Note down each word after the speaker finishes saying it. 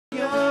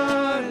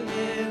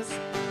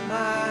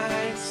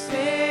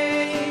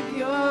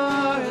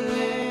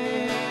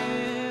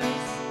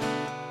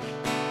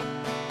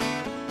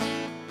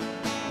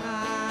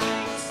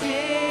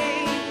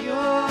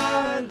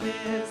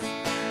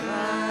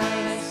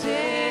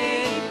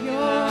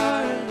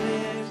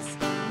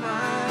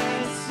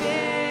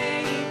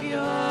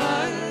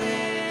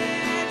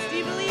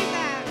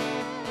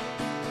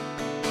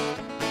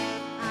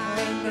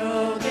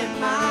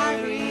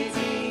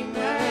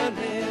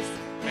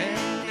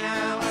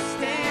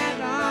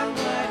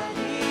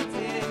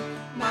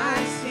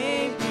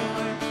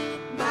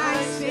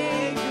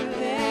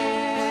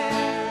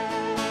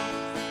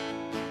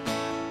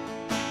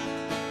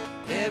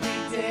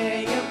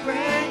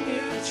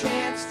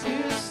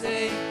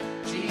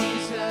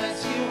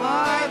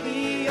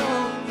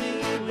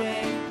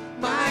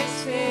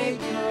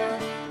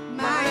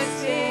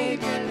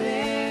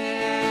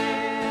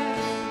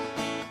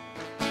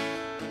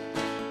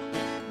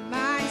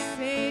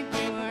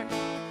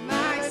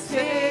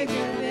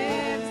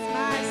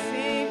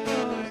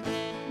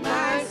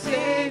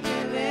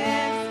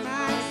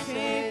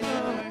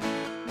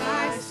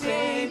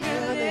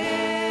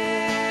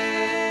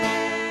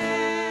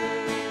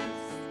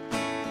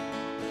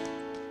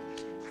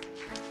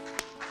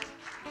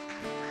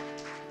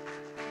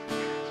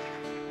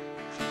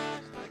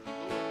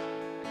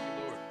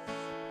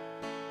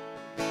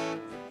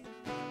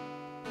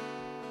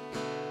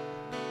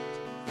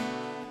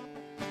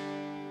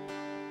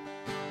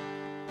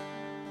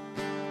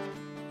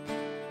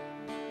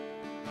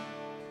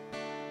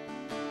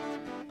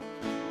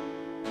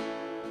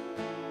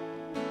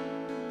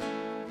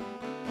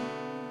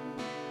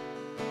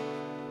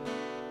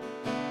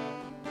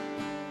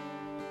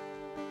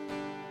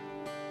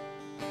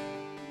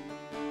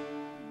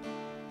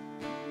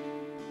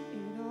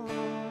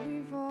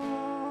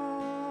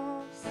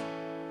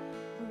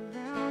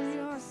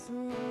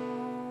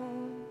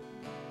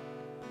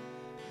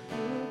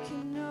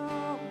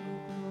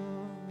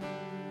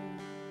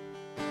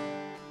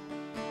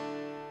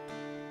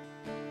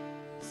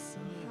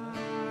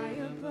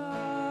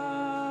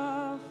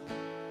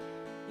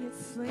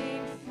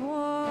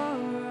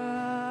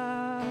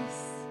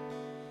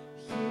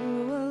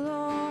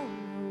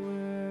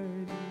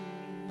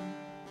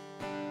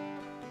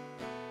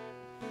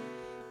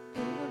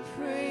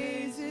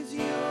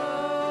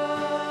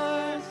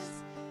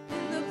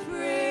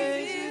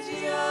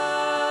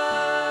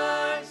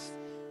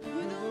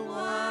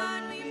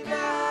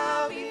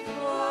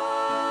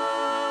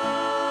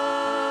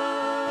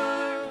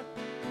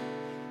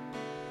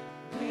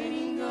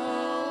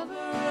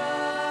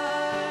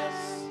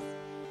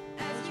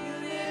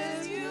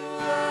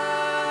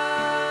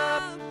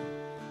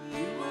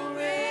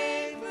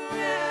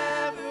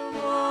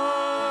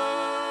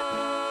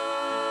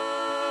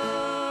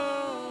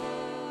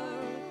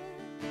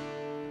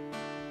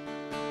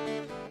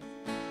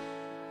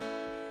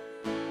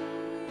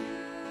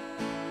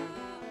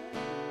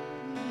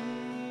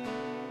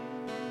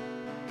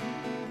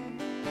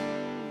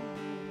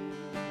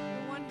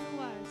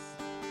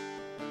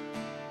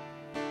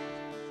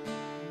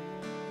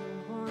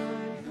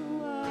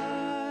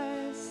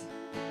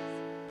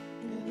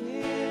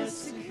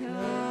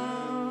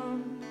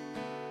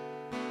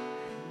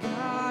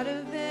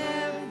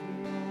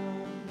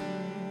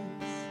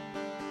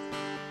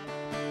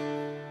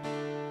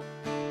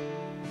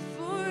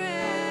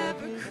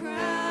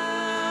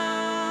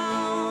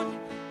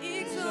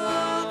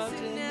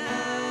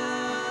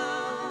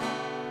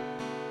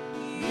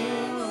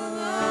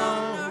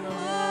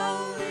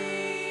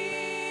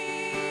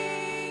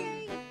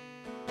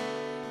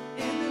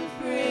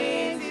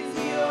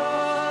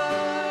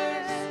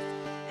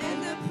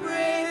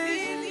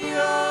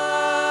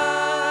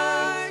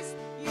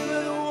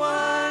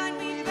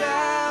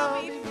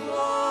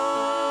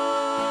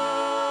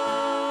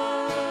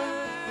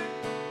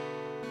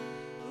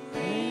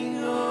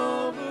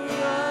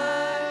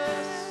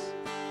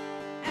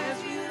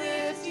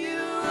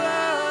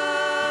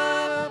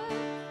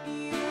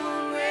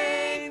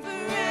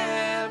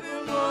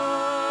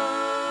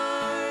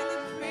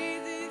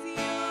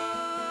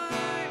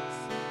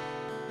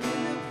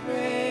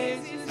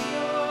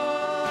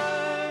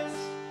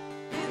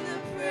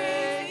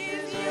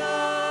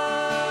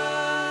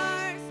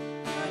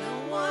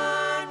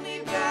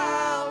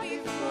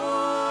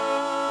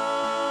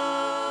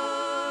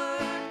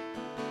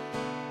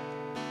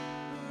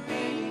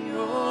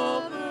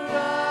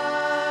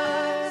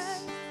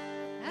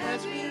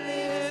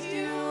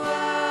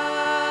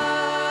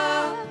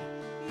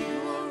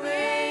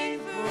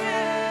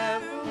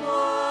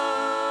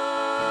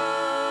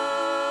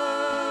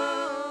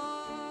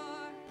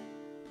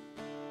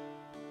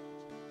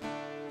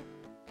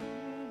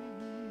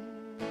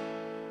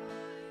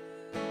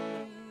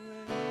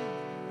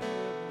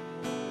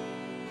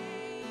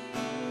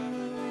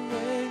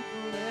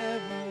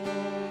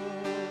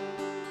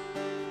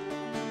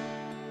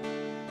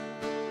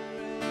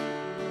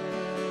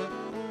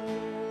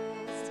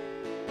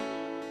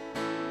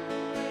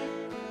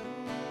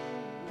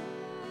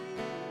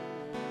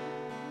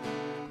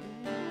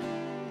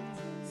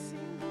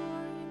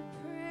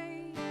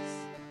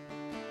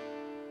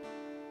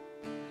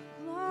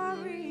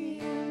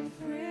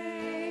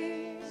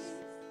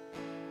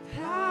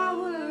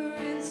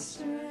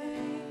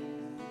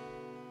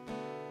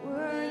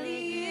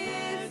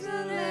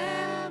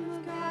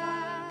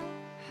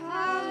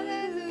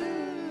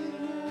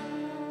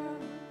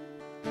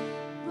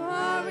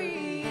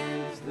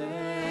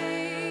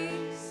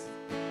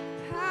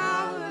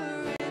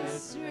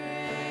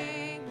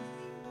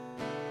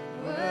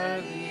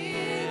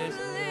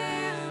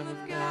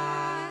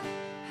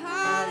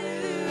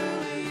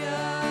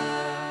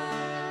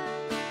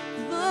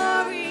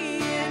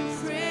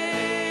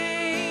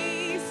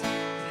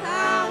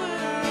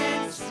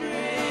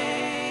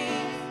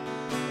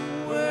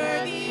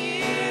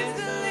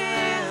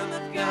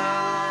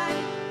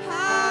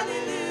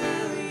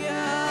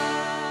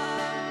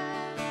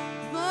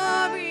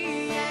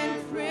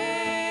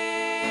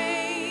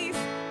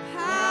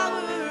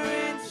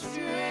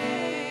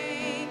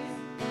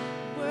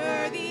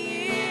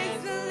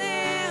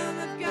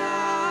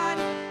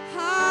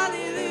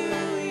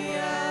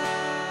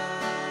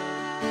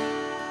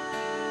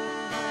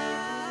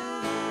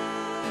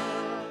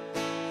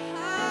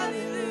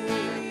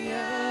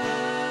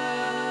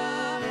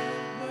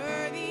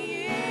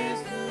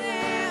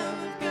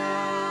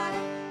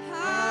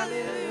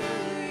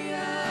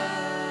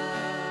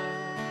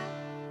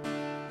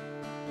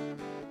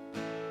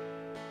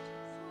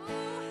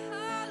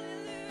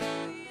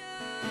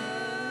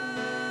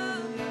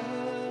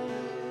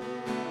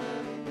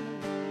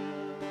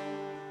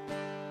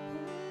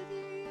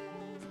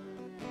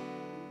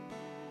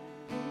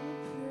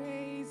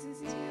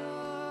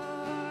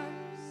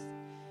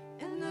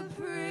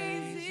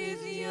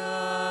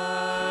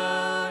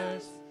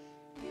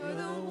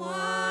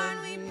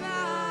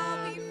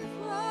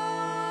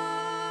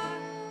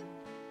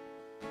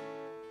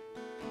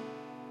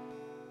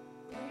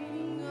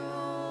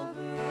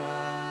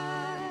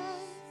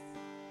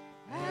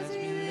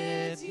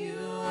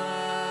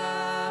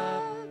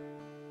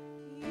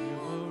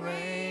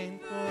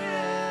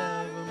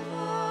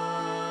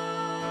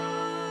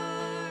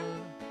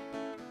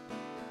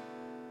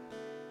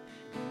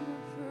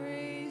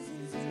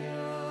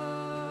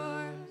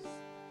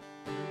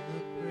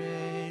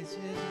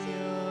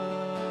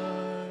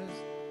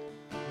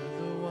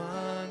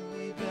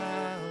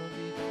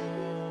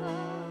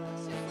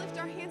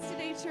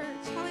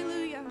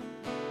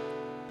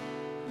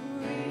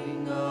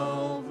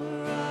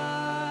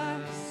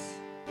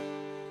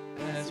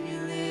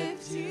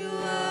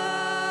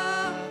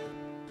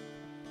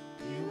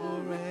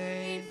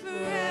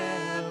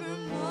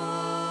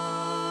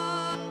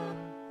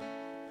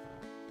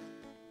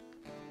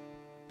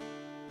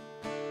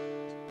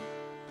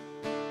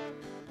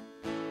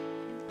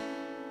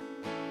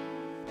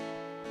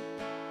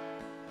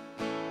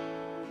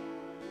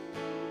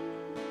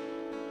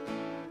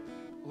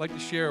like to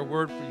share a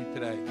word for you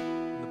today.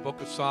 In the book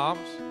of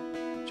Psalms,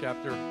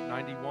 chapter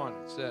 91,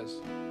 it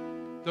says,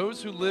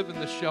 "Those who live in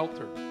the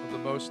shelter of the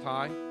Most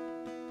High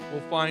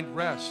will find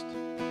rest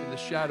in the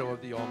shadow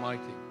of the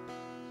Almighty.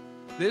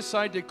 This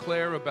I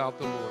declare about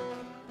the Lord.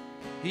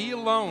 He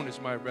alone is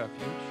my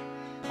refuge,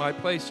 my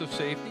place of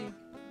safety.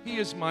 He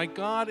is my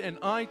God, and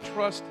I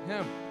trust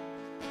him.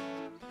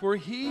 For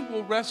he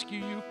will rescue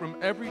you from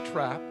every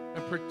trap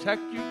and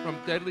protect you from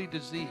deadly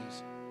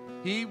disease.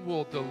 He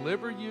will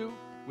deliver you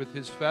with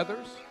his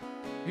feathers.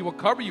 He will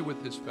cover you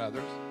with his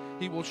feathers.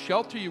 He will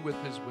shelter you with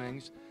his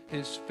wings.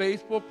 His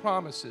faithful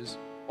promises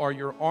are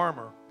your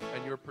armor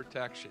and your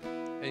protection."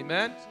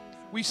 Amen?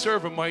 We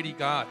serve a mighty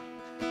God.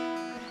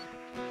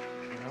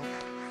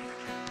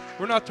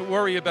 We're not to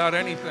worry about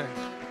anything.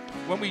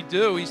 When we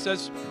do, he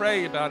says,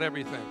 pray about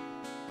everything.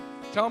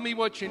 Tell me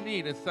what you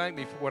need and thank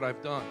me for what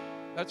I've done.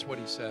 That's what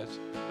he says.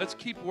 Let's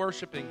keep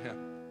worshiping him.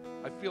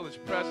 I feel his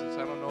presence.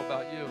 I don't know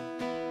about you.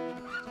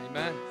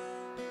 Amen.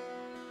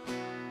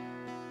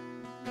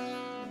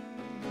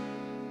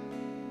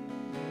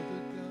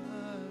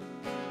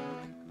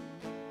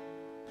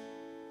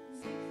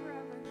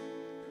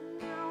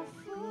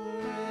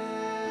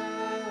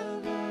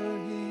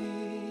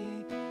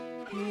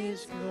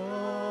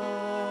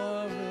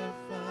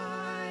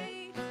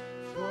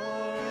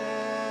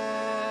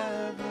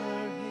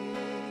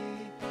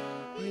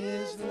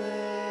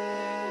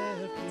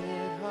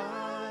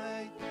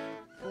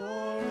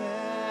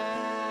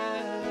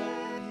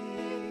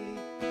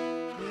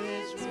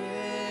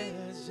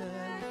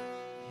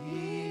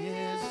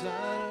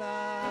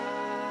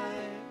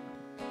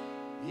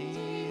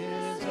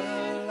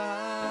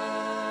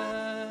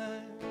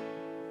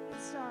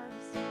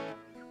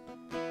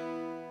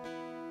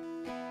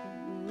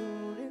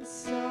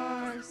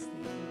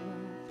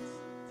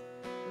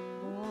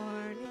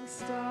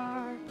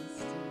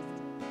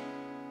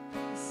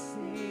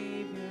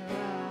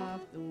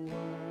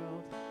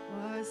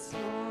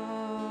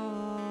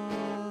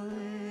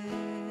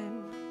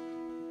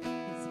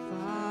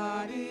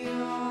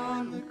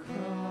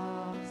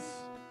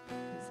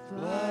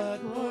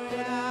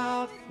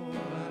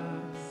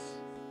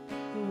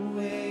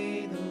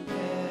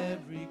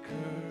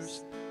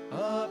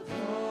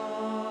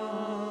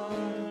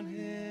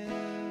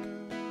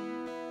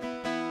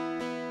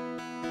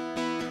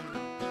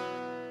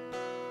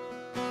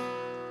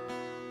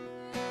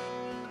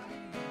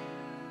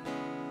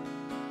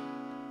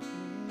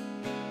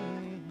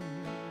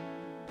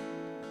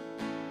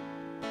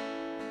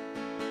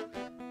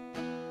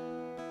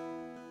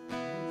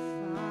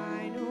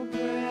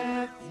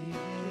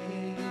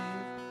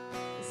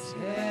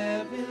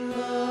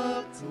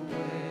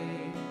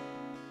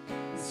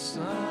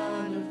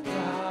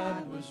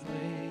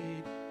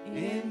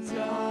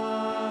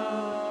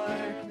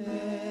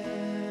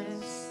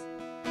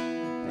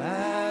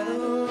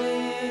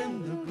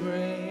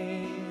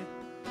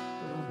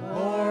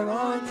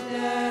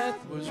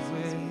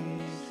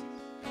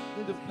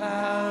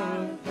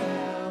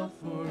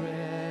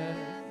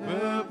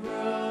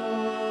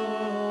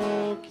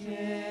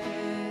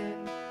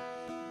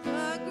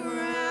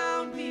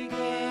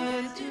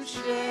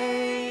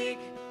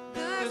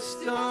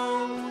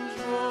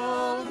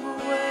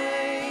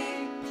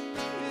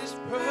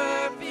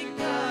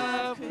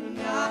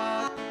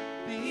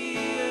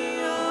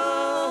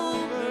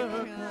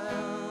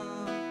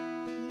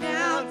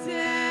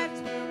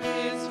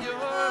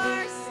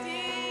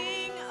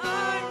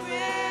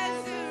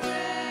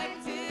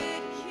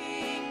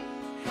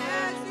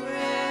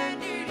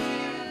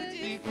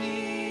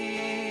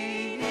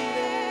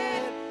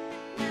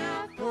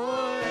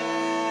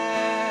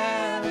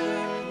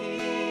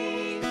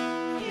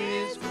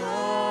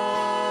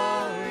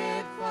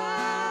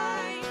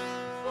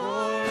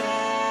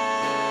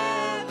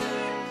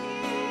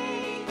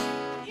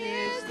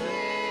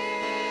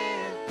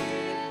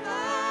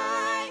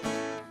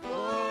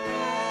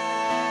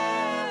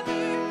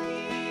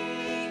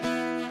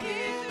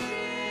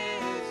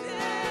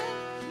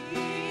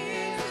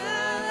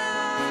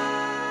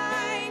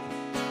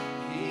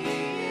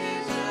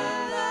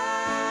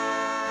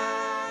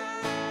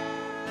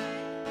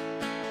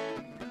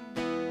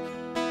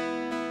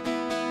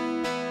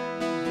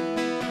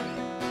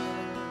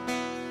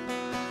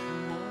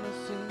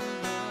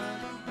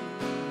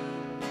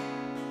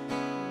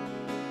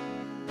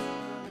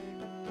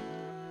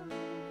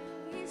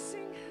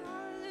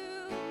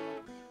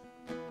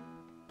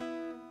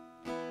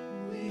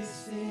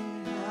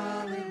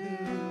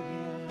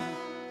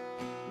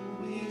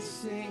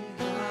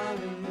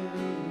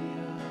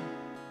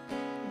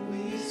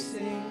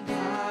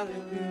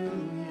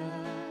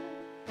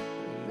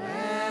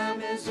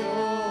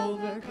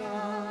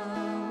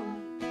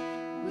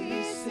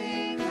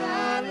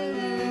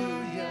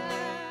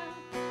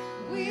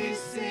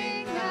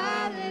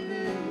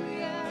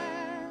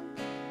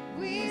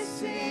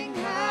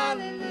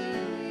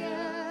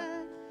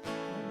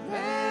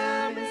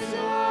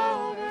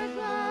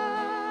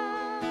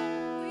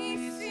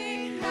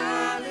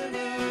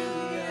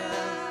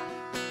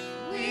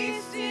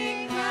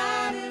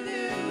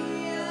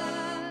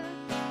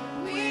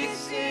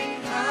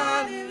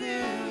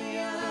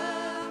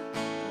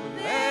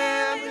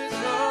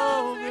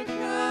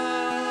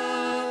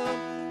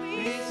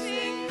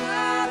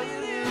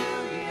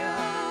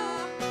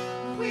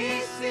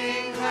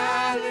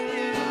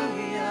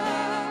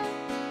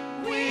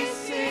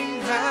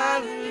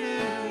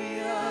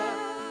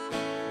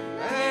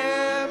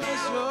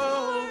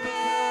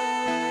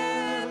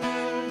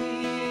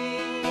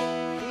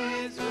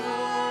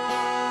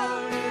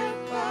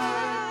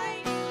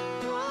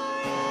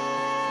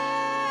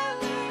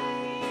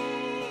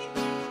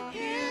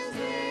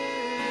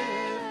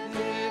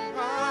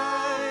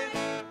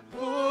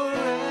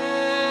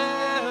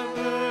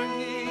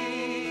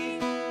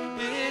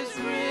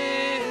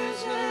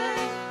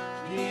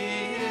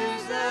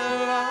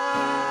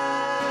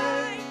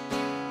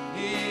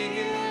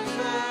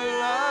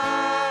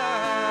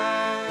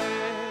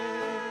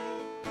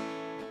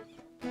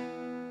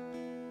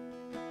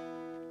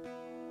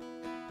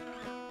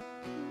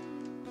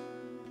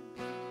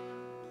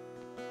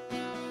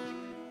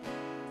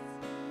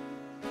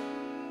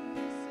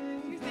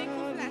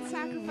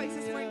 sacrifice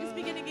this morning. Just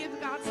begin to give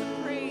God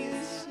some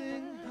praise.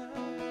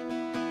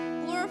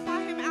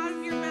 Glorify him out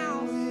of your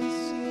mouth.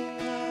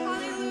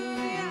 Hallelujah.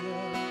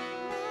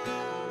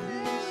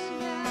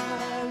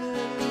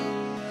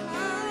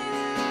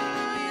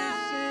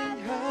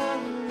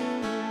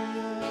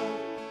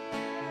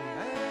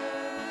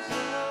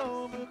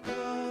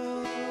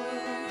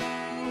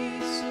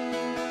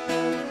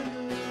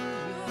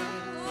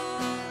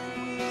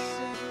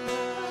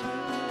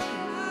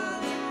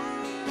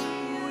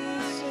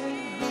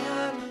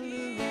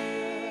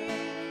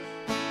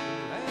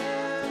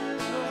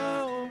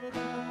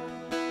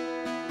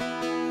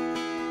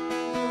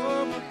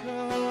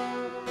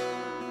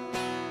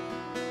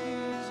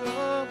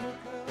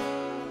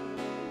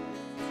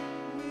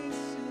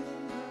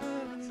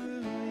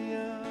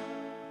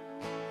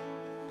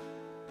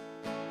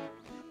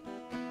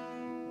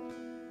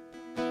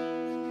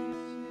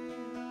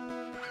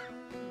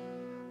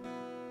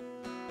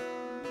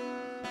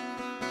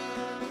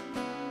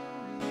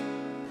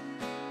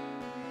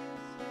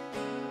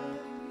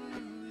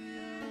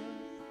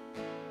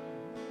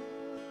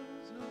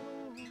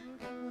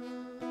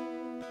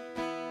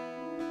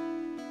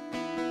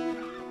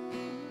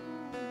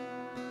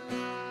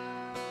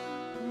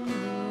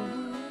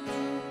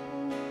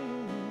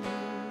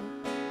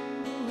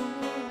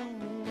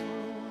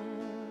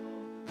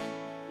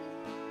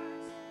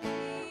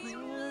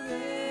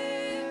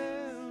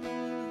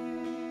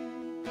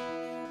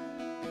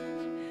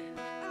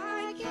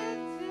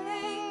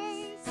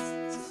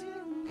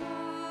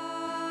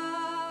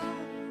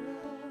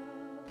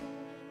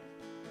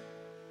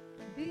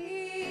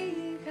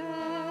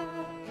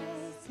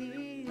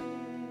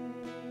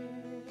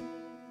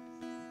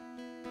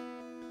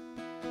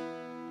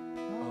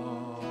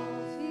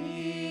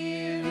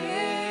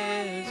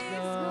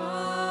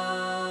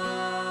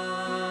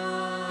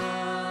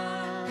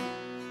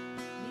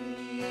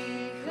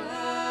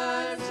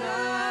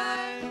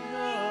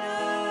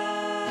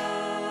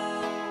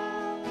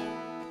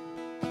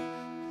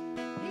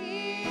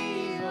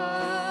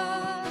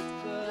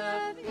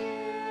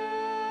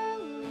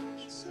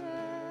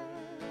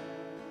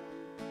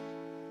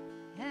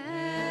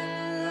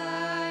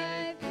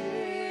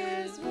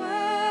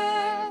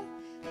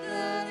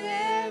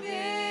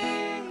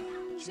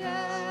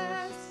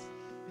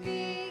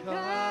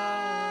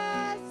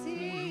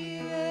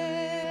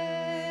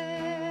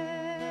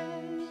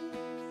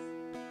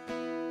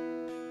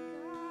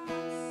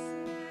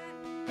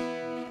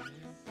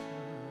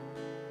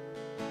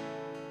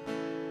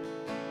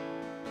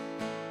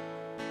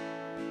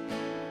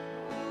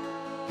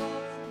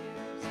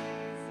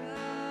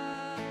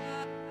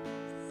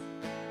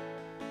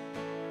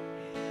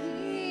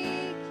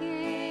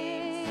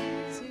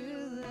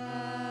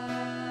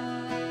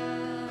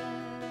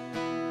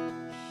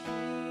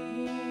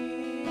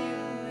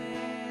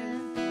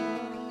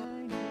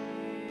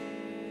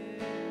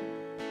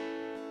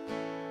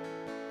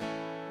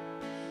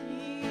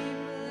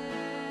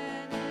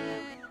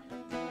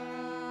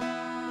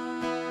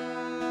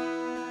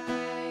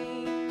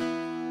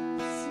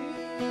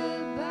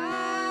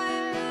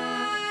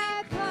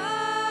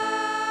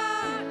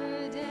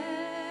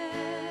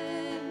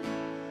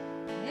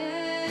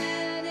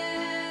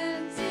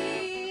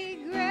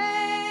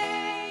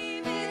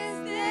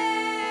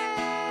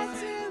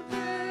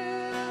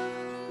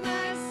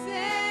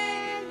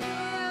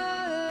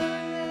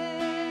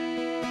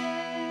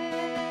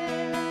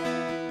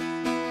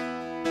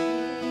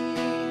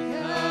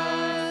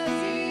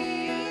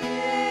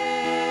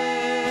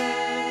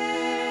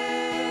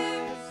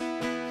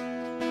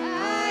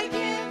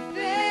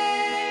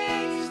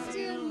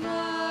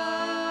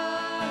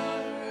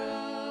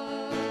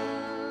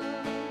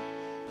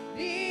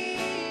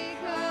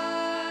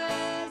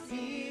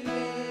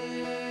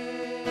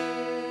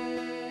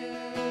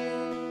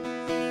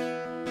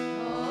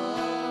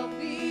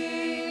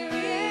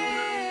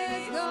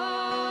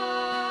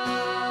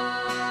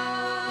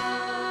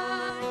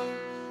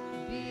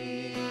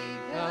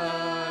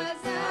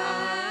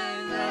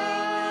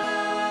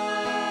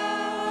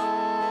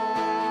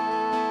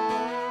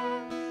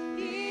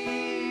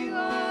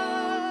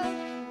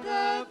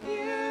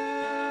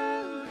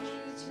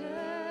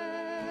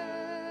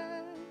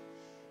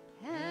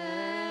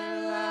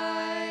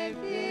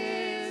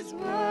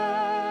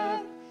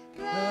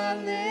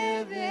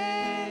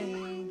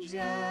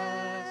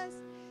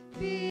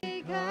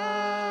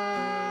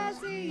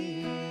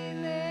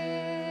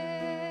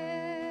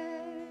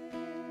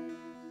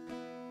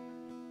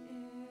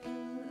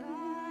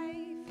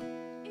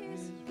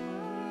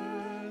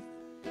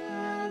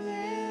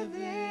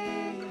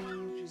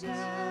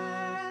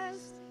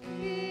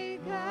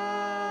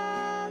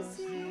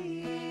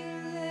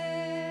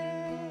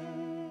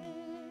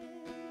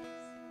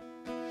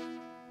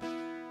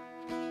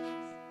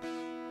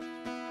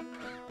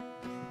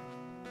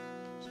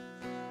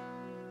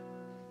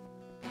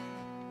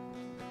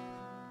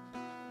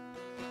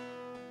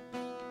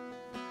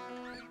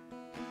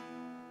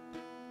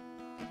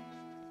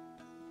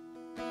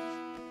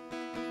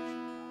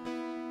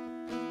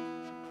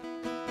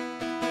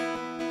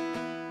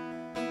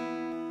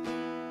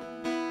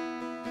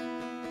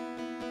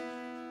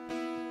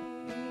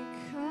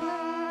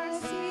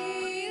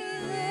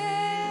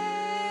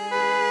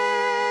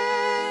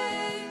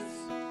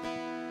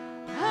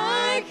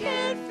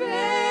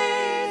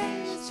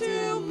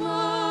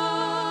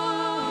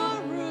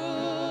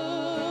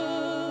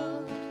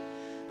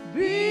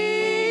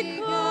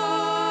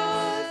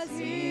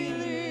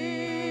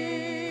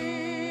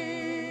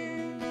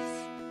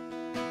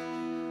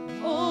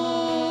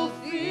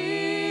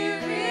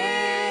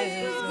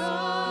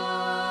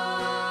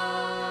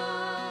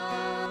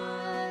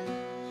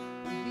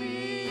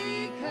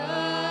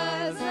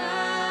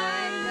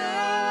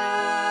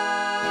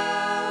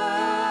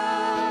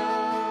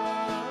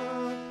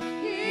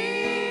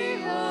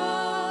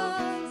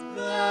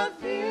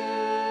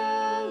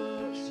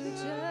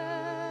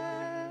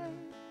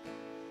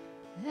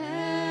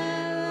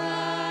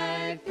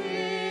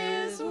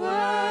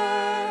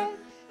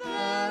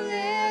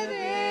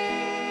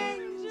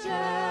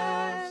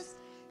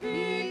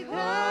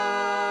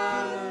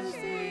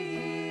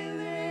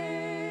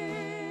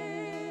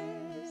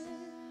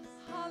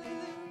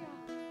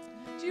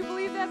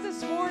 that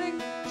this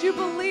morning? Do you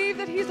believe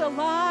that He's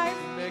alive?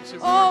 He makes it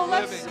Oh, worth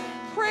let's living.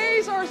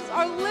 praise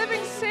our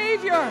living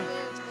Savior.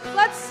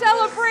 Let's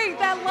celebrate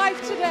that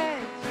life today.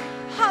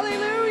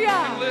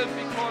 Hallelujah. We live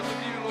because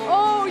of you, Lord.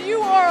 Oh,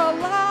 you are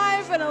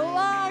alive and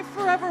alive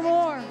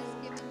forevermore.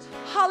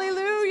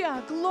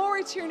 Hallelujah.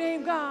 Glory to your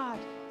name, God.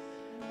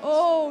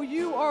 Oh,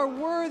 you are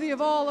worthy of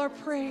all our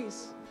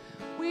praise.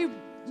 We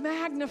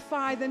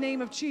magnify the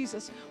name of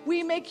Jesus.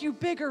 We make you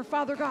bigger,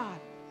 Father God.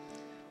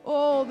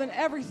 Oh, than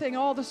everything,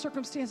 all the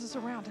circumstances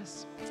around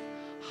us.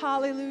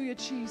 Hallelujah,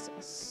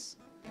 Jesus.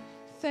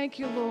 Thank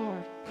you,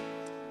 Lord.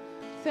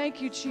 Thank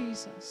you,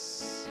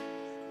 Jesus.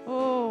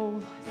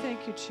 Oh,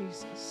 thank you,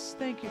 Jesus.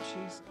 Thank you,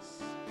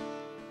 Jesus.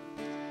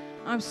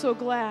 I'm so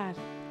glad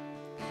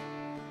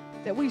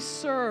that we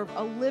serve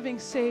a living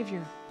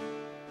Savior.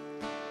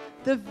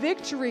 The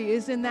victory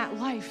is in that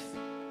life.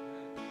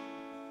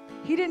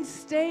 He didn't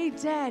stay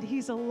dead.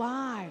 He's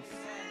alive.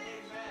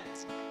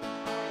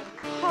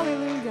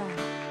 Hallelujah.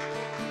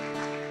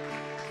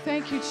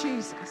 Thank you,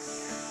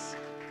 Jesus.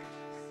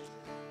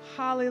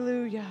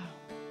 Hallelujah.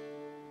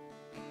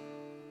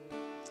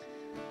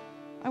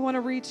 I want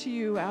to read to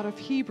you out of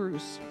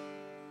Hebrews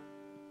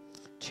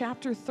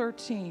chapter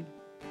 13,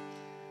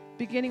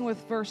 beginning with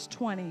verse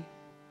 20.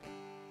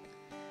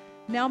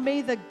 Now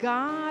may the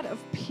God of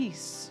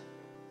peace,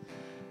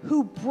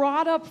 who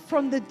brought up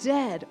from the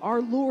dead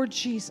our Lord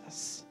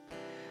Jesus,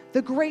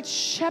 the great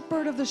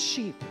shepherd of the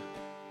sheep,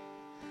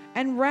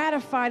 and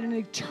ratified an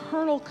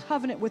eternal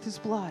covenant with his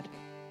blood,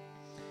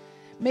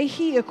 may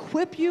he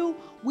equip you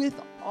with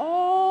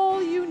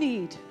all you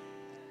need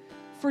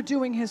for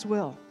doing his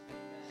will.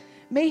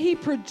 May he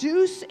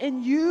produce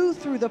in you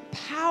through the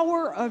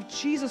power of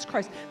Jesus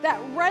Christ,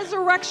 that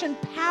resurrection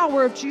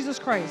power of Jesus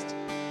Christ,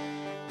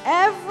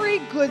 every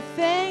good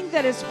thing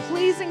that is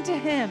pleasing to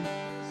him.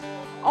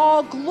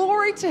 All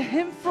glory to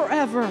him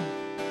forever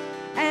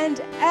and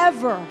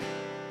ever.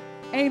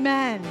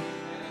 Amen.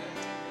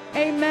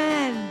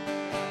 Amen.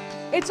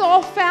 It's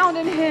all found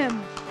in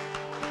him.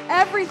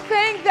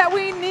 Everything that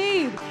we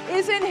need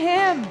is in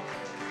him.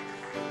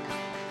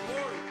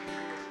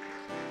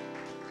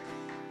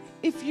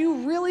 If you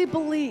really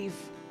believe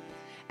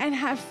and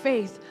have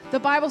faith, the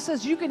Bible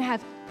says you can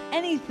have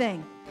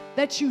anything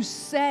that you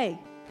say.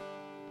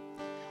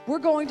 We're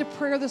going to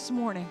prayer this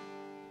morning.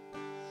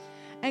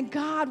 And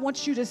God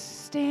wants you to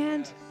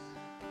stand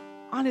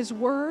on his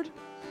word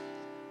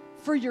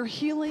for your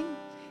healing.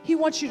 He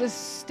wants you to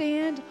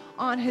stand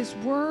on his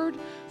word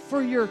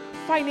for your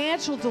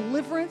financial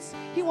deliverance.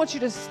 He wants you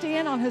to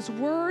stand on his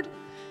word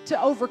to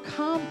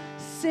overcome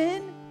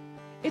sin.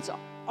 It's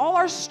all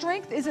our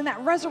strength is in that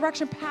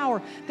resurrection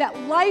power, that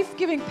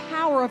life-giving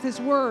power of his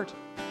word.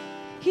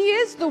 He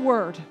is the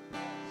word.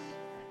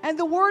 And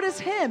the word is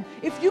him.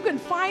 If you can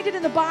find it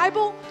in the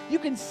Bible, you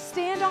can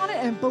stand on it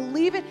and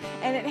believe it,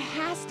 and it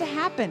has to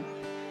happen.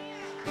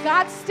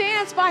 God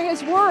stands by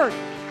his word.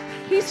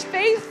 He's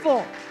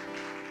faithful.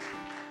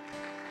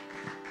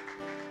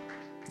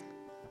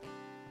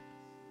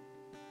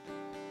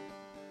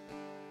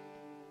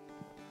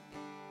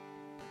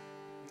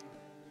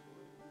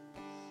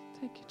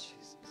 Thank you,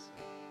 Jesus.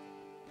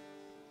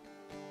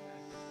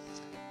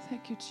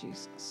 Thank you,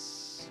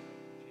 Jesus.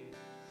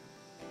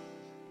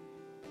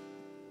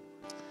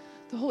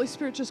 The Holy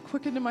Spirit just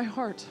quickened in my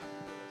heart.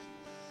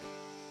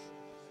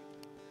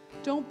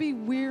 Don't be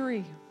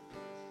weary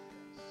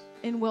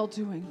in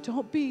well-doing.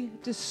 Don't be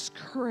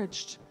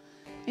discouraged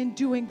in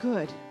doing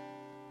good.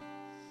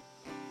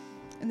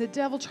 And the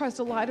devil tries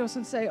to lie to us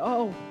and say,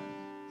 oh,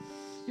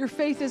 your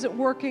faith isn't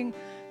working.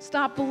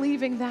 Stop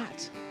believing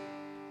that.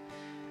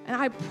 And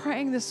I'm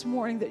praying this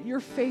morning that your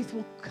faith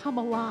will come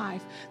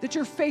alive, that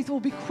your faith will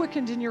be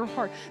quickened in your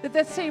heart, that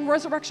that same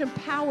resurrection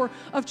power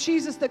of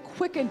Jesus that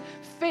quickened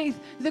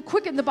faith, that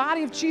quickened the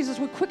body of Jesus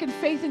would quicken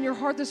faith in your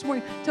heart this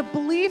morning to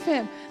believe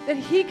him, that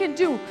he can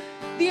do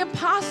the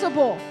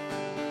impossible.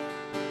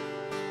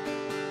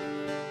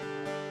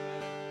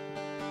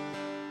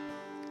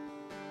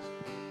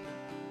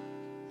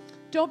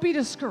 Don't be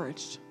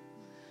discouraged.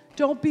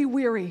 Don't be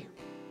weary.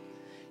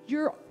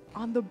 You're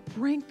on the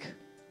brink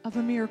of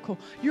a miracle.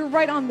 You're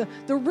right on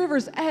the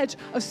river's edge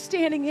of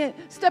stepping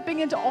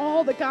into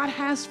all that God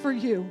has for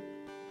you.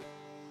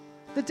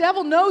 The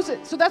devil knows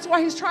it, so that's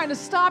why he's trying to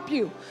stop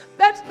you.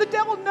 The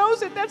devil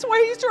knows it, that's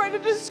why he's trying to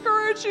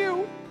discourage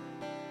you.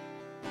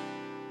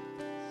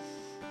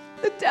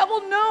 The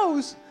devil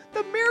knows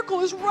the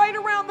miracle is right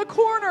around the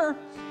corner.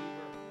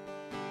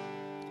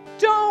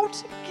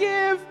 Don't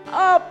give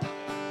up.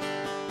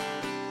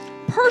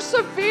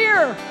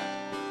 Persevere.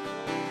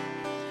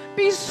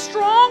 Be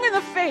strong in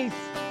the faith.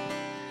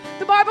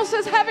 The Bible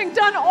says, having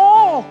done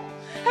all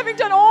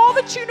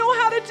that you know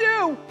how to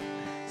do,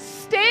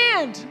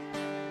 stand.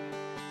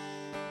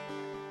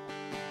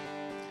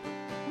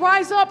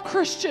 Rise up,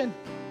 Christian.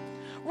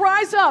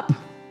 Rise up.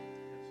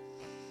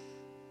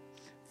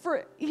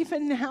 For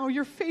even now,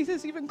 your faith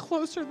is even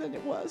closer than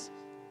it was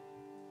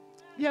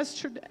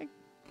yesterday.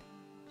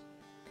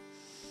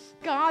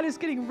 God is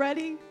getting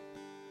ready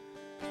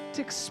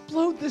to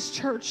explode this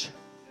church.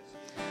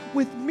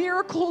 with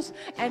miracles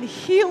and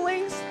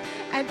healings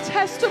and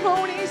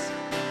testimonies.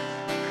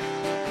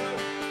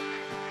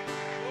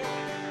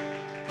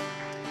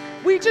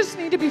 We just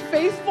need to be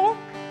faithful.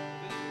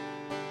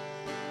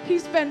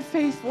 He's been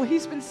faithful.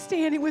 He's been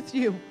standing with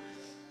you.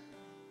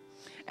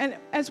 And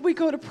as we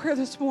go to prayer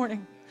this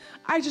morning,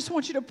 I just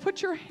want you to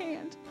put your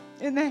hand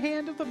in the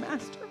hand of the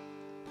Master.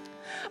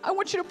 I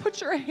want you to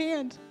put your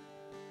hand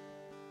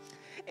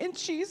in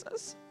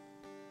Jesus'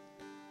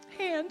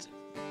 hand.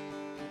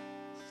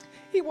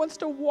 He wants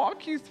to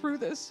walk you through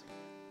this.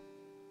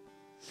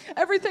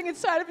 Everything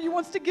inside of you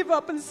wants to give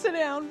up and sit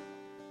down.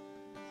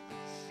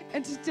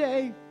 And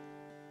today,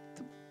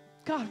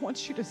 God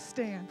wants you to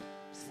stand.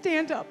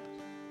 Stand up.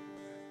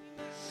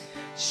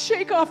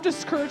 Shake off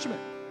discouragement.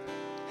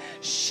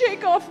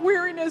 Shake off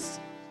weariness.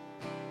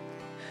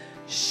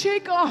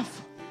 Shake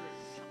off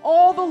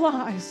all the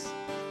lies.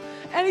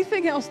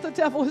 Anything else the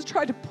devil has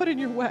tried to put in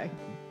your way.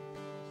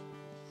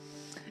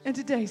 And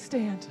today,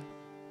 stand.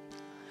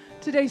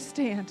 Today,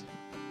 stand.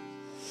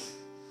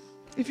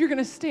 If you're going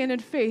to stand in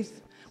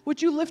faith,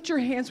 would you lift your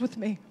hands with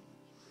me?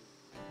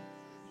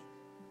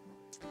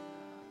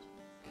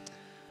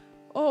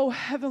 Oh,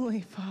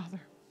 Heavenly Father,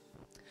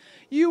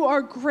 you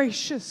are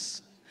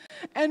gracious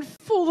and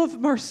full of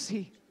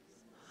mercy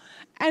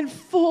and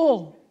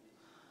full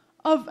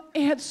of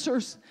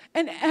answers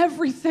and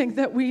everything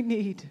that we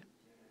need.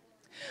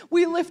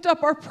 We lift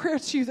up our prayer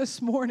to you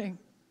this morning.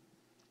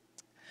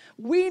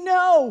 We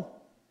know,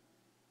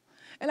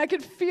 and I can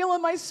feel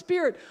in my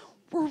spirit,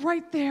 we're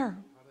right there.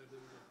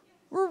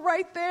 We're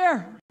right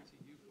there.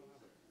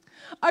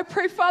 I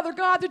pray, Father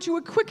God, that you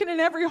would quicken in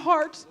every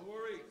heart.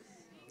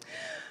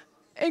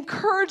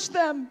 Encourage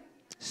them.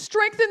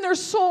 Strengthen their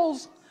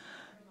souls.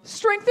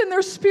 Strengthen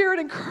their spirit.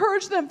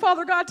 Encourage them,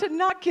 Father God, to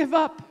not give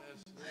up,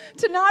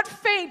 to not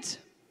faint.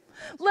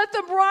 Let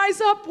them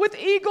rise up with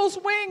eagle's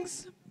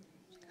wings.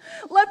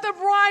 Let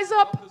them rise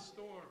up.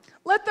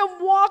 Let them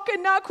walk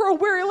and not grow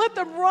weary. Let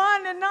them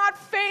run and not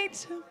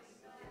faint.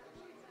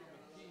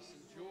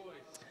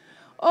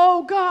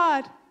 Oh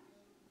God,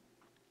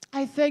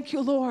 I thank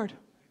you, Lord.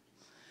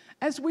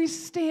 As we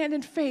stand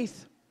in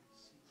faith,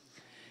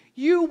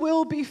 you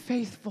will be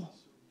faithful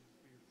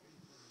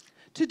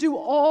to do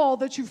all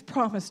that you've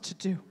promised to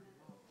do.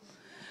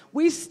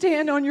 We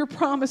stand on your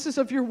promises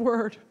of your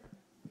word.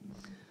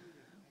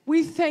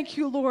 We thank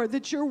you, Lord,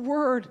 that your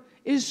word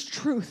is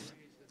truth.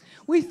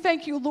 We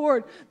thank you,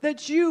 Lord,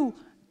 that you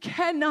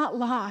cannot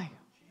lie.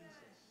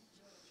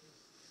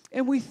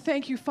 And we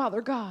thank you,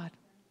 Father God,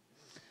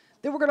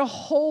 that we're going to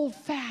hold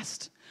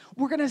fast.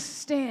 We're going to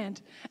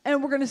stand,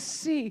 and we're going to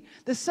see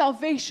the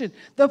salvation,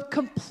 the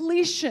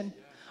completion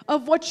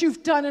of what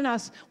you've done in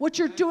us, what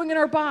you're doing in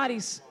our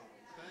bodies,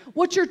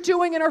 what you're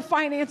doing in our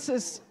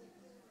finances.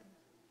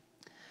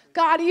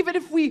 God, even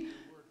if we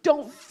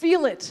don't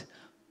feel it,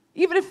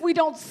 even if we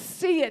don't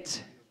see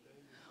it,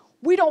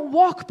 we don't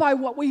walk by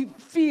what we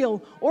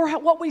feel or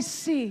what we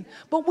see,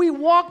 but we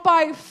walk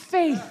by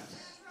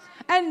faith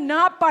and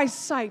not by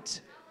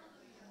sight.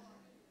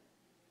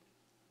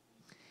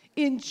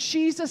 In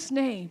Jesus'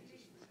 name,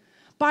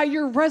 by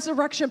your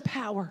resurrection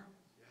power,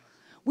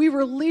 we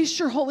release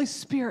your Holy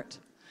Spirit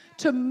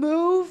to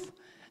move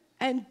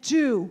and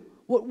do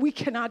what we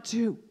cannot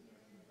do.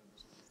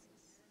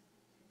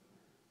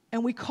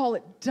 And we call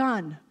it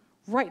done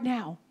right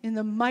now in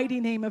the mighty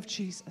name of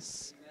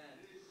Jesus.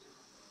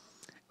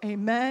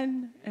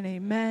 Amen and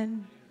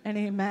amen and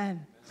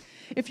amen.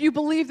 If you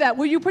believe that,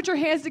 will you put your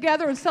hands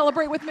together and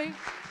celebrate with me?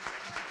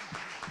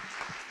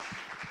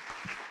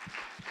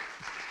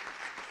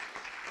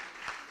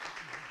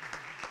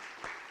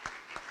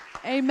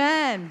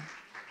 Amen.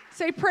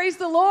 Say, praise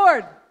the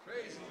Lord.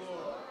 Praise the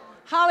Lord.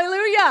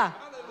 Hallelujah. Hallelujah.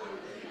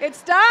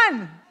 It's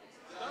done.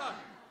 It's done.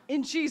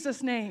 In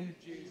Jesus' name.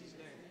 In Jesus'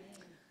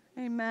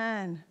 name.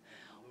 Amen.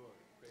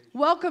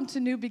 Welcome to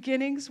New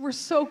Beginnings. We're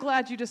so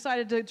glad you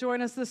decided to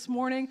join us this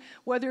morning.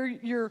 Whether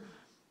you're,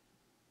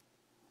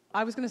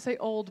 I was going to say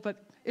old,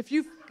 but if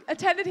you've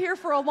attended here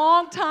for a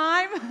long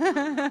time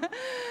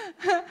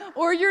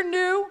or you're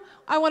new,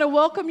 I want to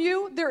welcome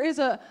you. There is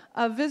a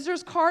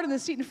visitor's card in the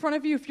seat in front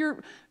of you. If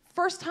you're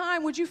first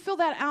time, would you fill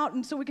that out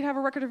and so we can have a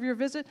record of your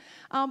visit?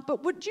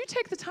 But would you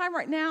take the time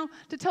right now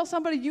to tell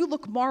somebody you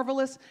look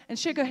marvelous and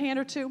shake a hand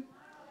or two?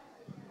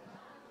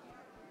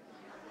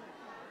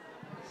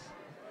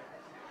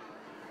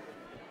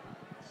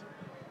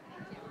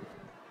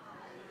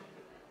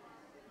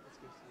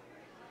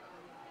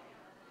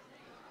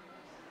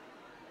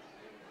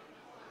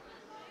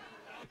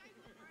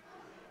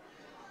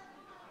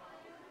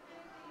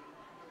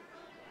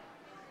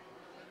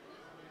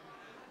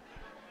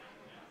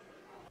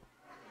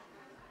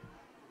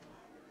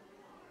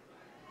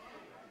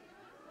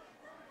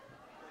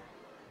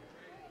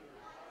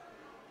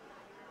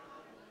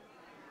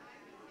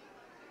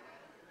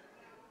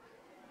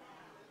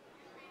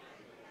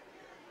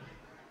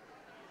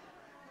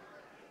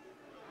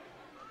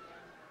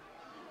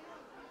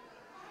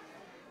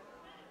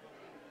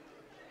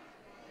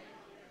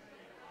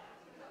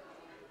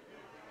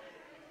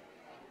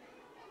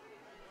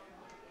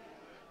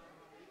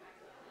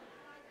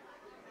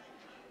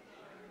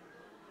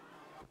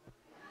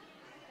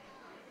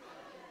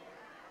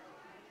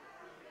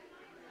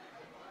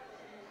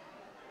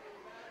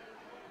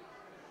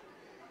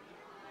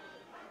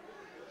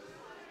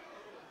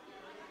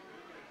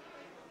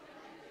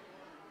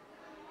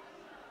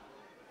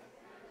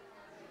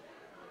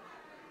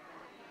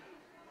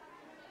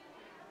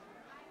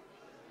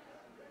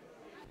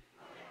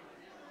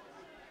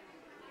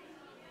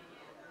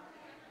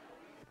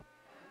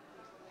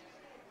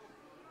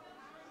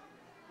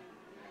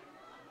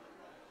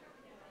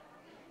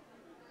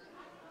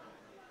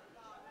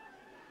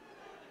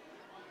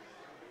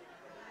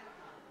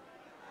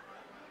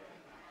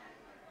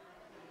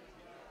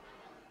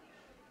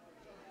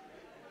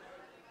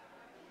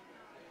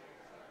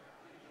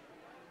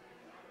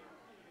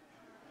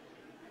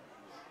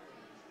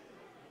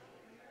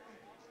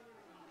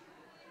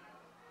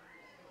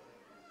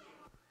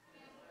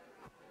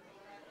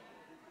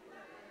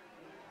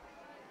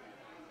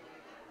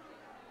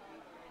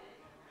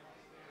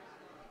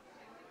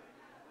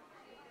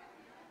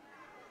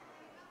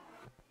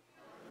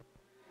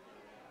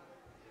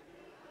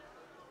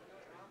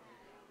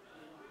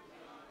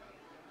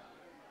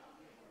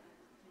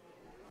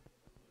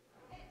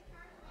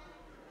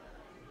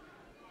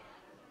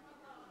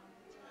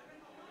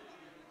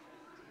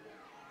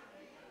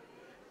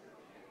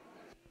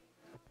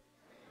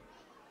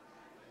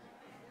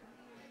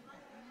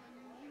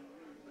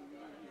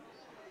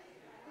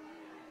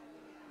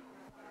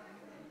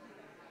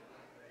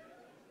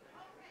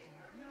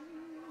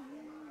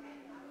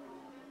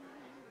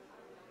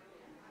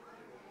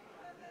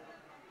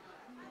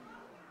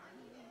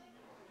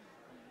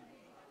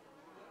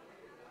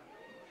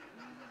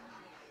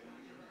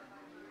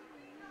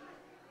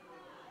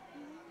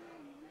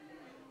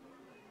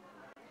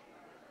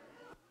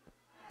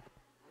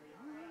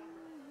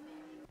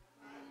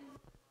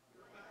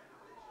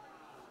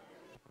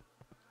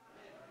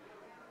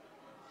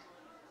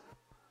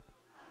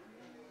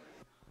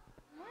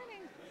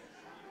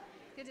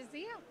 Good to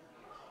see you.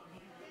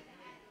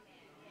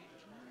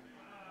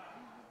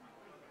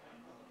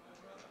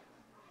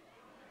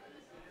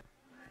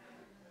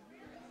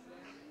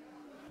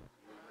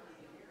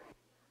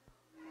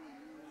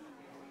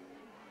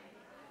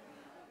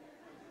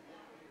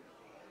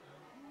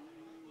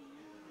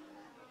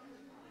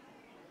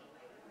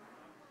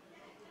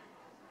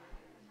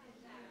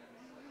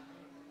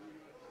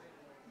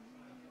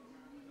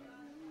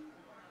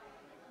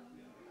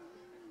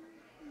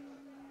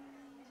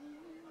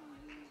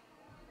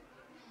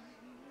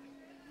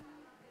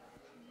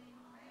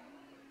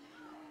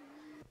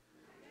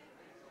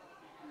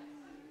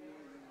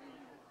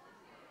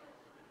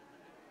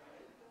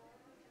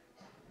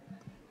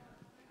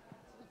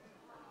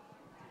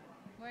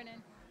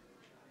 Morning.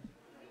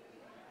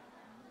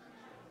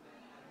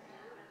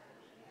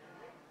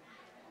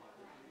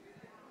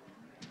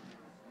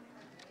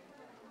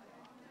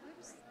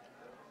 Oops.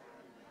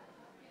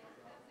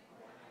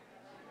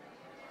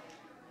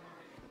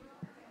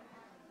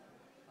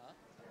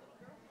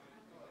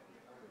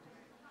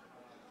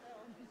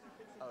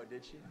 Oh,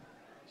 did she?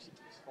 She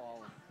keeps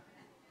falling.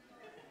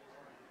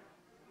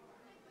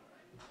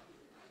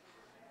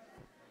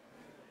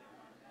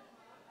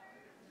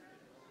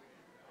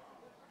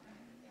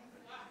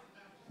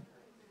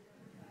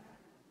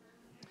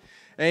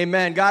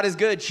 Amen. God is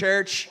good,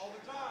 church. All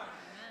the time.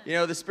 You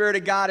know, the Spirit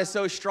of God is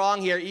so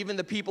strong here, even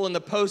the people in the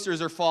posters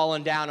are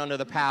falling down under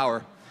the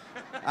power.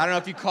 I don't know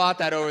if you caught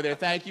that over there.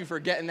 Thank you for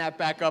getting that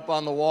back up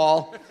on the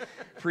wall.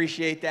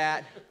 Appreciate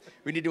that.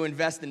 We need to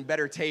invest in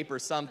better tape or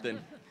something.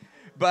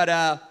 But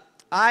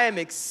I am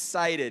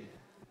excited.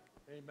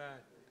 Amen.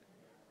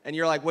 And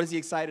you're like, what is he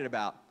excited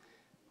about?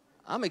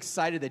 I'm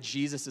excited that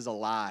Jesus is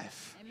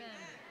alive. Amen.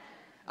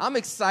 I'm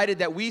excited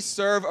that we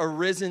serve a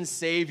risen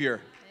Savior.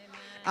 Amen.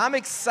 I'm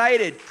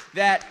excited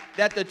that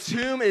the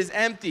tomb is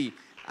empty.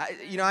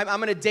 I'm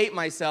going to date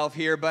myself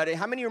here, but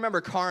how many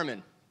remember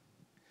Carmen?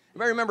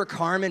 Anybody remember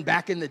Carmen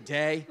back in the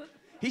day?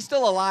 He's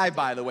still alive,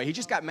 by the way. He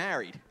just got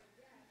married.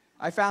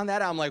 I found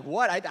that out. I'm like,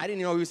 what? I didn't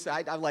know he was.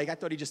 I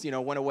thought he just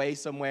went away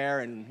somewhere,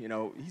 and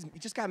he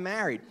just got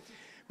married.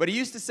 But he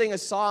used to sing a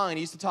song, and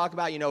he used to talk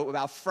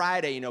about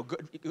Friday,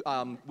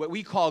 what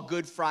we call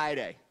Good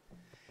Friday.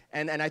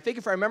 And I think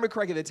if I remember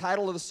correctly, the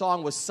title of the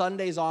song was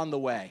Sunday's on the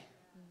Way.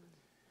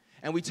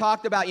 And we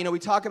talked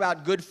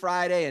about Good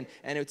Friday,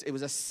 and it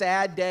was a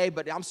sad day,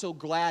 but I'm so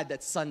glad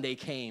that Sunday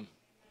came.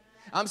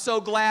 I'm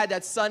so glad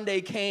that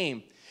Sunday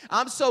came.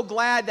 I'm so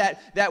glad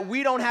that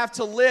we don't have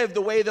to live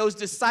the way those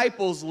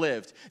disciples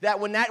lived.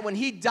 That when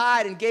he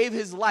died and gave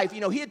his life,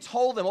 he had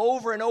told them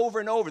over and over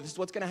and over, this is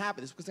what's going to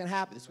happen, this is what's going to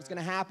happen, this is what's going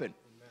to happen.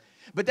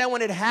 But then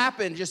when it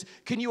happened,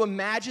 can you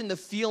imagine the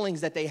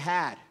feelings that they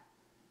had?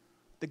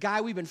 The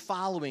guy we've been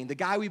following, the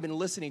guy we've been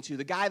listening to,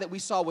 the guy that we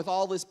saw with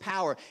all this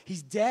power,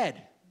 he's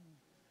dead.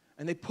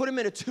 And they put him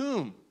in a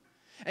tomb.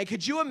 And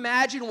could you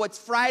imagine what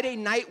Friday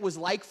night was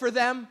like for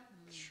them?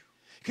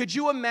 Could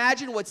you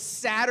imagine what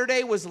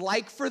Saturday was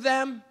like for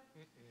them?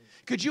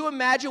 Could you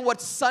imagine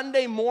what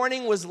Sunday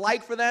morning was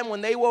like for them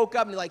when they woke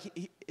up and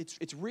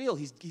it's real,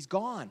 he's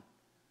gone.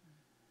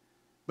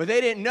 But they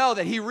didn't know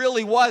that he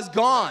really was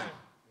gone.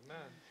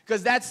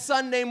 Because that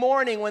Sunday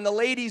morning when the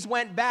ladies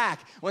went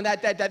back, when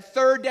that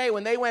third day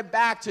when they went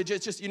back to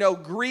just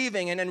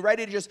grieving and then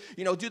ready to just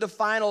do the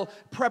final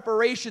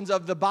preparations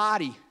of the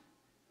body,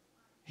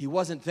 he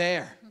wasn't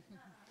there.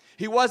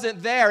 He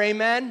wasn't there,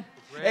 amen?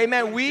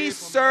 Amen. We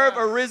serve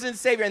a risen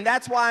Savior, and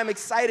that's why I'm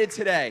excited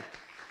today.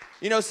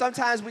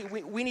 Sometimes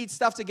we need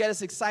stuff to get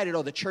us excited.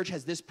 Oh, the church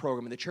has this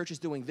program, and the church is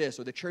doing this,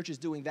 or the church is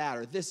doing that,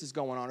 or this is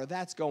going on, or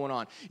that's going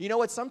on. You know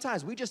what?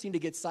 Sometimes we just need to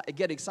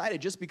get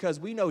excited just because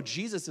we know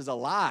Jesus is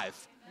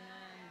alive.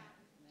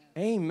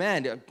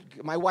 Amen.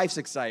 My wife's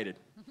excited.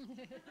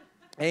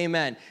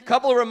 Amen.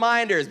 Couple of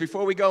reminders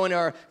before we go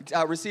and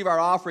receive our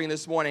offering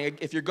this morning.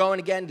 If you're going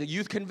again to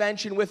youth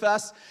convention with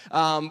us,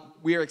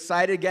 we are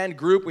excited again.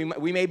 Group,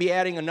 we may be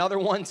adding another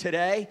one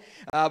today.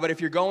 But if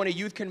you're going to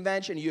youth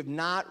convention and you have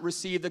not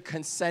received the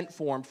consent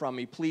form from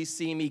me, please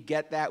see me,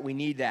 get that. We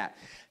need that.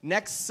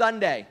 Next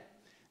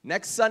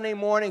Sunday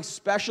morning,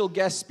 special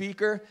guest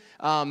speaker,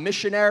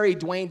 missionary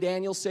Dwayne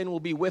Danielson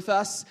will be with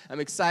us. I'm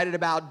excited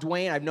about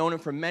Dwayne. I've known him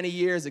for many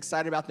years,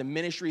 excited about the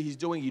ministry he's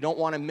doing. You don't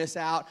want to miss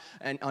out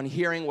on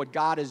hearing what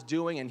God is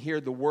doing and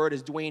hear the word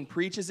as Dwayne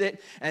preaches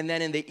it. And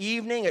then in the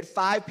evening at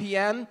 5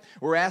 p.m.,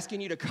 we're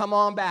asking you to come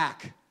on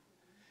back.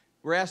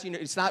 We're asking you,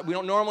 we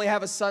don't normally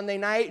have a Sunday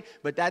night,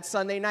 but that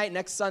Sunday night,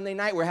 next Sunday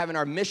night, we're having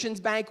our missions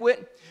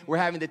banquet. We're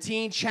having the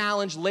Teen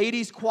Challenge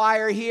Ladies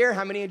Choir here.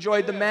 How many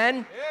enjoyed the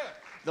men? Yeah.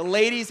 The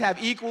ladies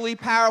have equally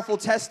powerful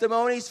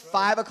testimonies,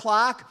 5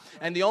 o'clock,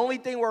 and the only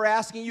thing we're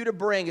asking you to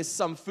bring is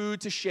some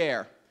food to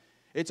share.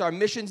 It's our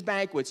missions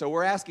banquet, so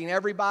we're asking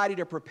everybody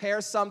to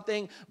prepare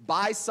something,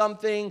 buy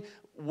something,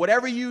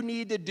 whatever you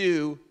need to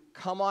do,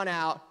 come on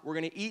out. We're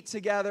going to eat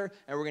together,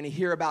 and we're going to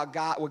hear about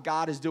God, what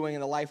God is doing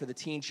in the life of the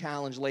Teen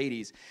Challenge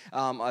ladies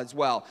as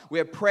well. We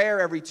have prayer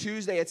every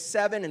Tuesday at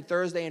 7 and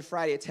Thursday and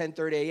Friday at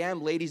 10:30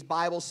 a.m., ladies'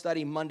 Bible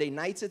study Monday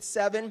nights at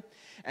 7,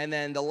 and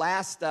then the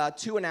last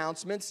 2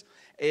 announcements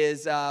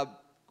is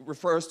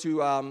refers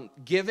to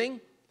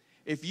giving.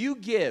 If you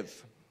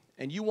give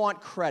and you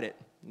want credit,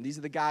 and these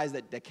are the guys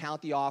that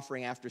count the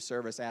offering after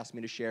service, asked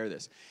me to share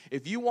this.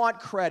 If you want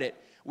credit,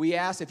 we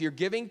ask if you're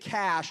giving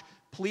cash,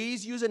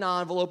 please use an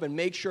envelope and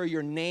make sure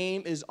your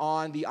name is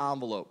on the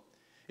envelope.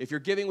 If you're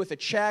giving with a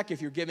check,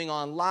 if you're giving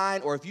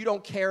online, or if you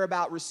don't care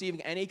about receiving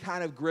any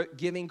kind of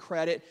giving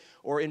credit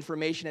or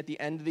information at the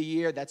end of the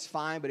year, that's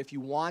fine. But if you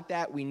want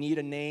that, we need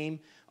a name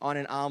on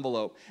an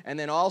envelope. And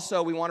then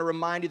also, we want to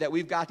remind you that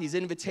we've got these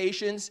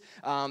invitations.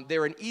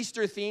 They're an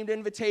Easter-themed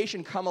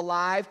invitation, Come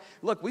Alive.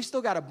 Look, we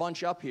still got a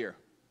bunch up here.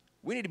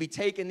 We need to be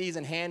taking these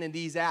and handing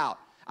these out.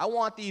 I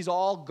want these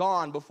all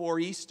gone before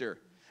Easter.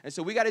 And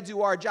so we got to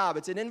do our job.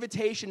 It's an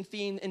invitation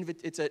theme.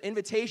 It's an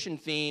invitation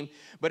theme,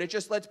 but it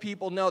just lets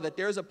people know that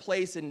there's a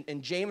place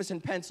in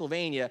Jameson,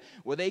 Pennsylvania,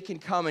 where they can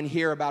come and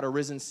hear about a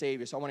risen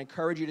Savior. So I want to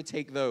encourage you to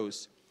take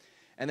those.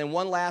 And then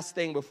one last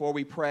thing before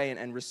we pray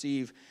and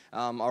receive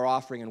our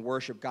offering and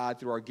worship God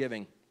through our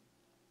giving.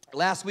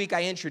 Last week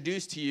I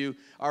introduced to you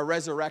our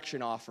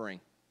resurrection offering.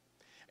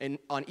 And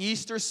on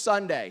Easter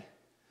Sunday,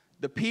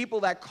 the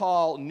people that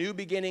call New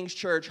Beginnings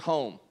Church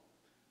home,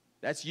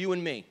 that's you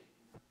and me,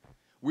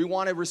 we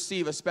want to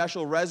receive a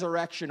special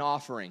resurrection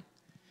offering.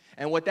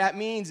 And what that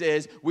means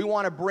is we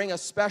want to bring a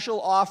special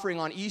offering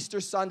on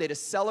Easter Sunday to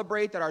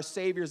celebrate that our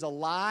Savior's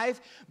alive,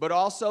 but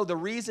also the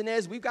reason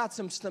is we've got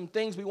some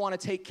things we want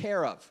to take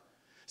care of,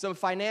 some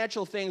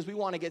financial things we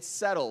want to get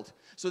settled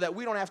so that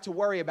we don't have to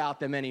worry about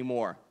them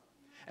anymore.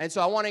 And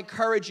so I want to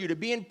encourage you to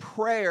be in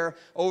prayer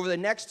over the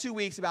next 2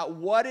 weeks about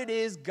what it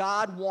is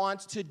God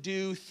wants to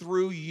do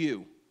through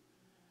you.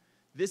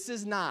 This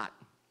is not,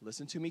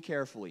 listen to me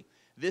carefully,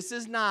 this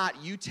is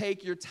not you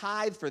take your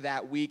tithe for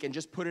that week and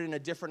just put it in a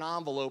different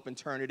envelope and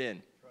turn it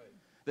in. Right.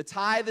 The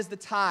tithe is the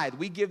tithe.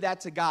 We give that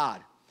to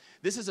God.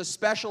 This is a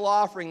special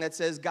offering that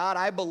says, God,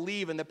 I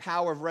believe in the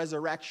power of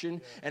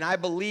resurrection, and I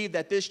believe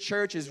that this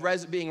church is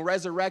being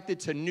resurrected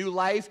to new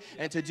life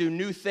and to do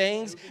new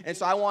things, and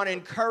so I want to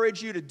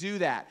encourage you to do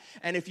that.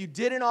 And if you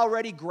didn't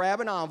already, grab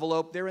an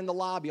envelope. They're in the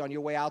lobby on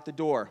your way out the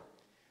door.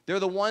 They're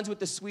the ones with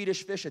the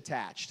Swedish fish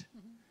attached.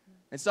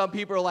 And some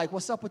people are like,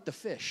 what's up with the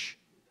fish?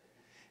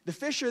 The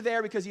fish are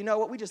there because, you know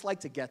what, we just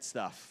like to get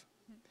stuff.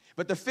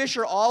 But the fish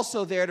are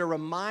also there to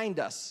remind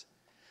us,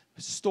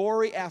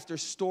 story after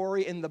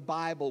story in the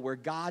Bible where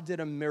God did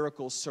a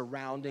miracle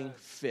surrounding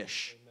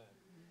fish. Amen.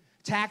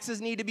 Taxes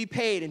need to be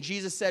paid, and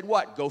Jesus said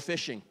what? Go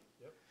fishing.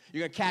 Yep.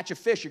 You're going to catch a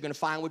fish. You're going to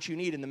find what you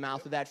need in the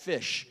mouth of that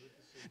fish.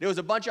 There was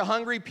a bunch of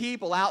hungry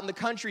people out in the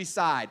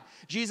countryside.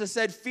 Jesus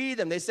said, feed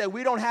them. They said,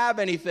 we don't have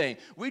anything.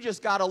 We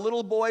just got a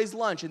little boy's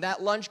lunch, and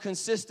that lunch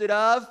consisted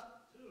of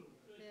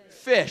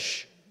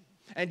fish.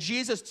 And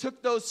Jesus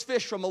took those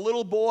fish from a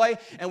little boy,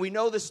 and we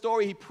know the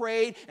story. He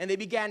prayed, and they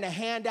began to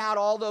hand out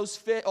all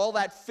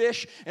that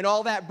fish and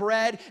all that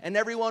bread, and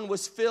everyone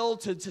was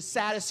filled to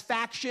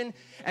satisfaction.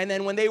 And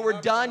then when they were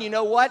done, you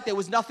know what? There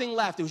was nothing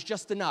left. It was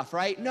just enough,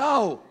 right?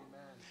 No.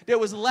 There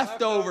was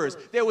leftovers.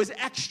 There was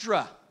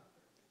extra.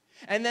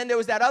 And then there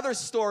was that other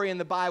story in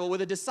the Bible where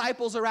the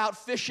disciples are out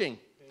fishing.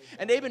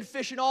 And they've been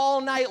fishing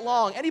all night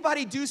long.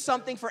 Anybody do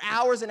something for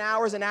hours and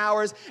hours and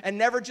hours and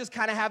never just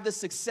kind of have the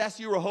success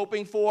you were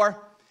hoping for?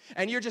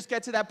 And you just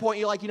get to that point,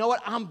 you're like, you know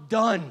what? I'm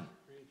done.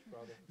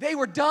 They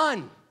were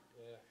done.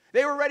 Yeah.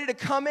 They were ready to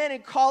come in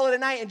and call it a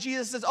night. And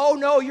Jesus says, oh,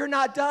 no, you're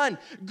not done.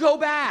 Go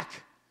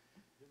back.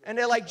 And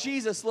they're like,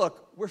 Jesus,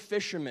 look, we're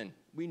fishermen.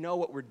 We know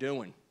what we're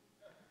doing.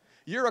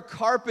 You're a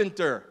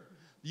carpenter.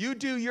 You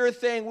do your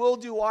thing. We'll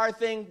do our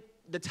thing.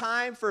 The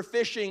time for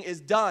fishing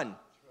is done.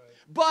 Right.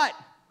 But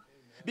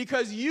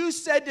because you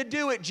said to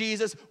do it,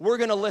 Jesus, we're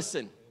going to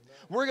listen. Amen.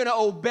 We're going to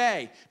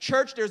obey.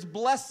 Church, there's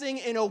blessing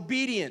in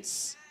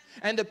obedience.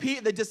 And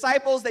the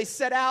disciples, they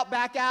set out,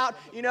 back out.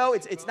 You know,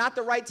 it's not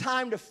the right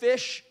time to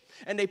fish.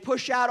 And they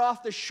push out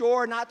off the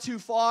shore, not too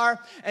far.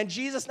 And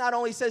Jesus not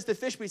only says to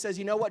fish, but he says,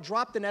 you know what?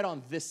 Drop the net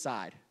on this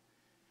side.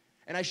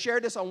 And I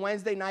shared this on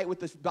Wednesday night with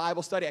the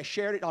Bible study. I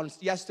shared it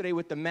yesterday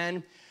with the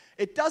men.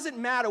 It doesn't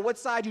matter what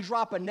side you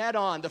drop a net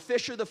on, the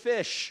fish or the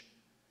fish.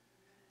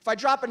 If I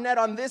drop a net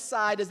on this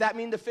side, does that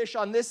mean the fish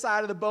on this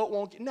side of the boat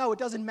won't? No, it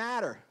doesn't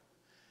matter.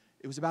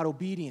 It was about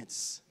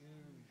obedience.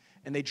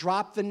 And they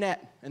dropped the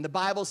net, and the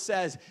Bible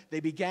says they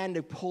began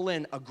to pull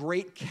in a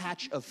great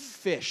catch of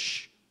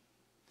fish.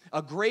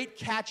 A great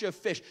catch of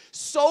fish.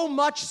 So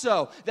much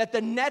so that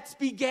the nets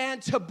began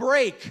to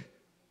break.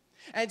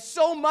 And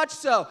so much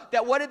so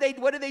that what did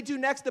they do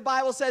next? The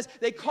Bible says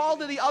they called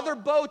to the other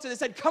boats and they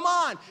said, come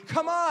on,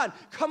 come on,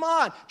 come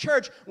on.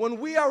 Church, when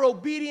we are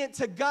obedient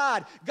to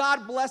God,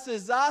 God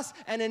blesses us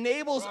and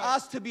enables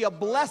us to be a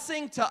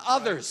blessing to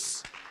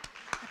others.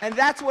 And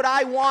that's what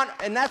I want,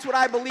 and that's what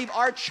I believe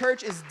our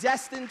church is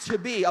destined to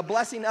be, a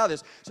blessing to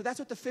others. So that's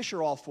what the fish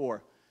are all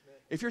for.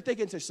 If you're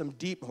thinking there's some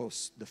deep,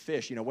 the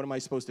fish, you know, what am I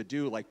supposed to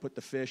do? Like put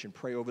the fish and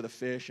pray over the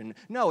fish? And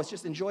no, it's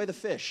just enjoy the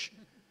fish.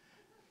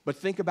 But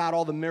think about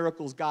all the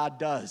miracles God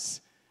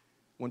does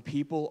when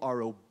people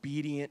are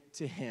obedient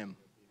to him.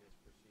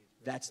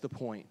 That's the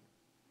point.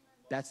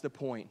 That's the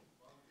point.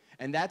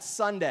 And that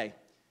Sunday,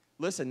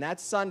 listen, that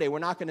Sunday, we're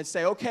not going to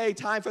say, okay,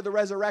 time for the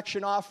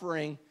resurrection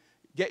offering.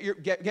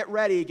 Get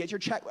ready, get your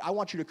check. I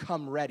want you to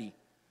come ready.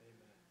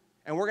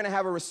 And we're going to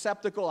have a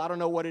receptacle. I don't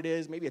know what it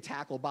is. Maybe a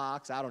tackle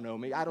box. I don't know.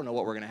 I don't know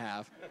what we're going to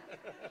have.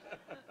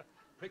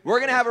 We're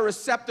going to have a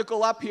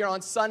receptacle up here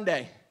on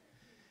Sunday.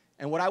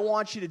 And what I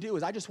want you to do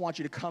is I just want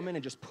you to come in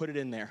and just put it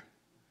in there.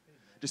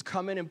 Just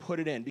come in and put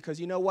it in. Because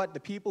you know what? The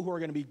people who are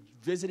going to be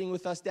visiting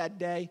with us that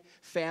day,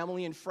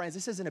 family and friends,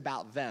 this isn't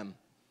about them.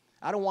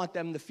 I don't want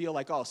them to feel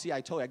like, oh, see,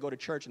 I told you, I go to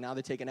church and now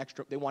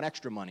they want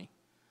extra money.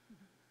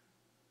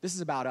 This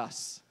is about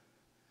us.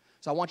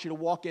 So I want you to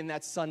walk in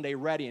that Sunday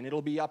ready, and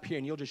it'll be up here,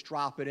 and you'll just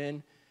drop it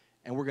in,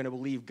 and we're going to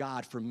believe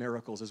God for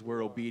miracles as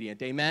we're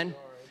obedient. Amen?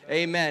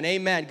 Amen.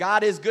 Amen.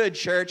 God is good,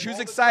 church. Who's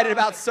excited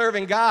about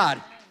serving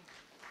God?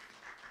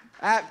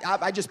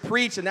 I just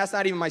preached, and that's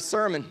not even my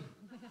sermon.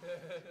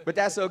 But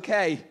that's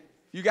okay.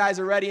 You guys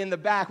are ready in the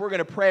back. We're going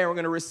to pray, and we're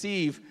going to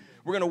receive.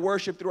 We're going to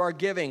worship through our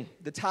giving,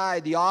 the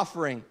tithe, the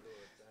offering.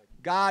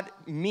 God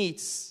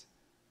meets.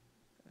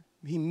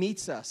 He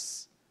meets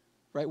us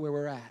right where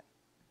we're at.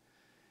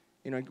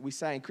 You know, we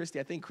sang,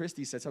 I think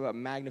Christy said something about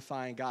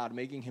magnifying God,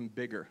 making him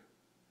bigger.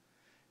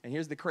 And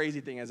here's the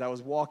crazy thing. As I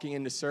was walking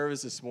into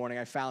service this morning,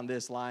 I found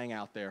this lying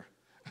out there.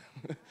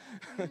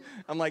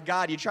 I'm like,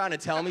 God, you trying to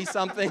tell me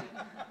something?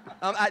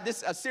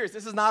 Serious,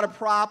 this is not a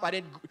prop.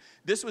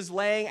 This was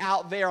laying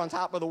out there on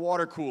top of the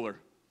water cooler.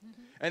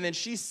 And then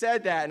she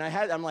said that, and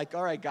I'm like,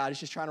 all right, God, it's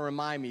just trying to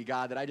remind me,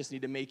 God, that I just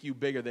need to make you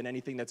bigger than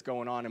anything that's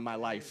going on in my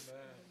life. Amen.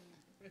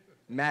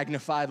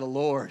 Magnify the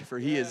Lord, for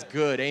he is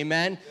good.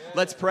 Amen?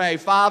 Let's pray.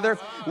 Father,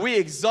 we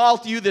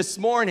exalt you this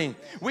morning.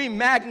 We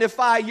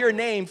magnify your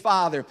name,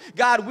 Father.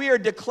 God, we are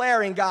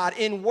declaring, God,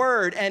 in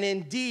word and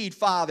in deed,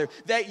 Father,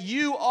 that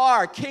you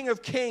are King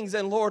of kings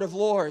and Lord of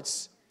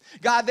lords.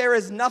 God, there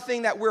is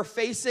nothing that we're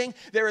facing.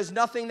 There is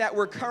nothing that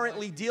we're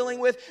currently dealing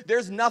with.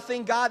 There's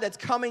nothing, God, that's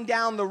coming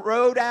down the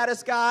road at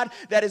us, God,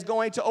 that is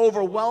going to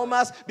overwhelm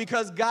us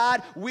because,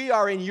 God, we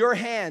are in your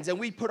hands and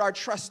we put our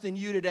trust in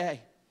you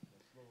today.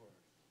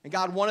 And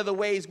God, one of the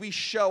ways we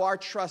show our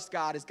trust,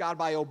 God, is, God,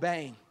 by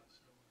obeying.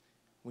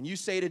 When you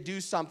say to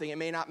do something, it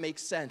may not make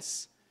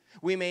sense.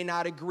 We may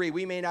not agree.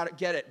 We may not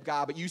get it,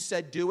 God, but you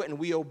said do it and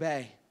we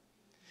obey.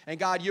 And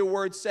God, your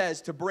word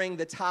says to bring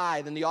the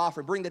tithe and the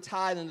offering. Bring the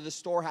tithe into the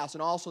storehouse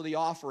and also the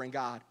offering,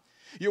 God.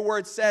 Your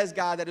word says,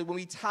 God, that when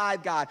we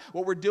tithe, God,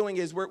 what we're doing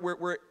is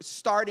we're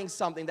starting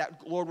something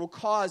that, Lord, will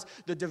cause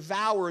the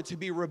devourer to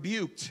be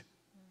rebuked.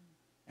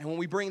 And when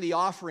we bring the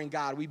offering,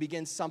 God, we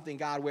begin something,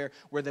 God, where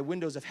the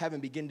windows of heaven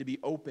begin to be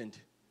opened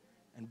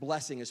and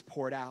blessing is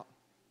poured out.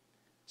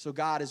 So,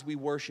 God, as we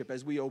worship,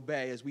 as we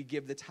obey, as we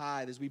give the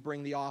tithe, as we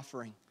bring the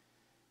offering,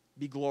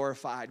 be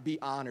glorified,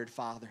 be honored,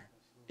 Father,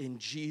 in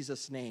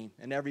Jesus' name.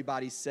 And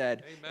everybody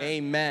said,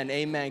 amen,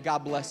 amen.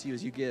 God bless you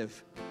as you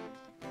give.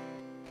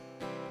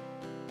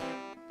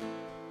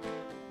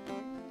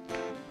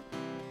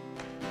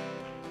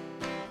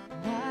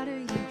 Water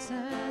you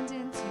turned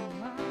into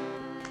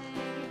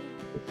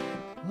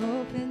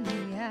open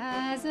the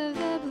eyes of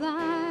the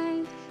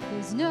blind.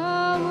 There's no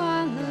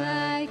one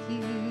like you,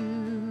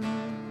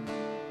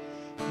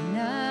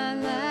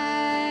 none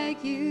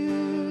like you.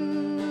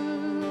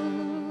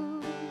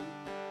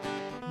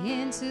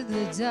 Into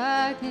the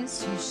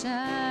darkness you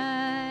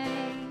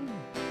shine,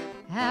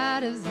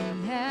 out of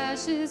the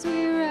ashes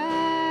we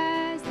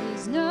rise.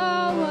 There's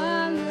no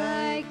one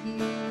like you,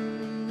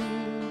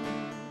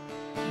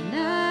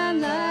 none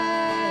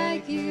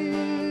like you.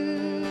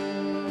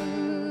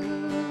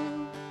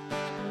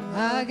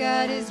 Our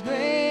God is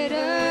greater,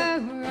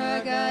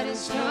 our God is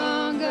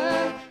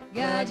stronger.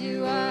 God,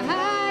 you are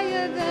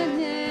higher than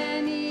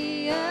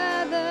any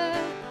other.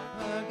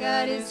 Our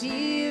God is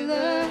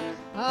healer,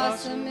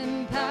 awesome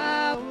in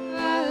power.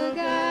 Our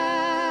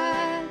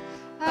God,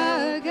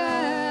 our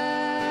God.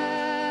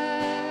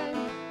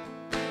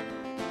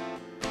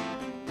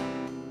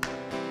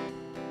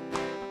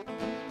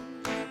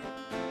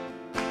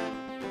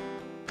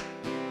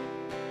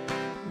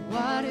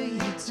 Water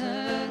you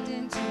turned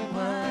into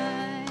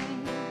wine,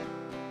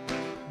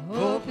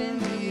 open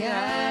the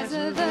eyes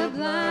of the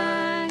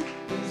blind.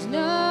 There's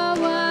no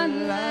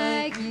one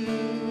like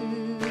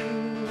you,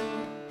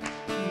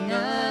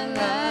 none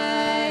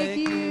like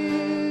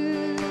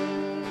you.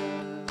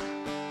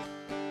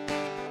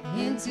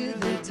 Into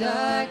the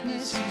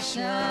darkness you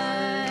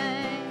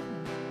shine,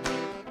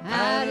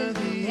 out of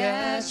the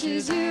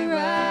ashes you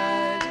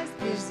rise.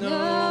 There's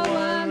no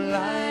one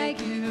like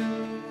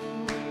you,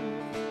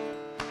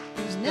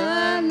 there's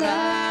none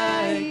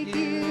like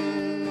you.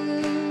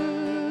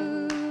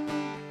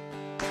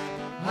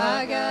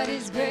 Our God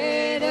is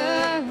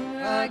greater,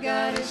 our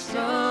God is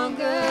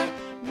stronger.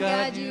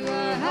 God, you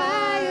are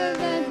higher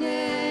than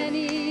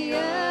any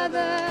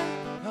other.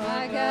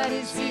 Our God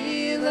is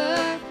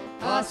healer,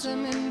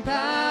 awesome in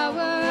power.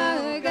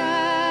 Our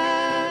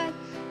God,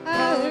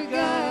 our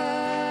God.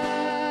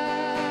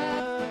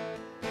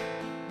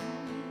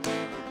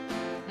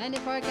 And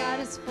if our God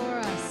is for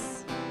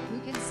us, who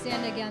can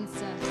stand against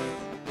us?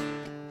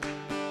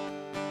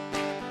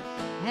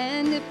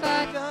 And if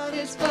our God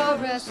is for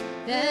us,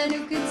 then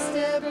who can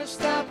ever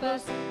stop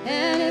us?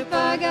 And if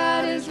our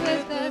God is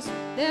with us,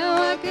 then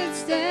what could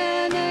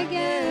stand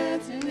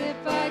against? And if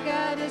our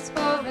God is for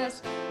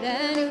us,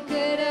 then who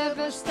could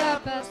ever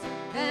stop us?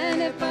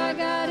 And if our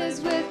God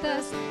is with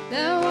us,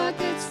 then what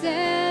could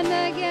stand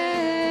against?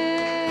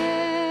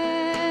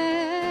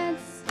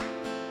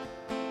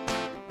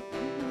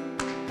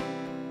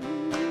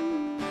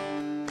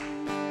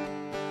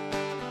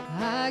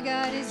 Our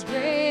God is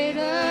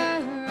greater,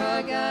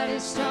 our God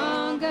is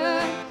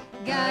stronger.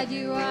 God,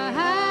 you are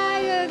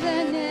higher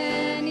than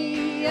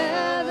any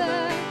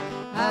other.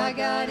 Our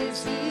God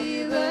is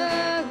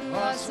healer,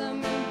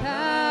 awesome in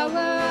power.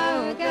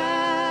 Our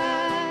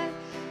God,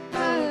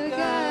 our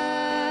God.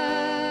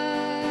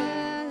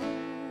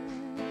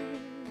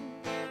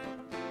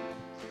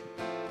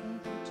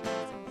 Thank you, Jesus.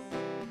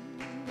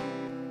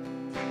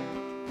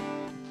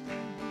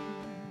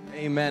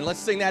 Amen. Let's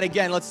sing that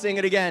again. Let's sing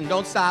it again.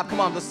 Don't stop. Come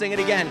on, let's sing it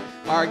again.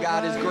 Our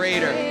God is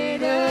greater.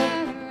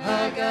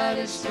 Our God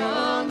is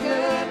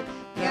stronger.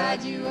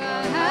 God, you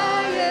are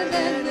higher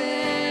than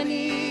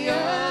any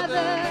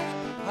other.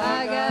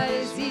 Our God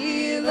is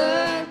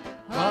healer,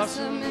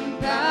 awesome in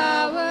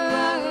power.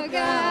 Our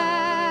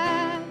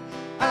God,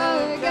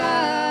 our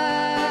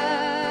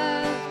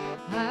God.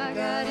 Our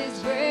God is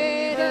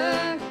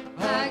greater.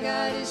 Our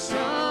God is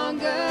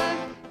stronger.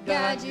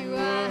 God, you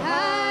are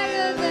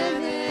higher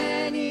than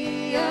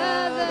any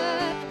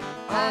other.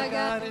 Our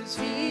God is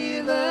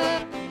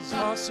healer,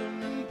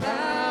 Awesome in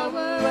power.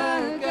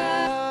 Our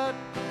God,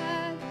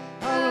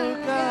 our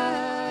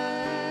God.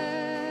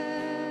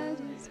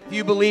 If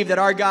you believe that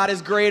our God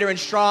is greater and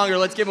stronger,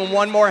 let's give him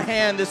one more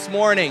hand this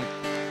morning.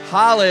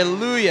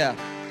 Hallelujah.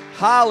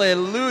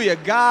 Hallelujah.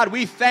 God,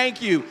 we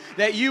thank you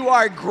that you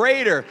are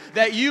greater,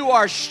 that you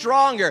are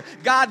stronger.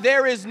 God,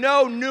 there is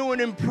no new and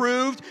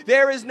improved.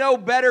 There is no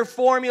better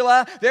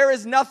formula. There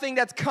is nothing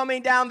that's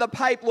coming down the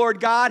pipe, Lord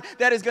God,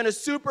 that is going to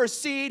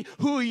supersede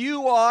who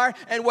you are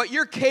and what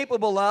you're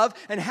capable of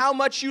and how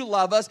much you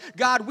love us.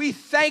 God, we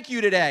thank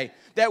you today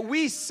that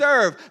we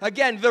serve,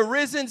 again, the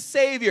risen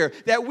Savior,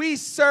 that we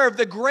serve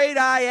the great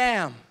I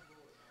am.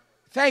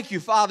 Thank you,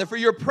 Father, for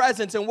your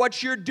presence and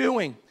what you're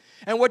doing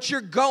and what you're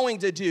going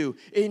to do.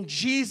 In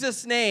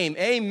Jesus' name,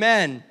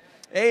 amen.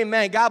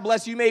 Amen. God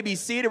bless you. You may be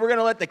seated. We're going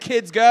to let the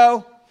kids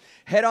go.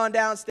 Head on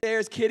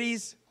downstairs,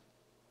 kiddies.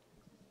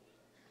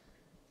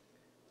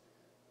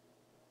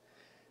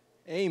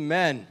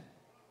 Amen.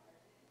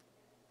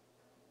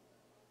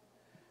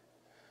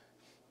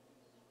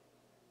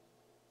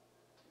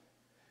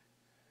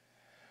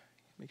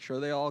 Make sure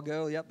they all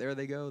go. Yep, there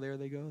they go, there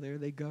they go, there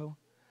they go.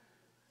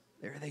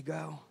 There they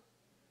go.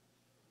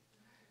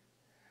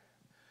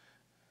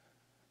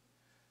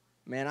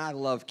 Man, I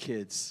love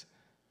kids.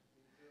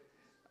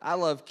 I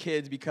love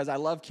kids because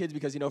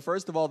you know,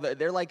 first of all,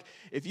 they're like,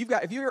 if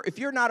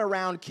you're not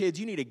around kids,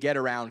 you need to get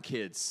around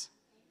kids.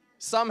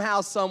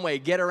 Somehow, some way,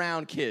 get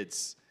around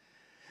kids.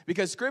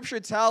 Because Scripture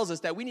tells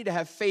us that we need to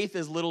have faith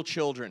as little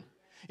children.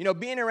 You know,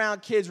 being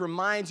around kids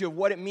reminds you of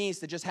what it means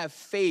to just have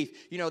faith,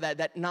 you know,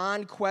 that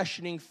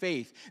non-questioning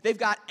faith. They've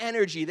got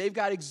energy. They've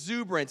got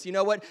exuberance. You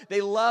know what?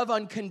 They love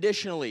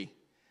unconditionally.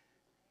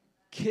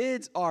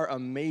 Kids are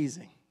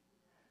amazing.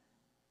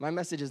 My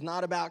message is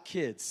not about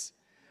kids,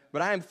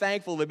 but I am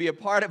thankful to be a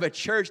part of a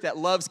church that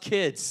loves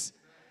kids.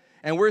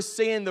 And we're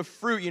seeing the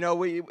fruit. You know,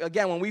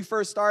 when we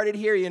first started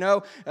here, you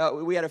know,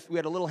 we had a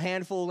little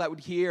handful that would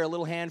hear, a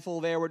little handful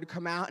there would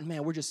come out, and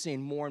man, we're just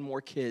seeing more and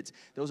more kids.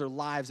 Those are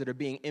lives that are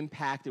being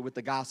impacted with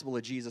the gospel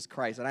of Jesus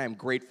Christ, and I am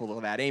grateful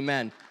for that.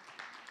 Amen.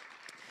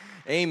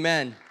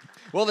 Amen.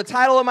 Well, the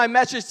title of my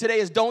message today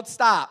is Don't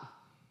Stop.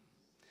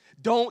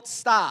 Don't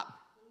Stop.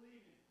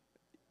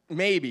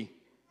 Maybe.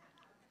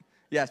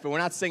 Yes, but we're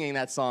not singing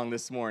that song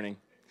this morning.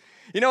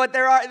 You know what?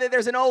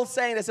 There's an old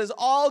saying that says,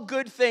 all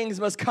good things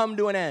must come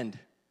to an end.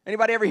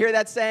 Anybody ever hear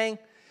that saying?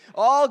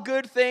 All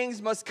good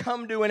things must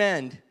come to an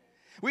end.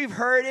 We've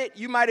heard it.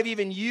 You might have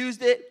even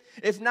used it.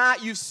 If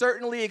not, you've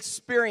certainly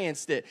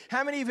experienced it.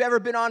 How many of you have ever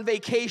been on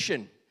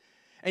vacation?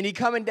 And you're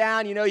coming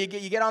down, you know, you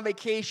get on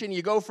vacation,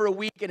 you go for a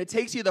week, and it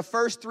takes you the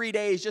first 3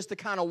 days just to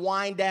kind of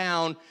wind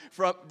down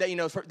from that, you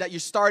know, that you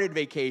started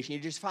vacation.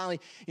 You just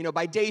finally, you know,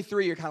 by day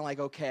 3, you're kind of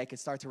like, okay, I can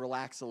start to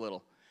relax a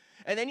little.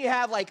 And then you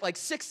have like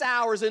 6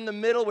 hours in the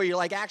middle where you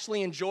like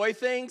actually enjoy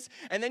things,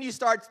 and then you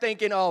start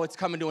thinking, oh, it's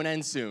coming to an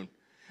end soon.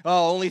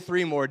 Oh, only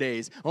 3 more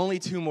days, only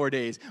 2 more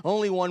days,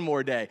 only 1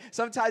 more day.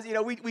 Sometimes, you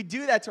know, we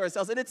do that to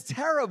ourselves, and it's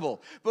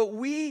terrible, but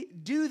we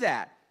do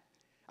that.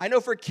 I know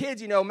for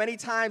kids, you know, many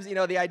times, you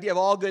know, the idea of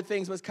all good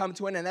things must come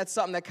to an end. That's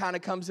something that kind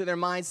of comes to their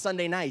mind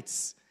Sunday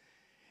nights.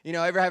 You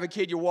know, ever have a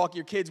kid, your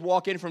kids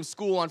walk in from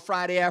school on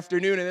Friday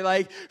afternoon, and they're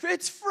like,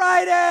 it's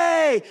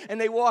Friday! And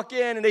they walk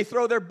in, and they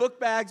throw their book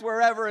bags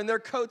wherever, and their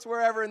coats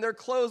wherever, and their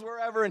clothes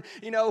wherever, and,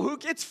 you know,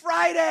 it's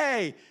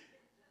Friday!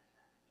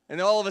 And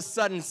then all of a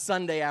sudden,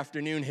 Sunday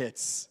afternoon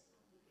hits,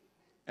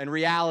 and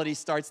reality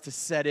starts to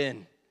set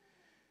in.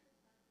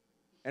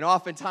 And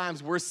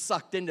oftentimes, we're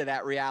sucked into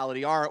that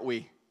reality, aren't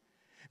we?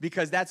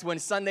 because that's when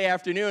Sunday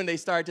afternoon they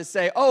start to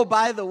say, oh,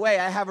 by the way,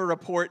 I have a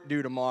report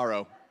due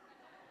tomorrow.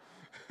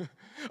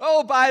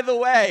 Oh, by the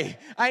way,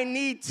 I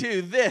need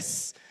to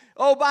this.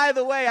 Oh, by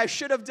the way, I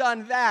should have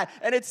done that.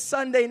 And it's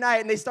Sunday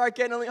night, and they start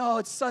getting, oh,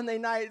 it's Sunday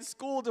night, it's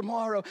school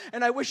tomorrow,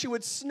 and I wish it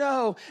would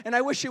snow, and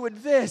I wish it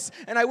would this,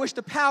 and I wish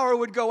the power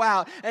would go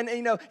out. And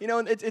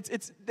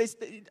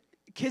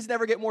kids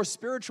never get more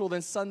spiritual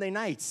than Sunday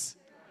nights.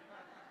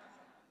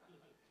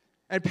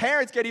 And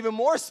parents get even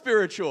more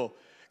spiritual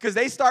because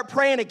they start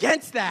praying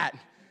against that.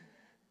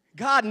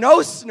 God,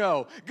 no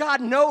snow.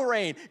 God, no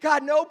rain.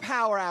 God, no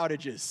power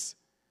outages.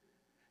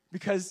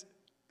 Because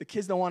the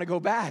kids don't want to go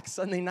back.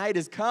 Sunday night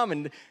has come,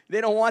 and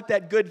they don't want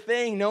that good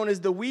thing known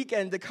as the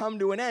weekend to come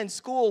to an end.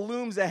 School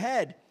looms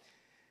ahead.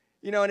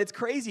 And it's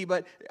crazy,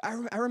 but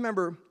I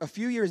remember a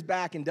few years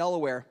back in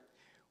Delaware,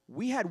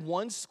 we had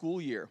one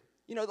school year.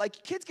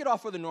 Like kids get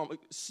off for the normal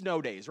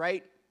snow days,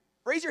 right?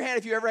 Raise your hand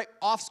if you ever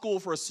off school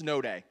for a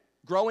snow day.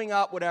 Growing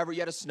up, whatever, you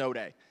had a snow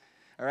day.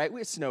 All right, we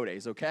had snow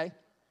days, okay?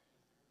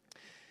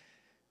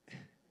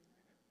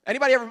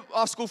 Anybody ever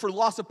off school for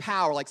loss of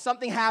power? Like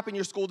something happened,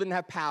 your school didn't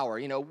have power.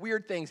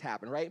 Weird things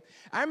happen, right?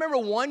 I remember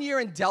one year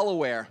in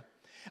Delaware,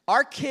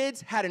 our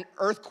kids had an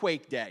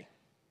earthquake day.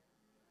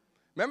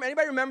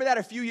 Anybody remember that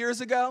a few years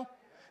ago?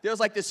 There was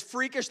like this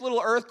freakish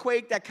little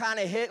earthquake that kind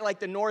of hit like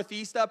the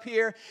northeast up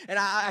here. And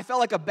I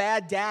felt like a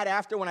bad dad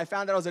after when I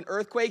found out it was an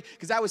earthquake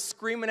because I was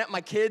screaming at my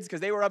kids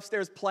because they were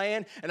upstairs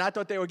playing and I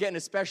thought they were getting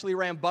especially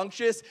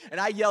rambunctious. And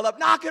I yelled up,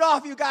 knock it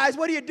off, you guys.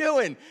 What are you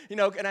doing?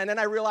 And then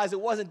I realized it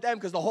wasn't them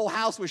because the whole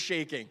house was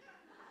shaking.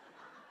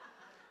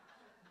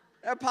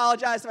 I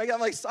apologized to my kids.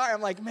 I'm like, sorry.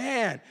 I'm like,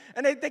 man.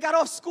 And they got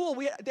off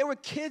school. There were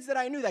kids that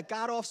I knew that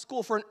got off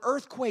school for an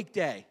earthquake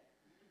day.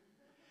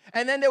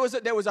 And then there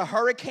was a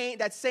hurricane.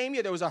 That same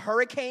year, there was a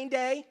hurricane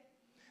day.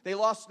 They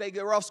were off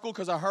school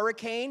because of a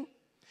hurricane.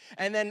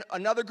 And then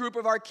another group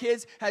of our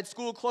kids had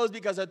school closed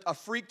because a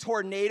freak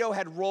tornado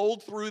had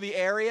rolled through the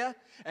area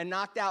and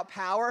knocked out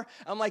power.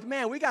 I'm like,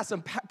 man, we got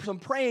some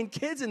praying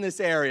kids in this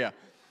area.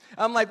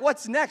 I'm like,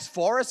 what's next?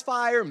 Forest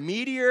fire?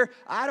 Meteor?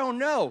 I don't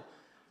know.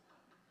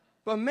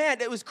 But man,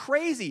 it was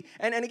crazy.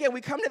 And again,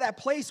 we come to that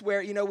place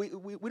where,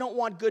 we don't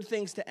want good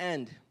things to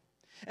end.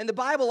 And the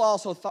Bible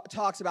also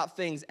talks about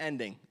things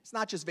ending. It's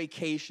not just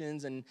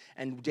vacations and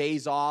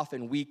days off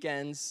and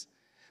weekends,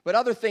 but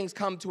other things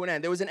come to an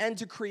end. There was an end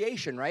to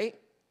creation, right?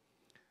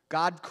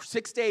 God,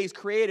 6 days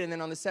created, and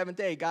then on the seventh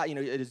day, God,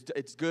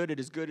 it's good, it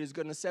is good, it is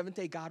good. On the seventh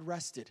day, God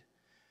rested.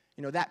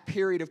 That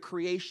period of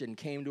creation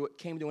came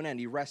to an end.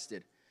 He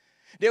rested.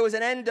 There was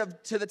an end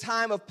to the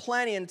time of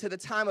plenty and to the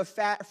time of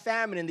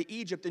famine in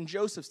Egypt in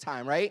Joseph's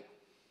time, right?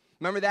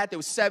 Remember that? There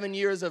was 7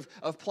 years of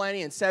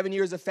plenty and 7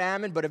 years of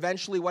famine, but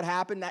eventually what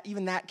happened?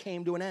 Even that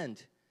came to an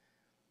end.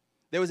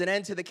 There was an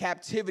end to the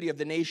captivity of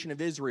the nation of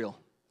Israel.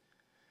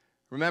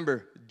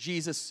 Remember,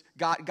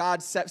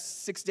 God set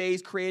 6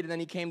 days created, and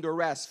then he came to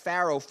rest.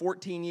 Pharaoh,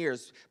 14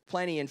 years,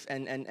 plenty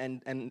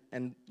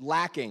and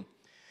lacking.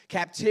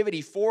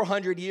 Captivity,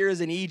 400 years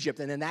in Egypt,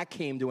 and then that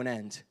came to an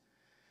end.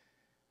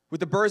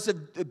 With the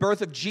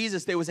birth of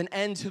Jesus, there was an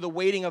end to the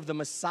waiting of the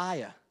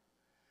Messiah.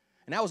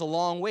 And that was a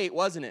long wait,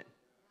 wasn't it?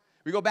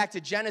 We go back to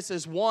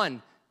Genesis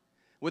 1,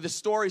 where the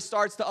story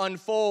starts to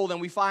unfold,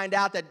 and we find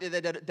out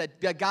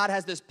that God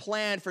has this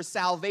plan for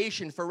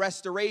salvation, for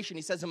restoration.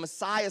 He says a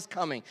Messiah is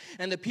coming,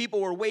 and the people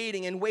were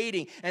waiting,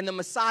 and the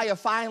Messiah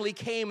finally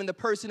came in the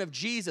person of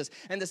Jesus.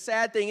 And the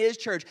sad thing is,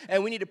 church,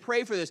 and we need to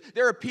pray for this,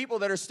 there are people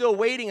that are still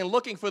waiting and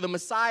looking for the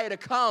Messiah to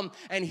come,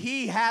 and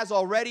he has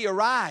already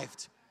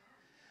arrived.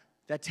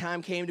 That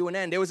time came to an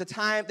end. There was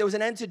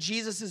an end to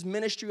Jesus'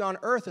 ministry on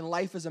earth and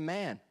life as a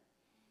man.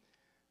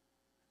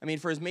 I mean,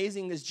 for as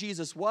amazing as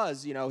Jesus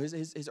was,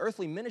 his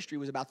earthly ministry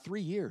was about 3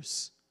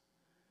 years.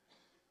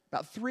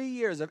 About 3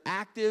 years of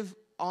active,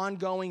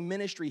 ongoing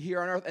ministry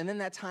here on earth, and then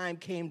that time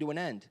came to an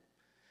end.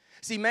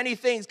 See, many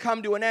things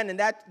come to an end, and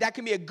that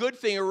can be a good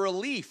thing, a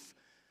relief.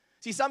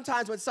 See,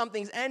 sometimes when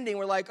something's ending,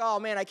 we're like, oh,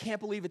 man, I can't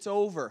believe it's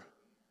over.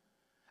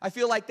 I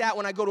feel like that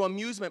when I go to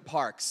amusement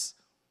parks.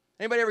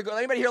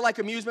 Anybody here like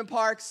amusement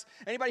parks?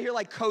 Anybody here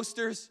like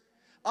coasters?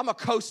 I'm a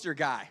coaster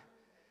guy.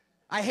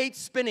 I hate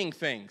spinning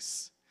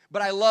things.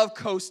 But I love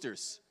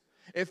coasters.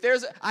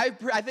 I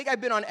think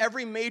I've been on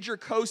every major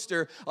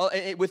coaster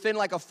within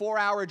like a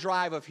 4-hour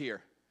drive of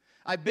here.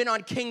 I've been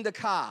on King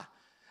Ka.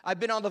 I've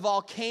been on the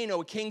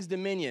volcano at King's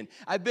Dominion.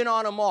 I've been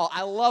on them all.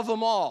 I love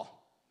them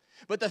all.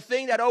 But the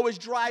thing that always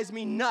drives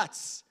me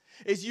nuts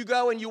is you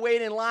go and you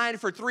wait in line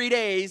for 3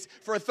 days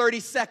for a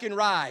 30-second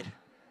ride.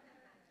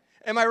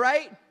 Am I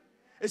right?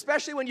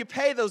 Especially when you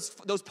pay those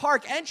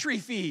park entry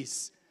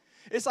fees.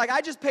 It's like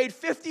I just paid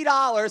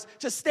 $50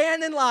 to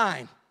stand in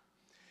line.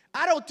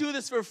 I don't do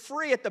this for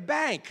free at the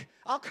bank.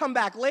 I'll come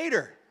back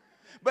later.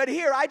 But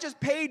here, I just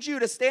paid you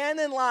to stand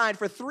in line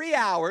for 3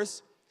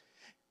 hours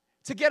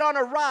to get on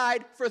a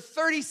ride for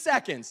 30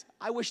 seconds.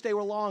 I wish they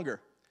were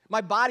longer. My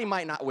body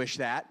might not wish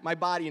that. My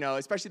body,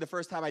 especially the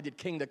first time I did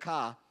King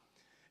Ka.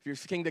 If you're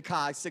King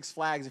Ka, Six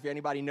Flags, if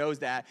anybody knows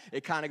that,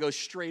 it kind of goes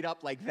straight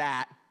up like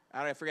that.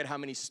 I forget how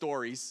many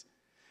stories.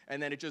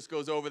 and then it just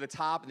goes over the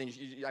top, and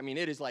then,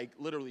 it is like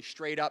literally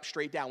straight up,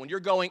 straight down. When you're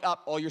going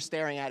up, all you're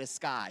staring at is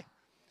sky.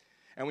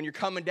 And when you're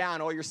coming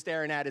down, all you're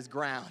staring at is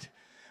ground.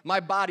 My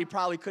body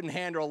probably couldn't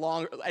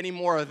handle any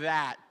more of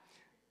that,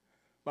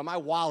 but my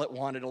wallet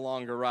wanted a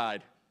longer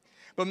ride.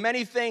 But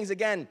many things,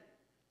 again,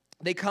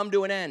 they come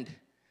to an end.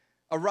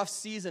 A rough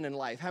season in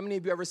life. How many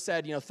of you ever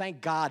said,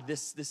 thank God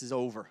this is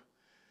over?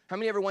 How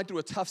many ever went through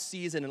a tough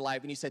season in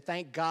life and you said,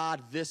 thank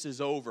God this is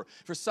over?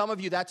 For some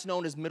of you, that's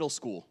known as middle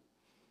school.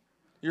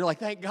 You're like,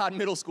 thank God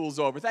middle school's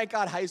over. Thank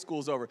God high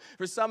school's over.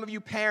 For some of you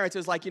parents,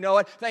 it's like, you know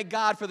what? Thank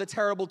God for the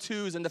terrible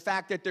twos and the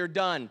fact that they're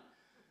done.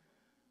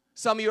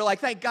 Some of you are like,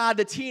 thank God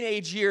the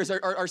teenage years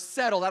are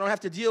settled. I don't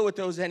have to deal with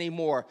those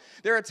anymore.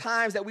 There are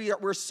times that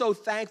we're so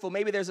thankful.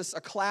 Maybe there's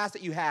a class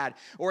that you had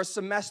or a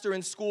semester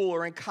in school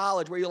or in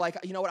college where you're like,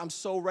 you know what, I'm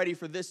so ready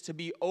for this to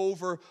be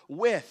over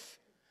with.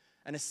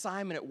 An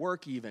assignment at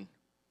work even.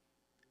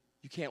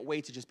 You can't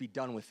wait to just be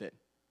done with it.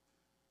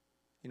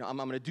 I'm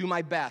going to do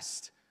my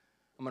best.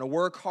 I'm going to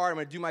work hard. I'm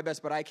going to do my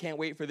best, but I can't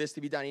wait for this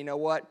to be done. You know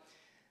what?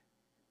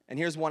 And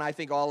here's one I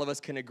think all of us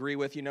can agree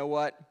with. You know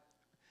what?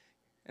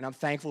 And I'm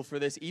thankful for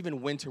this.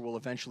 Even winter will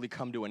eventually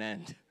come to an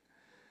end.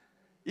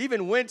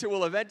 Even winter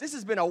will this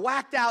has been a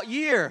whacked out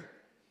year.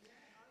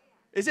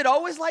 Is it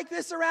always like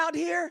this around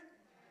here?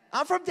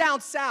 I'm from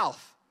down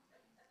south,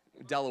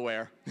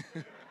 Delaware.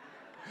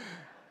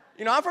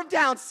 I'm from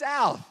down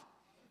south.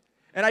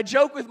 And I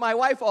joke with my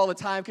wife all the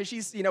time because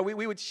she's,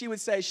 she would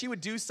say, she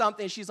would do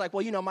something. And she's like,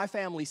 well, my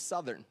family's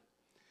Southern.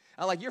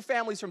 I'm like, your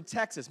family's from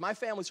Texas. My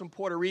family's from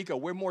Puerto Rico.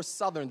 We're more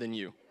Southern than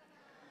you.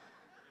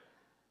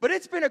 But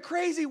it's been a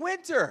crazy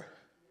winter.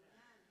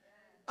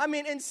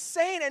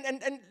 Insane.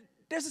 And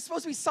there's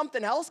supposed to be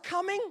something else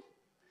coming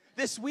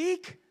this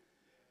week.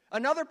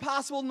 Another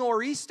possible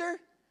nor'easter.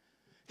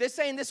 They're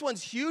saying this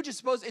one's huge. It's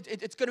supposed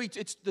it's going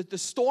to be. The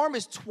storm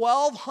is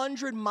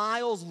 1,200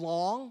 miles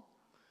long.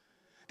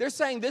 They're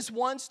saying this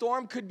one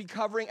storm could be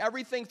covering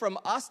everything from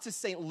us to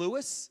St.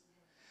 Louis.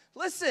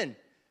 Listen,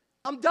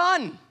 I'm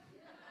done.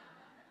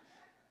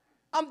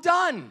 I'm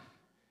done.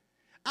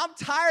 I'm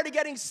tired of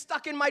getting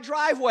stuck in my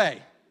driveway.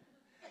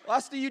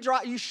 Us,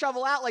 you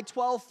shovel out like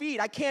 12 feet.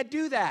 I can't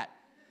do that.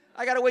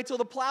 I got to wait till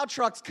the plow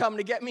trucks come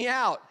to get me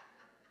out.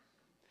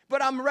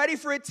 But I'm ready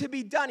for it to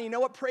be done. You know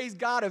what? Praise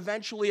God,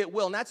 eventually it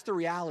will. And that's the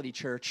reality,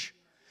 church.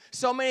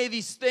 So many of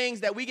these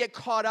things that we get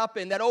caught up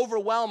in that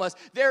overwhelm us,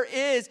 there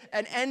is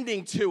an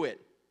ending to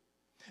it.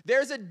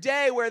 There's a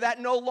day where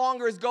that no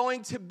longer is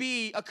going to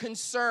be a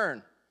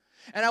concern.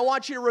 And I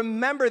want you to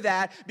remember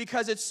that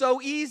because it's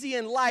so easy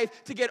in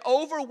life to get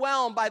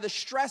overwhelmed by the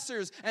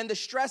stressors and the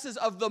stresses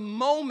of the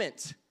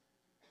moment.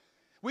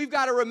 We've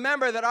got to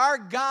remember that our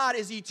God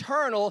is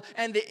eternal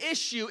and the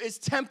issue is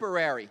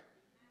temporary.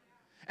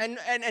 And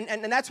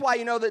that's why,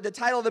 the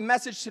title of the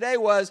message today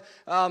was,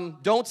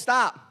 Don't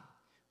Stop.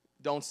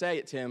 Don't say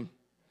it, Tim.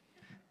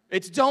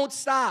 It's don't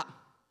stop.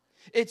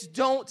 It's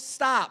don't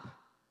stop.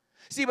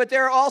 See, but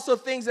there are also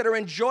things that are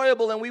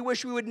enjoyable and we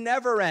wish we would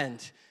never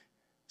end.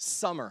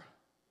 Summer.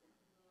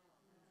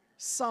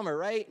 Summer,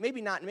 right? Maybe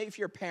not. Maybe if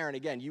you're a parent,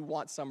 again, you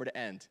want summer to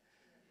end.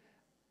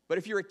 But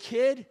if you're a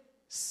kid,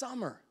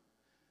 summer.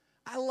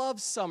 I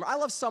love summer. I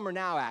love summer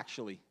now,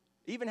 actually.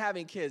 Even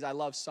having kids, I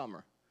love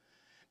summer.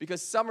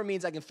 Because summer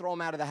means I can throw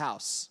them out of the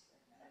house.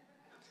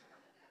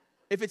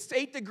 If it's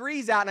 8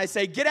 degrees out and I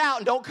say, get out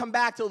and don't come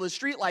back till the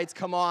street lights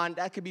come on,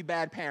 that could be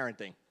bad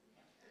parenting.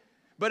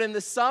 But in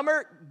the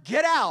summer,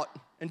 get out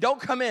and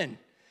don't come in.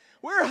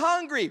 We're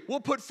hungry. We'll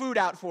put food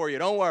out for you.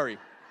 Don't worry.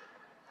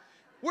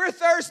 We're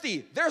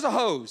thirsty. There's a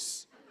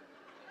hose.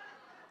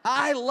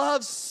 I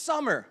love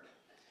summer.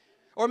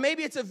 Or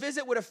maybe it's a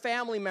visit with a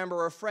family member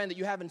or a friend that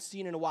you haven't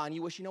seen in a while and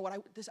you wish,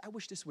 I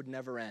wish this would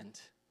never end.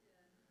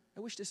 I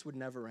wish this would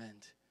never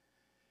end.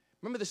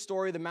 Remember the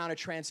story of the Mount of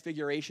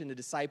Transfiguration? The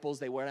disciples,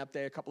 they went up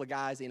there, a couple of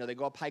guys, they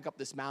go up, hike up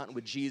this mountain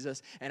with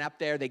Jesus, and up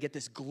there they get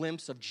this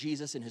glimpse of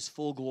Jesus in his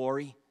full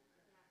glory.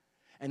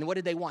 And what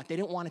did they want? They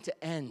didn't want it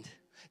to end.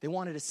 They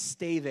wanted to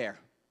stay there.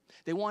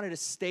 They wanted to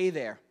stay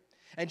there.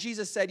 And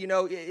Jesus said,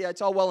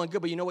 it's all well and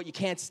good, but you know what? You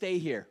can't stay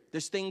here.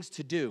 There's things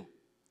to do.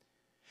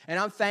 And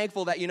I'm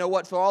thankful that,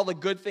 for all the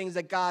good things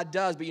that God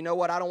does, but you know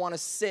what? I don't want to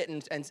sit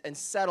and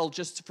settle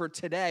just for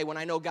today when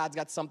I know God's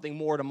got something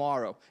more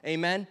tomorrow.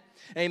 Amen?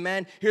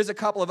 Amen? Here's a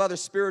couple of other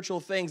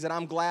spiritual things that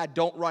I'm glad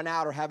don't run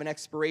out or have an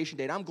expiration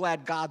date. I'm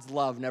glad God's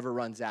love never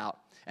runs out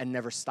and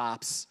never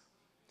stops.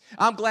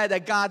 I'm glad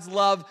that God's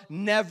love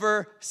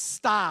never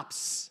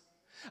stops.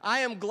 I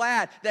am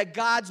glad that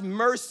God's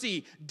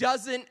mercy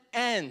doesn't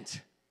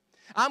end.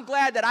 I'm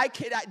glad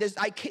that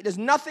there's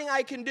nothing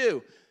I can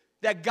do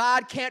that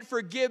God can't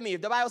forgive me.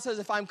 The Bible says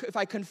if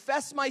I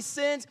confess my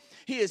sins,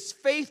 he is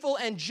faithful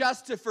and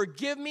just to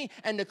forgive me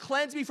and to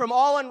cleanse me from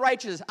all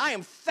unrighteousness. I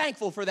am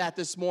thankful for that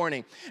this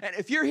morning. And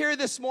if you're here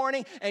this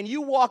morning and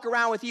you walk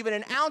around with even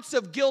an ounce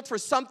of guilt for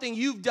something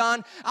you've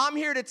done, I'm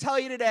here to tell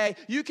you today,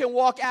 you can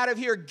walk out of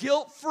here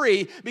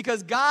guilt-free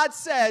because God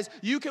says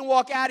you can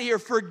walk out of here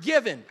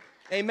forgiven.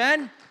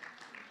 Amen?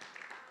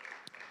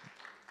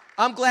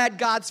 I'm glad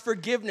God's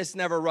forgiveness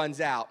never runs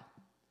out.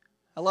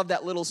 I love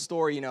that little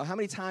story, how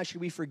many times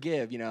should we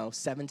forgive?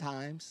 7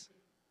 times?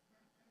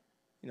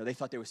 They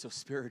thought they were so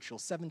spiritual.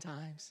 7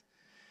 times?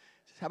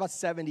 How about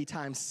 70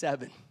 times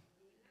 7?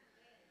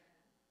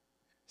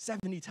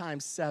 70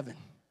 times 7.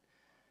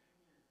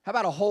 How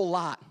about a whole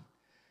lot?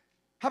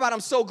 How about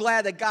I'm so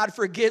glad that God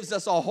forgives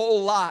us a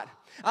whole lot.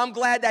 I'm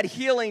glad that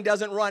healing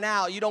doesn't run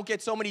out. You don't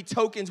get so many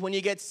tokens when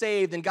you get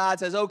saved, and God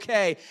says,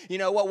 okay, you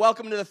know what,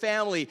 welcome to the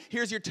family.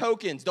 Here's your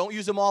tokens. Don't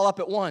use them all up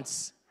at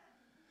once.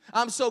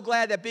 I'm so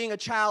glad that being a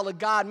child of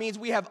God means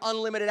we have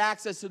unlimited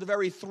access to the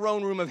very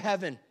throne room of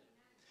heaven.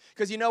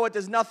 Because you know what,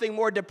 there's nothing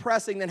more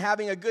depressing than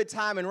having a good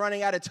time and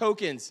running out of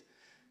tokens.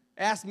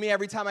 Ask me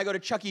every time I go to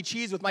Chuck E.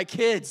 Cheese with my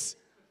kids,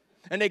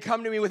 and they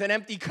come to me with an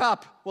empty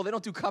cup. Well, they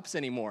don't do cups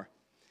anymore.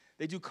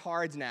 They do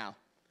cards now.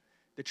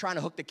 They're trying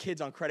to hook the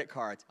kids on credit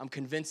cards. I'm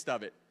convinced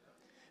of it.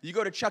 You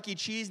go to Chuck E.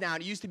 Cheese now,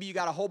 and it used to be you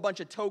got a whole bunch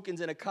of tokens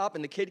in a cup,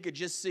 and the kid could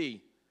just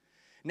see.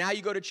 Now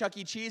you go to Chuck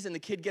E. Cheese, and the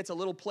kid gets a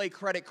little play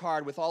credit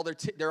card with all their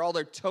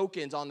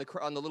tokens on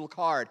the little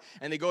card,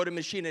 and they go to the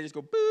machine, and they just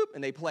go boop,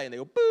 and they play, and they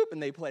go boop,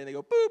 and they play, and they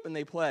go boop, and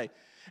they play.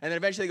 And then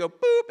eventually they go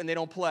boop, and they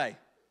don't play.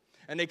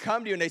 And they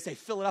come to you, and they say,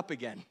 fill it up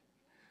again.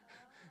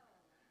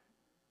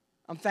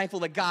 I'm thankful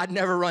that God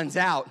never runs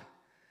out.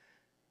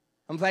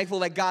 I'm thankful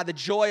that God, the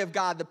joy of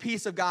God, the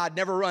peace of God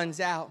never runs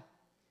out.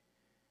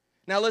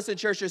 Now listen,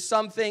 church, there's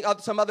some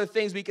other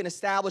things we can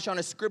establish on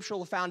a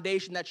scriptural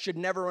foundation that should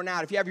never run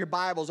out. If you have your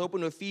Bibles,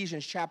 open to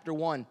Ephesians chapter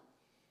 1.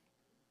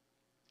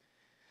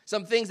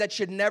 Some things that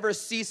should never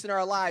cease in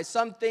our lives.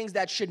 Some things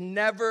that should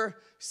never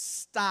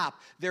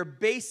stop. They're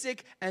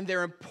basic and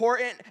they're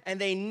important and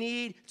they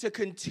need to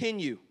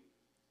continue.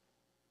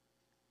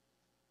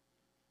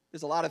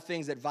 There's a lot of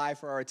things that vie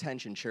for our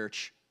attention,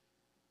 church.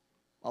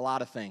 A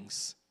lot of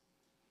things.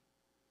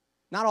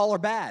 Not all are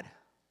bad.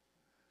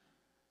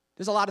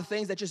 There's a lot of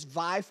things that just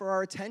vie for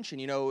our attention.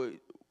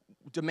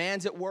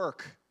 Demands at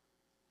work.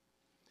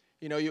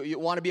 You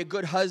want to be a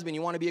good husband.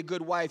 You want to be a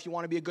good wife. You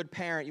want to be a good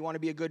parent. You want to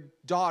be a good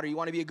daughter. You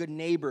want to be a good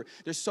neighbor.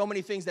 There's so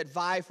many things that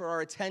vie for our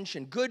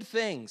attention. Good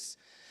things.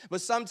 But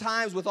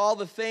sometimes with all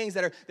the things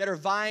that are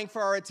vying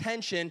for our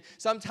attention,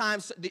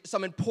 sometimes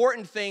some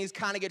important things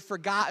kind of get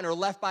forgotten or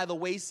left by the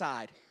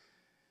wayside.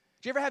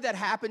 Do you ever have that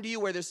happen to you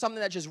where there's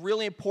something that's just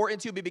really important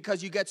to you, but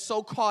because you get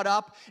so caught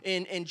up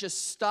in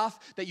just stuff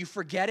that you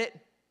forget it?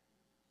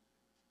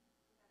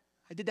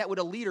 I did that with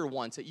a leader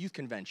once at youth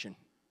convention.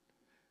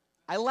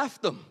 I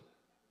left them.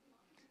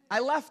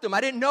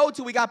 I didn't know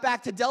till we got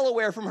back to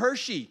Delaware from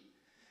Hershey.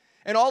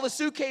 And all the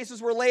suitcases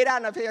were laid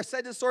out. And I've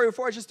said this story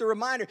before, it's just a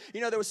reminder.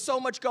 There was so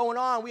much going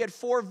on. We had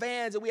 4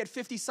 vans, and we had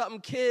 50-something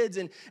kids,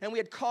 and we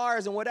had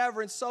cars and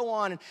whatever and so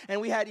on.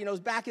 And we had, it was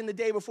back in the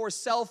day before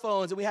cell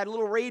phones, and we had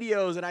little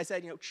radios. And I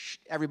said, shh,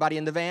 everybody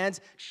in the vans,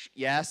 shh,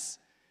 yes.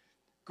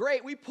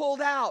 Great, we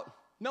pulled out.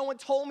 No one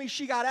told me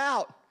she got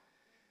out.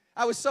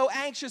 I was so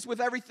anxious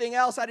with everything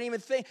else, I didn't even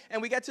think.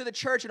 And we get to the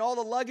church, and all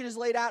the luggage is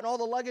laid out, and all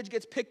the luggage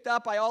gets picked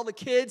up by all the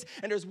kids,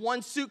 and there's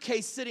one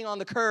suitcase sitting on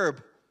the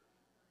curb.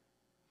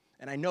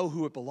 And I know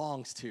who it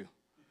belongs to.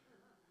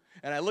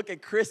 And I look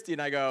at Christy,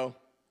 and I go,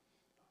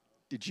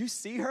 did you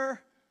see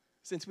her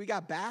since we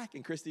got back?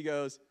 And Christy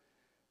goes,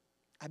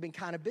 I've been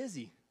kind of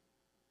busy.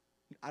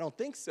 I don't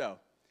think so.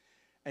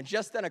 And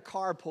just then a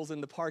car pulls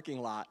in the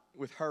parking lot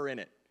with her in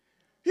it.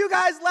 You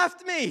guys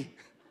left me.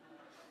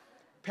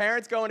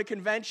 Parents going to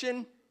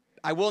convention,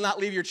 I will not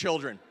leave your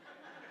children.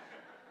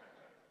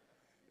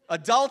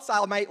 Adults,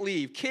 I might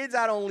leave. Kids,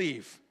 I don't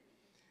leave.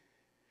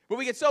 But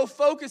we get so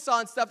focused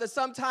on stuff that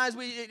sometimes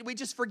we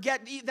just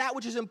forget that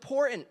which is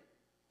important.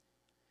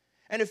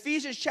 And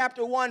Ephesians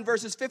chapter 1,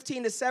 verses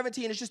 15 to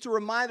 17 is just a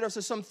reminder of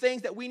some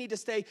things that we need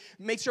to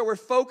make sure we're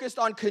focused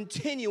on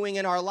continuing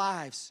in our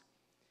lives.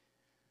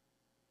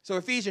 So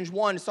Ephesians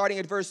 1, starting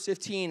at verse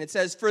 15, it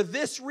says, for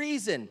this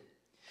reason,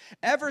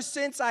 ever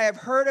since I have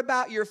heard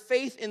about your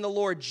faith in the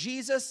Lord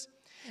Jesus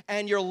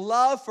and your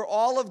love for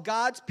all of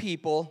God's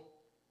people,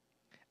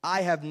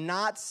 I have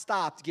not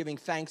stopped giving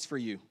thanks for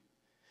you,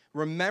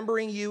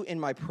 remembering you in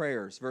my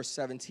prayers. Verse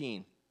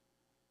 17,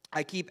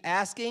 I keep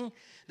asking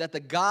that the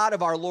God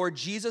of our Lord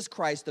Jesus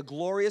Christ, the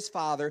glorious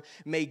Father,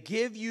 may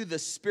give you the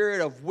spirit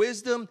of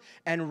wisdom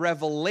and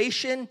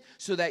revelation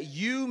so that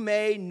you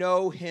may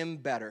know him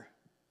better.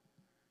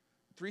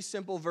 3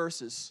 simple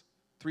verses.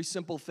 3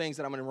 simple things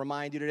that I'm going to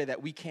remind you today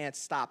that we can't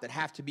stop, that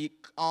have to be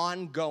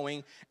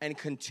ongoing and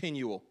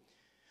continual.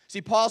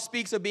 See, Paul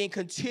speaks of being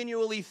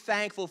continually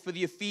thankful for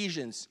the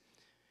Ephesians.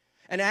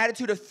 An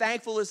attitude of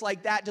thankfulness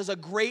like that does a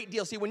great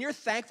deal. See, when you're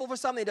thankful for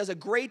something, it does a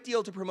great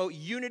deal to promote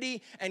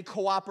unity and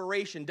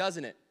cooperation,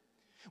 doesn't it?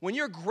 When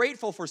you're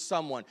grateful for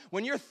someone,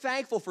 when you're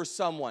thankful for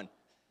someone,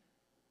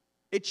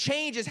 it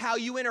changes how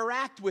you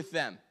interact with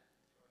them.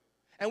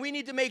 And we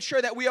need to make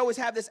sure that we always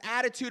have this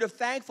attitude of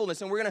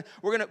thankfulness, and we're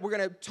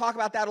gonna talk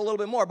about that a little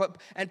bit more.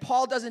 And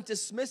Paul doesn't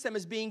dismiss them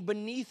as being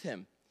beneath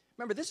him.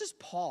 Remember, this is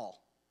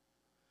Paul.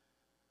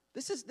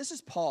 This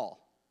is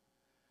Paul.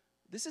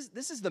 This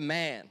is the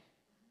man.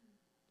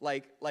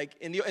 Like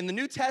in the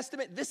New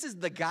Testament, this is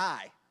the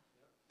guy.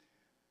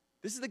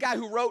 This is the guy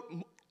who wrote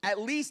at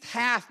least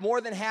half,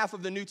 more than half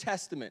of the New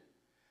Testament.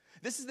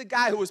 This is the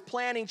guy who was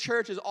planting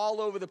churches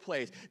all over the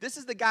place. This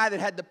is the guy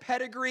that had the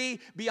pedigree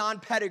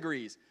beyond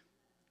pedigrees.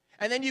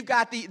 And then you've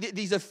got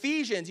these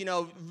Ephesians,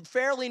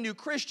 fairly new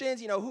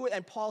Christians,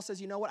 and Paul says,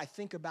 you know what, I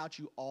think about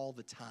you all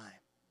the time.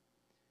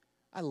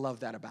 I love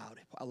that about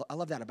it. I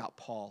love that about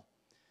Paul.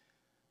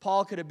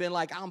 Paul could have been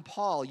like, I'm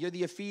Paul, you're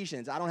the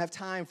Ephesians, I don't have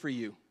time for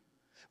you.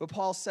 But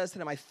Paul says to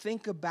them, I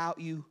think about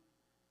you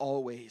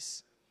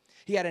always.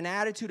 He had an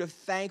attitude of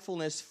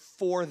thankfulness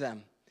for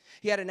them.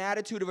 He had an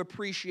attitude of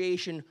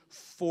appreciation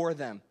for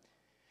them.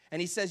 And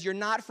he says, you're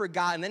not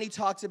forgotten. Then he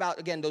talks about,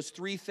 again, those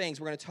three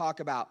things we're going to talk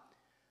about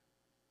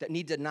that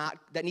need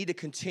to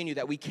continue,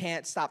 that we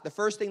can't stop. The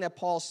first thing that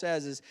Paul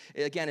says is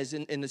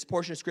in this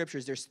portion of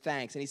Scripture, there's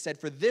thanks. And he said,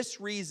 for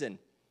this reason,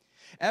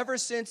 ever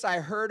since I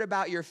heard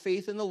about your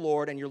faith in the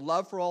Lord and your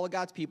love for all of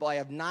God's people, I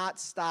have not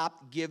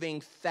stopped giving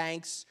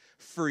thanks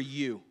for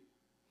you.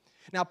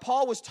 Now,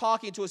 Paul was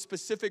talking to a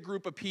specific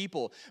group of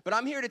people, but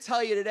I'm here to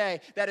tell you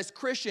today that as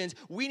Christians,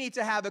 we need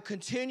to have a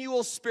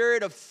continual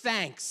spirit of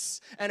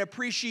thanks and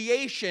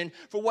appreciation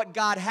for what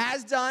God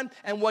has done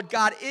and what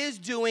God is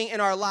doing in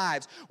our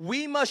lives.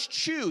 We must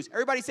choose.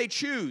 Everybody say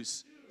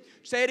choose.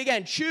 Say it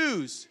again,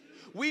 choose.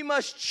 We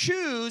must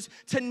choose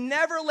to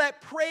never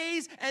let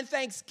praise and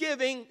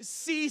thanksgiving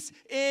cease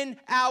in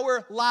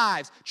our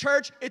lives.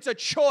 Church, it's a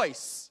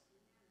choice.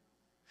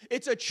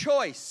 It's a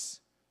choice.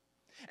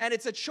 And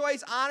it's a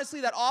choice, honestly,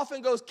 that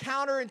often goes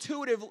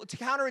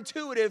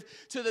counterintuitive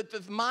to the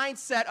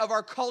mindset of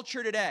our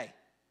culture today.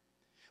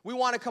 We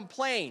want to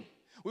complain.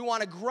 We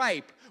want to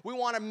gripe. We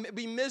want to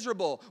be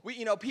miserable.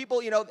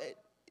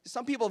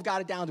 Some people have got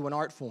it down to an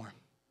art form.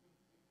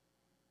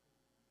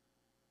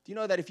 Do you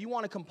know that if you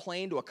want to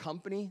complain to a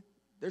company,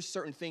 there's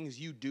certain things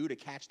you do to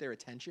catch their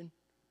attention?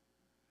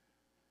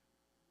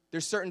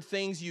 There's certain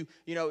things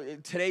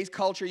today's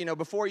culture,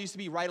 before it used to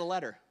be write a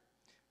letter.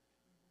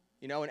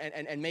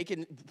 And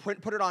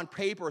put it on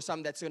paper or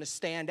something that's going to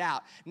stand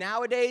out.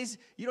 Nowadays,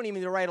 you don't even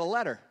need to write a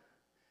letter.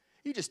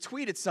 You just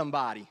tweet at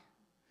somebody.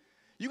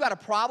 You got a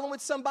problem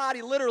with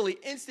somebody, literally,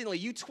 instantly,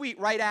 you tweet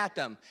right at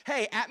them.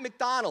 Hey, at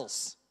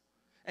McDonald's.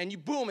 And you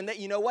boom, and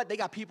you know what? They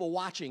got people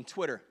watching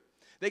Twitter.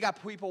 They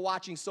got people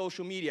watching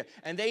social media.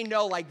 And they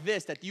know like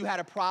this, that you had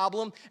a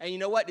problem. And you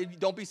know what?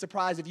 Don't be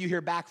surprised if you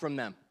hear back from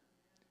them.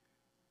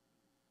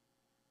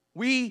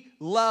 We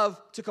love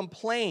to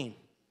complain.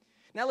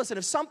 Now listen,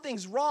 if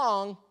something's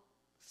wrong,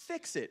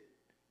 fix it.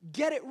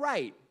 Get it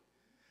right.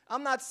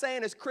 I'm not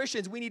saying as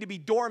Christians we need to be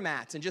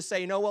doormats and just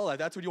say, well, if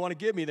that's what you want to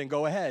give me, then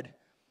go ahead.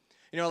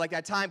 Like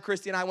that time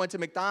Christy and I went to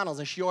McDonald's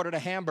and she ordered a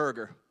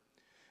hamburger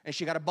and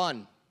she got a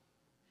bun.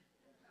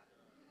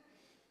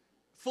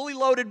 Fully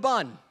loaded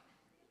bun.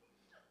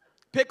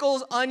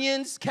 Pickles,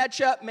 onions,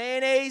 ketchup,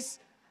 mayonnaise,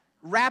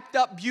 wrapped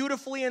up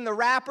beautifully in the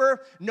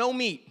wrapper, no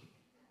meat.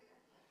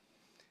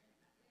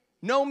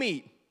 No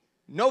meat,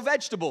 no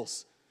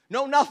vegetables.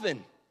 No,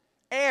 nothing.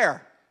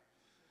 Air.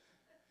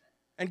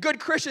 And good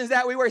Christians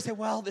that we were, say,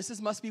 well,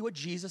 must be what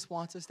Jesus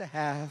wants us to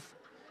have.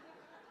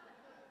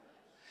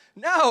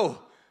 No.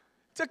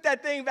 Took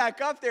that thing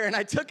back up there, and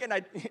I took it,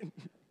 and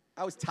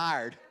I was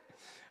tired.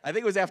 I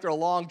think it was after a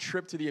long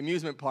trip to the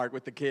amusement park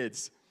with the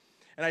kids.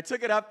 And I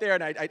took it up there,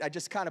 and I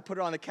just kind of put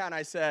it on the counter, and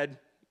I said,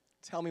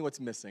 tell me what's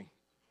missing.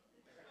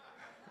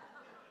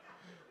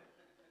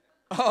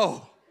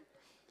 Oh.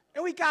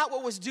 And we got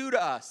what was due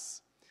to us.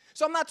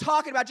 So I'm not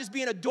talking about just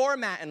being a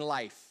doormat in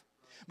life,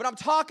 but I'm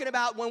talking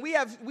about when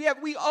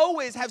we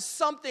always have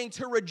something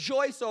to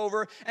rejoice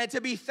over and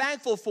to be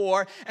thankful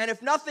for. And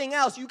if nothing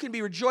else, you can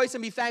be rejoiced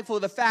and be thankful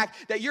for the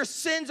fact that your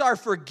sins are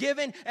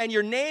forgiven and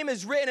your name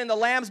is written in the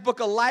Lamb's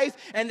Book of Life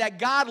and that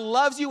God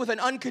loves you with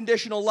an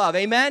unconditional love.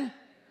 Amen?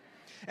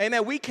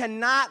 Amen. We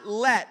cannot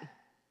let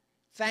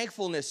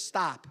thankfulness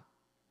stop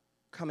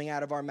coming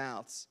out of our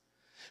mouths.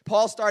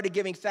 Paul started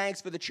giving thanks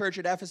for the church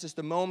at Ephesus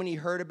the moment he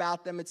heard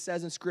about them, it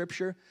says in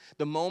Scripture.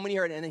 The moment he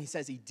heard it, and then he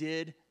says he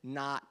did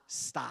not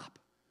stop.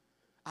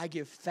 I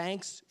give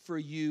thanks for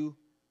you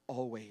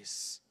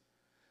always.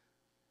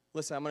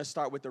 Listen, I'm going to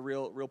start with the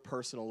real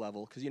personal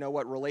level, because you know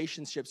what?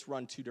 Relationships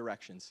run two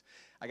directions.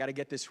 I got to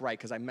get this right,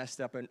 because I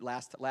messed up.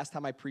 Last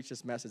time I preached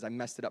this message, I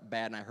messed it up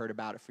bad, and I heard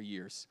about it for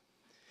years.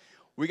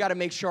 We got to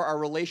make sure our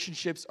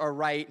relationships are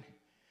right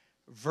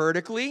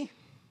vertically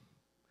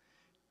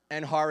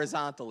and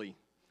horizontally.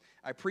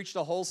 I preached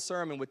a whole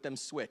sermon with them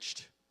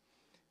switched.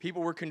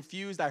 People were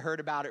confused. I heard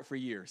about it for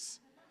years.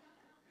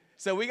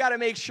 So we got to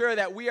make sure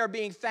that we are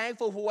being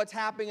thankful for what's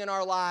happening in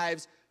our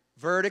lives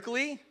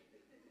vertically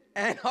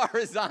and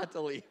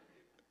horizontally,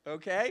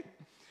 okay?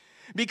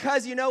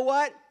 Because you know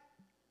what?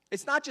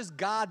 It's not just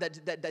God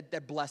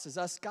that blesses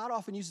us. God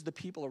often uses the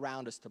people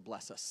around us to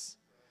bless us.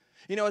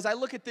 As I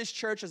look at this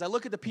church, as I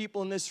look at the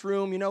people in this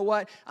room, you know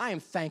what? I am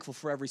thankful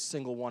for every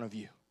single one of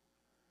you.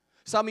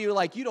 Some of you are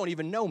like, you don't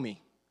even know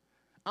me.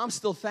 I'm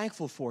still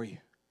thankful for you.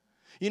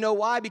 You know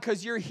why?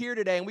 Because you're here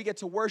today and we get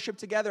to worship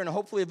together, and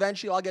hopefully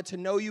eventually I'll get to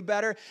know you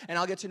better and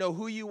I'll get to know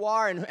who you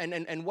are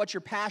and what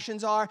your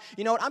passions are.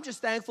 You know what? I'm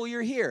just thankful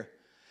you're here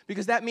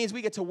because that means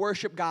we get to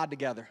worship God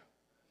together.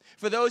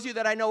 For those of you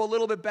that I know a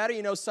little bit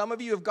better, some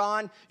of you have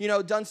gone,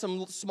 done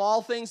some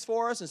small things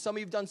for us, and some of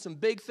you have done some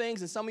big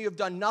things, and some of you have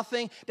done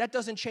nothing. That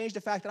doesn't change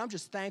the fact that I'm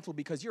just thankful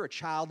because you're a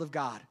child of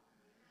God,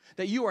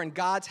 that you are in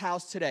God's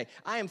house today.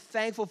 I am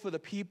thankful for the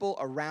people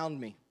around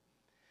me,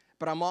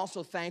 but I'm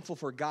also thankful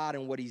for God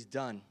and what he's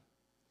done.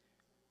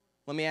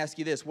 Let me ask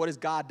you this. What has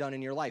God done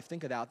in your life?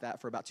 Think about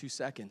that for about 2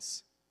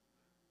 seconds.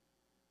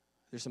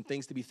 There's some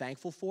things to be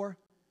thankful for.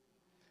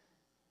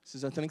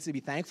 There's some things to be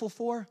thankful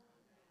for.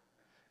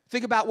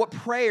 Think about what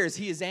prayers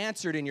he has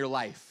answered in your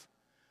life.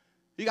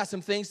 You got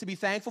some things to be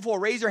thankful for.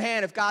 Raise your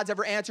hand if God's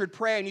ever answered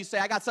prayer and you say,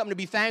 I got something to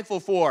be thankful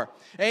for.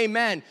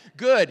 Amen.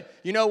 Good.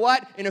 You know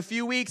what? In a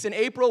few weeks, in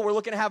April, we're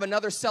looking to have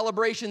another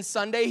celebration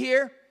Sunday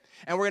here.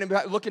 And we're going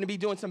to be looking to be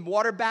doing some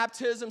water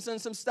baptisms and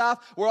some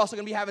stuff. We're also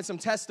going to be having some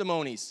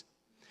testimonies.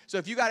 So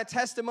if you got a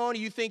testimony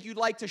you think you'd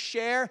like to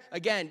share,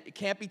 again, it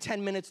can't be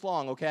 10 minutes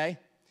long, okay?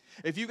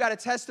 If you got a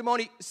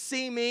testimony,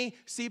 see me,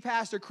 see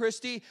Pastor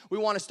Christy. We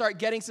want to start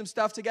getting some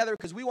stuff together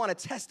because we want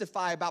to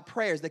testify about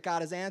prayers that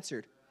God has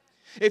answered.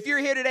 If you're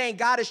here today and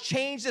God has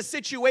changed the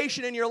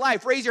situation in your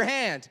life, raise your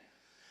hand.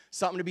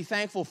 Something to be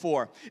thankful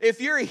for.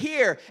 If you're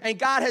here and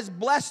God has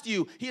blessed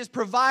you, he has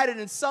provided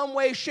in some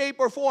way, shape,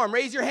 or form,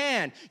 raise your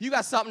hand. You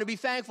got something to be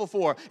thankful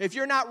for. If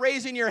you're not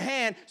raising your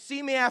hand,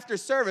 see me after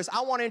service.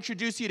 I want to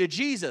introduce you to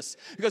Jesus.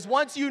 Because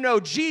once you know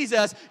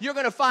Jesus, you're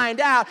going to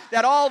find out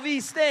that all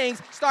these things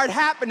start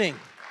happening.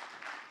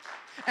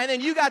 And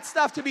then you got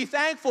stuff to be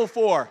thankful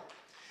for.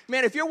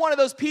 Man, if you're one of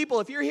those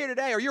people, if you're here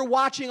today or you're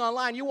watching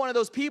online, you're one of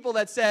those people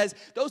that says,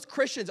 those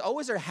Christians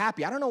always are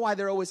happy. I don't know why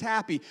they're always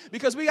happy.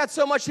 Because we got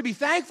so much to be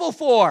thankful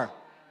for.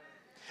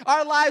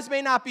 Our lives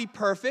may not be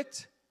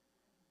perfect.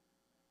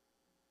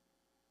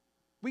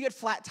 We get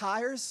flat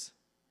tires.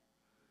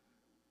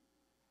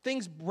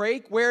 Things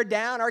break, wear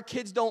down. Our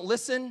kids don't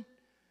listen.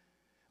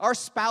 Our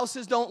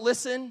spouses don't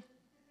listen.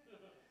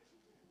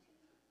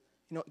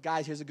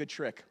 Guys, here's a good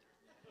trick.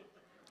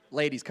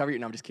 Ladies, cover your,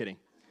 no, I'm just kidding.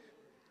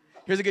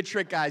 Here's a good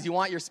trick, guys. You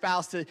want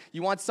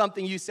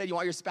something you said, you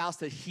want your spouse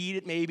to heed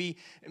it maybe,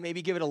 and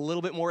maybe give it a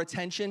little bit more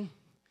attention.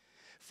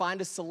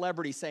 Find a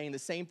celebrity saying the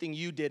same thing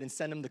you did and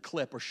send them the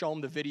clip or show them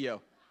the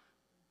video.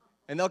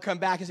 And they'll come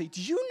back and say, do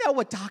you know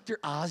what Dr.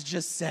 Oz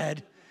just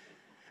said?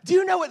 Do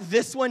you know what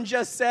this one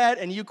just said?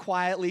 And you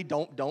quietly,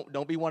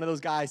 don't be one of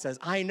those guys who says,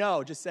 I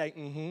know. Just say,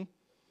 mm-hmm.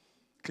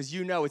 Because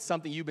you know it's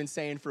something you've been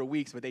saying for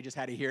weeks, but they just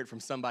had to hear it from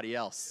somebody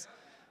else.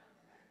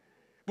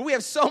 But we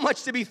have so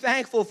much to be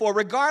thankful for,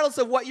 regardless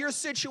of what your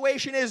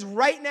situation is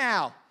right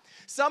now.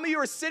 Some of you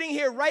are sitting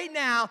here right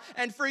now,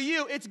 and for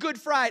you, it's Good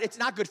Friday. It's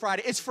not Good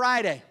Friday. It's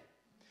Friday.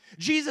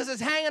 Jesus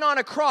is hanging on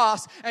a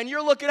cross, and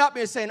you're looking up and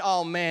you're saying,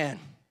 oh, man,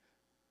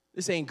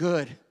 this ain't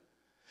good.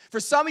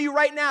 For some of you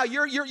right now,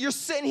 you're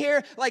sitting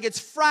here like it's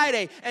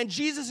Friday, and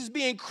Jesus is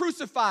being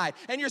crucified,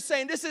 and you're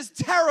saying, this is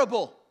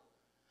terrible.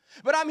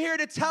 But I'm here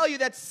to tell you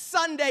that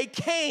Sunday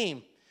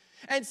came.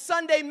 And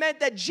Sunday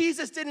meant that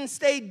Jesus didn't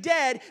stay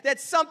dead, that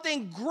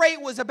something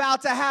great was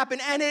about to happen,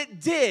 and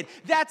it did.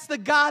 That's the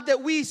God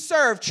that we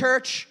serve,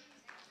 church.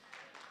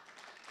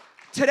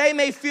 Today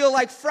may feel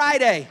like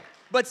Friday,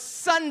 but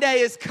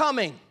Sunday is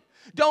coming.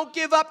 Don't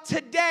give up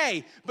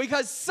today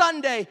because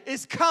Sunday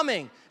is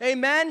coming.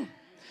 Amen?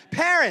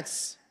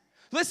 Parents,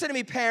 listen to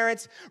me,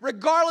 parents.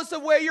 Regardless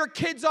of where your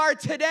kids are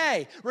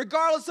today,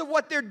 regardless of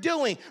what they're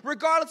doing,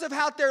 regardless of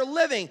how they're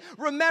living,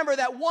 remember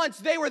that once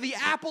they were the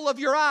apple of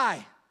your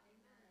eye.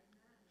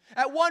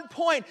 At one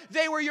point,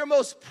 they were your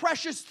most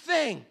precious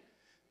thing.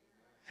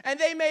 And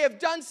they may have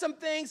done some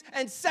things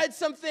and said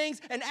some things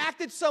and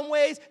acted some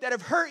ways that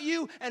have hurt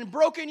you and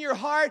broken your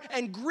heart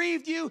and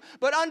grieved you.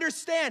 But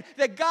understand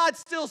that God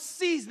still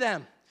sees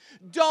them.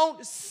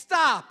 Don't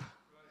stop.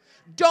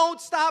 Don't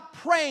stop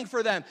praying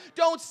for them.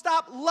 Don't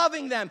stop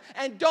loving them.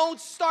 And don't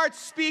start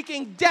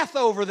speaking death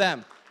over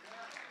them.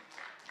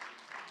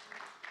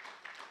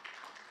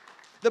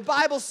 The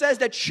Bible says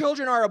that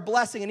children are a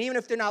blessing, and even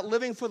if they're not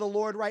living for the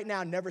Lord right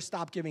now, never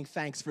stop giving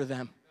thanks for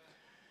them.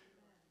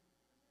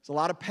 There's a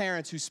lot of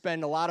parents who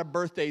spend a lot of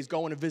birthdays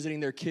going and visiting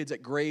their kids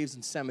at graves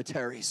and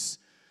cemeteries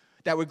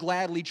that would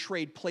gladly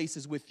trade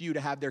places with you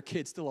to have their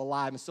kids still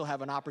alive and still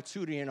have an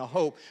opportunity and a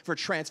hope for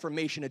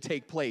transformation to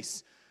take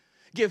place.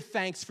 Give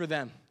thanks for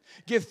them.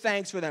 Give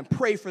thanks for them.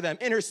 Pray for them.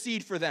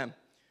 Intercede for them.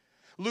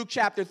 Luke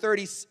chapter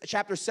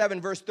 7,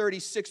 verse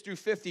 36 through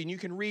 50, and you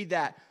can read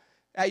that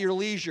at your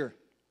leisure.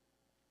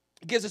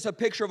 It gives us a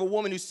picture of a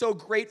woman who's so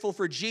grateful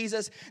for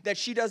Jesus that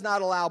she does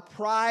not allow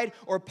pride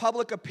or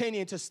public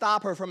opinion to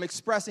stop her from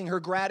expressing her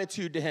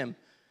gratitude to him.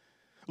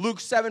 Luke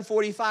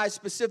 7:45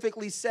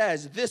 specifically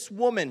says, this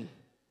woman,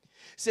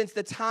 since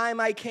the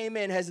time I came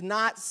in, has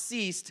not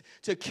ceased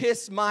to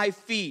kiss my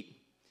feet.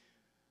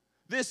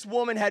 This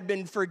woman had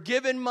been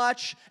forgiven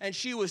much, and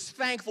she was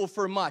thankful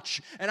for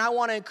much. And I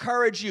want to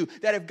encourage you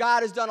that if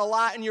God has done a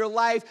lot in your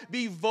life,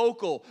 be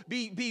vocal,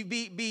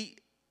 be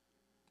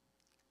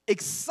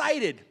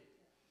excited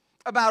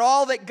about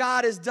all that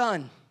God has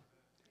done,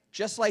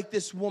 just like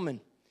this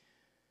woman.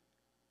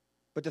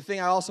 But the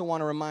thing I also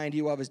want to remind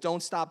you of is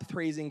don't stop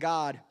praising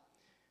God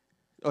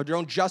Or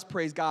don't just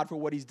praise God for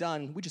what he's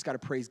done. We just got to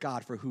praise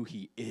God for who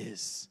he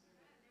is.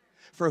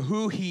 For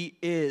who he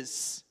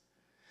is.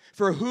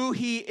 For who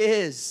he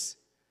is.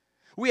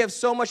 We have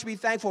so much to be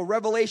thankful.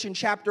 Revelation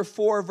chapter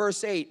 4,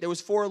 verse 8. There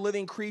was 4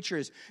 living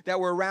creatures that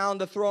were around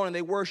the throne, and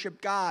they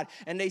worshiped God.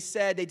 And they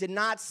said, they did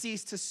not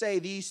cease to say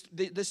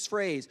this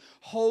phrase,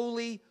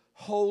 holy,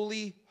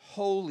 holy,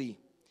 holy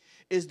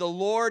is the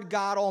Lord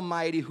God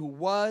Almighty, who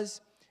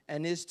was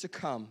and is to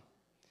come.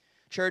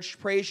 Church,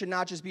 praise should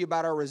not just be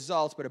about our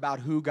results, but about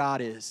who God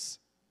is.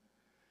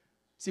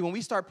 See, when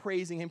we start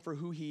praising him for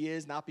who he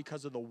is, not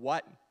because of the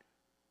what,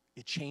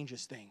 it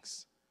changes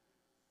things.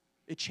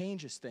 It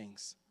changes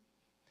things.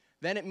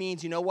 Then it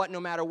means, you know what, no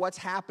matter what's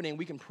happening,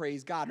 we can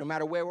praise God. No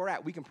matter where we're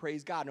at, we can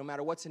praise God. No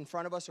matter what's in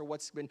front of us or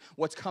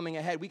what's coming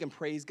ahead, we can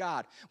praise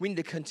God. We need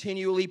to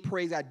continually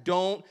praise God.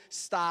 Don't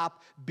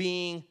stop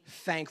being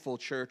thankful,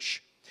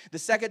 church. The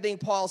second thing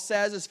Paul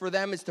says is for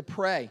them is to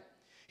pray.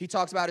 He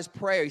talks about his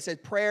prayer. He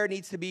said prayer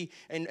needs to be,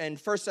 in 1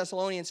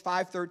 Thessalonians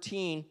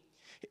 5:13,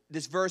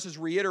 this verse is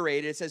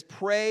reiterated. It says,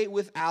 pray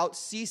without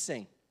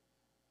ceasing.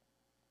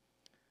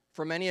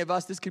 For many of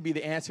us, this could be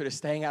the answer to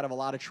staying out of a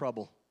lot of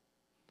trouble.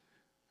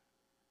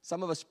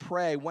 Some of us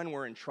pray when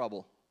we're in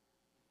trouble.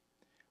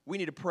 We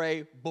need to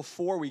pray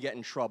before we get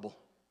in trouble.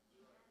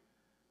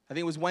 I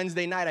think it was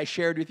Wednesday night I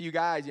shared with you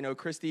guys,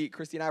 Christy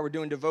and I were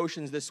doing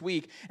devotions this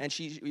week, and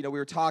we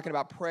were talking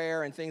about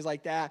prayer and things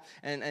like that,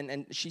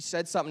 and she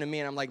said something to me,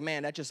 and I'm like,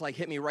 man, that just like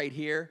hit me right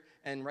here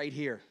and right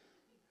here.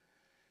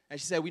 And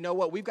she said, you know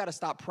what, we've got to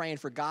stop praying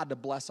for God to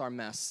bless our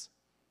mess.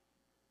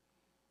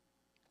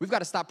 We've got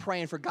to stop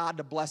praying for God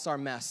to bless our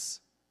mess.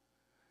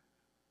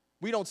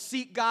 We don't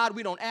seek God.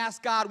 We don't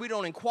ask God. We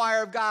don't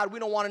inquire of God. We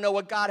don't want to know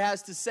what God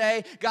has to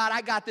say. God,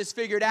 I got this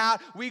figured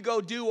out. We go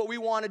do what we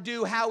want to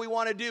do, how we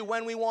want to do,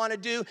 when we want to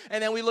do,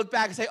 and then we look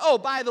back and say, oh,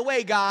 by the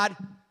way, God,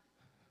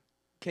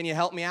 can you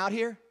help me out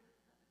here?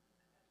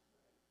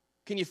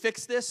 Can you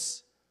fix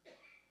this?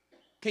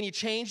 Can you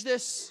change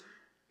this?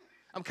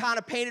 I'm kind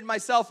of painted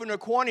myself into a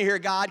corner here,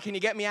 God. Can you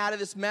get me out of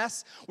this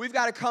mess? We've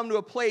got to come to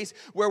a place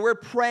where we're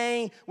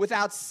praying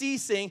without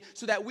ceasing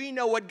so that we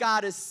know what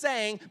God is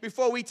saying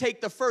before we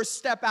take the first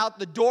step out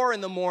the door in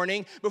the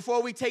morning,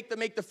 before we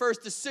make the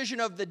first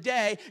decision of the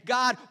day.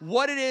 God,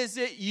 what it is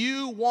that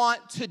you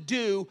want to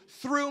do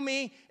through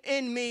me,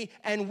 in me,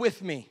 and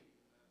with me.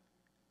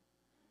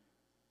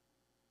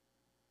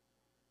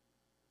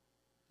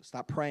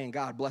 Stop praying,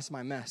 God, bless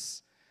my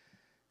mess,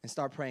 and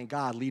start praying,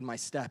 God, lead my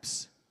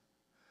steps.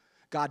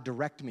 God,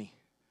 direct me.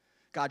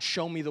 God,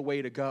 show me the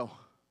way to go.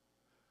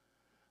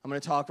 I'm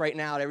going to talk right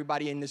now to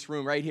everybody in this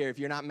room right here. If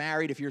you're not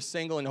married, if you're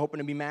single and hoping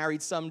to be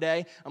married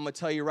someday, I'm going to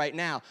tell you right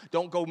now,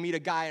 don't go meet a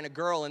guy and a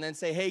girl and then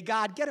say, hey,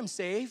 God, get them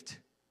saved.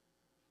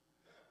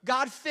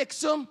 God, fix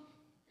them.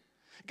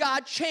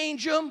 God,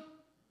 change them.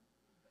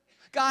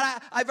 God,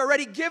 I've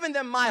already given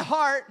them my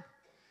heart.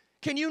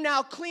 Can you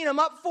now clean them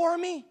up for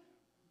me?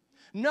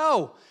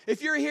 No.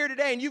 If you're here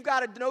today and you've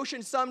got a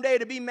notion someday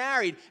to be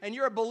married and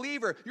you're a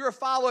believer, you're a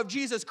follower of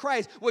Jesus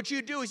Christ, what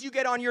you do is you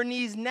get on your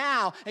knees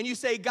now and you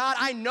say, God,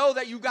 I know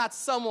that you got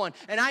someone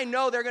and I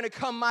know they're going to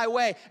come my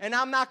way and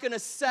I'm not going to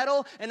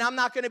settle and I'm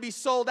not going to be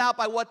sold out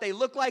by what they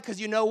look like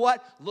because you know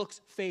what? Looks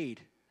fade.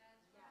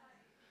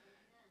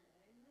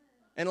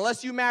 And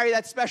unless you marry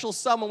that special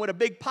someone with a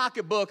big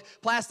pocketbook,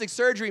 plastic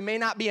surgery may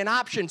not be an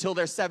option till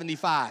they're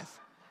 75.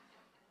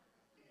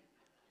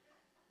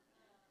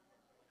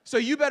 So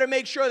you better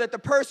make sure that the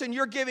person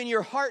you're giving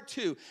your heart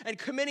to and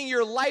committing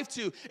your life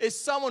to is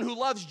someone who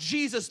loves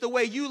Jesus the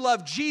way you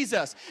love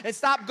Jesus. And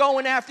stop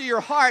going after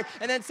your heart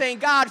and then saying,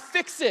 God,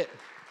 fix it.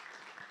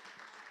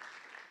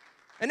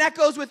 And that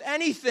goes with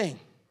anything.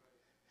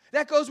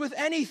 That goes with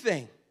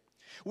anything.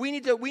 We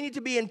need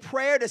to be in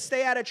prayer to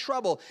stay out of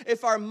trouble.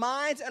 If our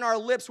minds and our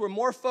lips were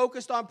more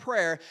focused on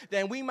prayer,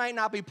 then we might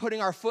not be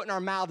putting our foot in our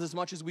mouth as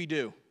much as we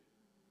do.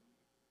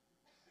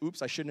 Oops,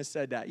 I shouldn't have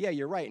said that. Yeah,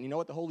 you're right. And you know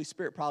what? The Holy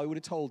Spirit probably would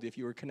have told you if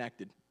you were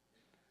connected.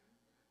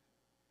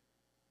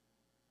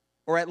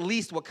 Or at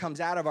least what comes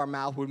out of our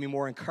mouth would be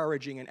more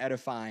encouraging and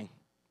edifying.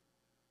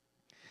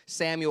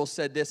 Samuel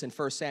said this in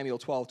 1 Samuel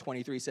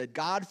 12:23. He said,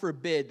 God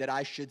forbid that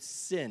I should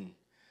sin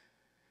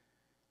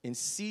in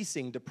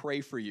ceasing to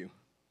pray for you.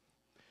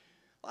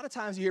 A lot of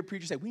times you hear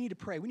preachers say, we need to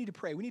pray, we need to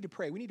pray, we need to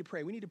pray, we need to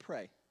pray, we need to pray.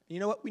 And you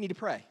know what? We need to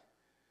pray.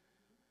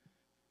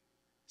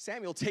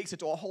 Samuel takes it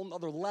to a whole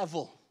nother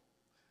level.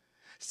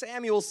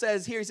 Samuel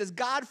says here, he says,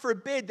 God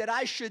forbid that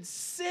I should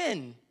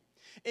sin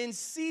in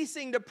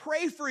ceasing to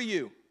pray for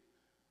you.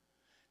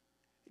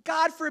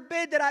 God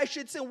forbid that I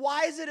should sin.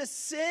 Why is it a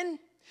sin?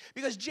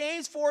 Because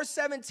James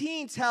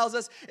 4:17 tells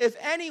us, if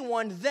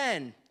anyone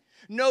then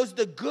knows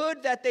the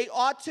good that they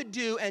ought to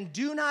do and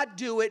do not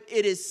do it,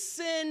 it is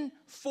sin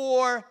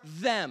for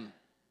them.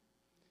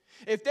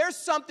 If there's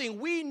something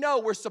we know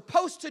we're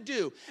supposed to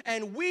do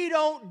and we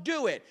don't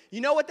do it,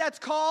 you know what that's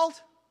called?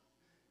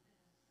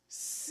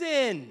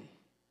 Sin.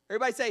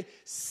 Everybody say,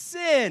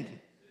 sin.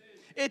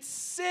 It's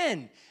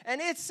sin.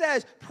 And it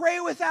says, pray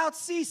without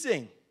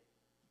ceasing.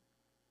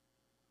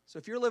 So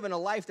if you're living a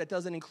life that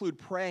doesn't include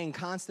praying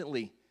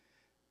constantly,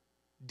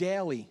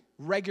 daily,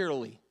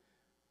 regularly.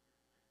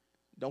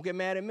 Don't get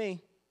mad at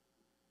me.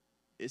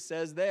 It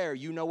says there,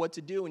 you know what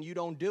to do and you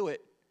don't do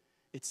it.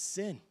 It's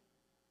sin.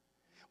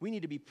 We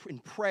need to be in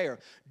prayer.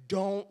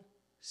 Don't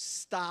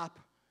stop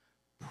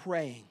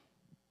praying.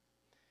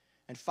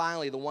 And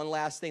finally, the one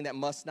last thing that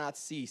must not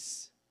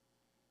cease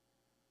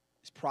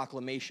is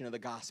proclamation of the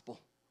gospel.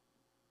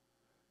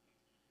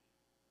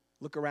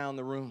 Look around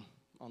the room,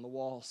 on the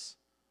walls.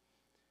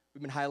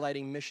 We've been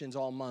highlighting missions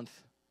all month.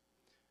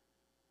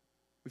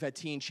 We've had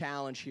Teen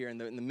Challenge here and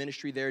the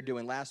ministry they're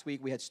doing. Last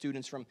week, we had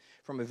students from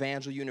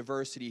Evangel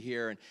University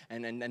here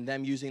and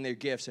them using their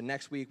gifts. And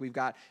next week, we've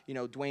got,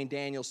 Dwayne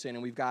Danielson,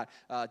 and we've got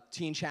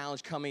Teen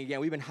Challenge coming again.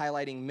 We've been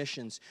highlighting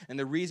missions. And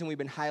the reason we've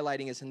been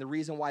highlighting this and the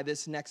reason why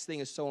this next thing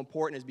is so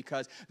important is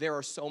because there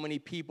are so many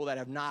people that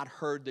have not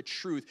heard the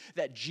truth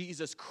that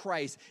Jesus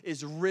Christ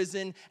is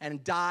risen and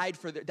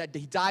that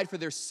he died for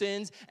their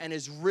sins and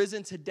is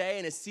risen today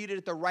and is seated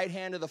at the right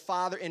hand of the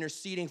Father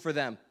interceding for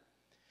them.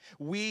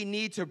 We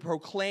need to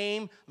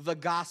proclaim the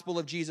gospel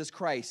of Jesus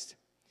Christ.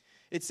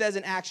 It says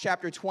in Acts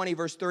chapter 20,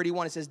 verse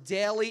 31, it says,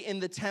 daily in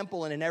the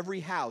temple and in every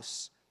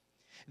house,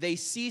 they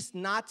ceased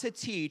not to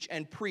teach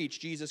and preach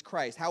Jesus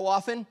Christ. How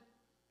often?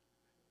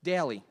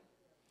 Daily.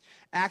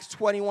 Acts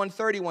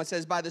 21:31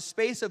 says, by the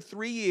space of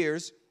 3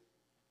 years,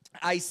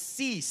 I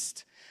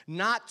ceased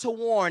not to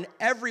warn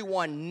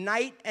everyone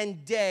night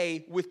and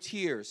day with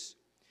tears.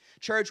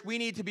 Church, we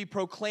need to be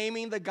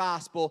proclaiming the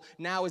gospel.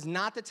 Now is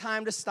not the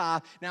time to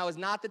stop. Now is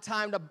not the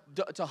time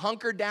to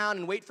hunker down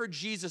and wait for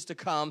Jesus to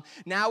come.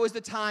 Now is the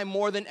time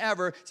more than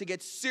ever to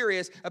get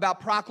serious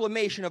about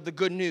proclamation of the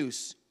good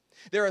news.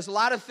 There is a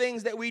lot of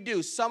things that we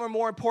do. Some are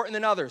more important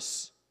than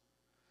others.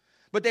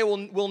 But they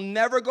will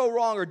never go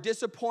wrong or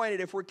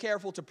disappointed if we're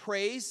careful to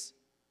praise,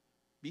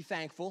 be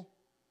thankful.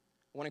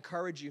 I want to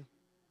encourage you.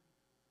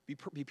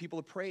 Be people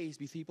of praise.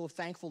 Be people of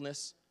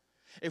thankfulness.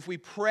 If we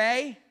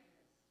pray,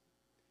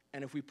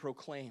 and if we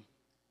proclaim.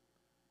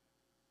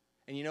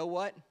 And you know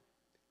what?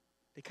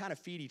 They kind of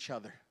feed each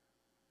other.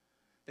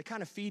 They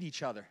kind of feed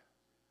each other.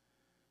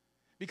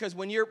 Because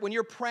when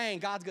you're praying,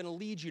 God's going to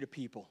lead you to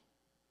people.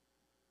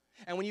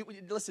 And when you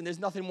listen, there's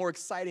nothing more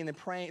exciting than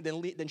praying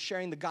than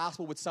sharing the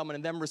gospel with someone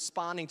and them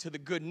responding to the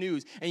good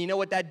news. And you know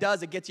what that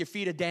does? It gets your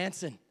feet a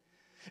dancing.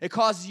 It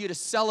causes you to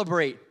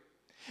celebrate.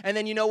 And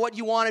then you know what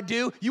you want to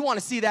do? You want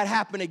to see that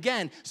happen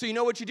again. So you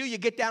know what you do? You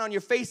get down on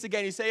your face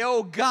again. You say,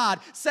 oh, God,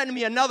 send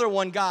me another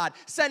one, God.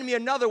 Send me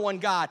another one,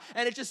 God.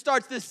 And it just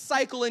starts this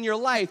cycle in your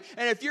life.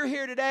 And if you're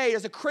here today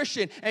as a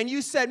Christian and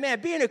you said, man,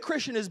 being a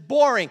Christian is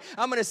boring,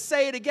 I'm going to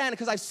say it again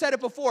because I've said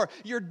it before.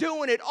 You're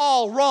doing it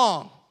all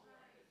wrong.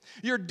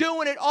 You're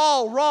doing it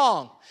all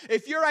wrong.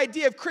 If your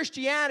idea of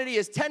Christianity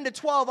is 10 to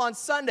 12 on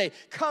Sunday,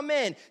 come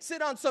in,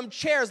 sit on some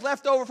chairs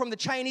left over from the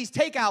Chinese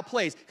takeout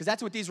place, because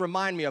that's what these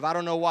remind me of. I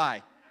don't know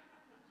why.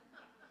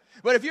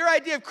 But if your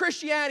idea of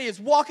Christianity is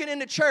walking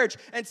into church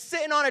and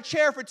sitting on a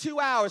chair for 2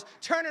 hours,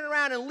 turning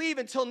around and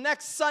leaving until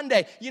next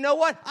Sunday, you know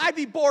what? I'd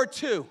be bored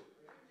too.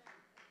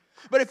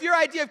 But if your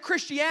idea of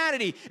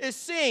Christianity is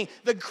seeing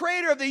the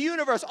creator of the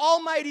universe,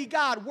 Almighty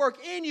God, work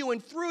in you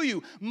and through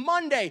you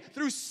Monday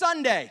through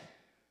Sunday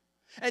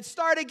and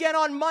start again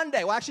on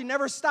Monday, well, actually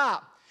never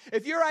stop.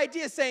 If your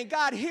idea is saying,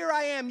 God, here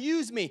I am,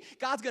 use me,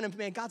 God's going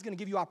to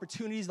give you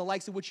opportunities the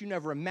likes of which you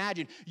never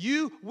imagined.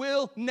 You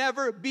will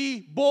never be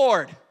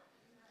bored.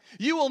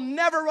 You will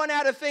never run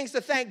out of things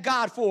to thank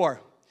God for.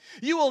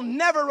 You will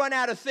never run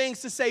out of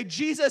things to say,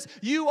 Jesus,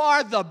 you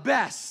are the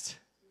best.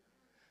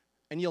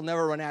 And you'll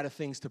never run out of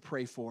things to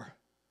pray for.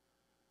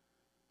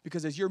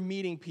 Because as you're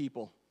meeting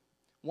people,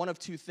 one of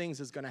two things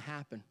is going to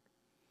happen.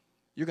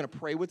 You're going to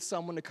pray with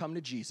someone to come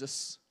to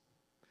Jesus,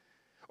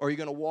 or you're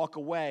going to walk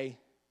away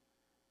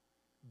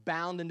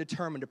bound and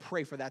determined to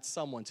pray for that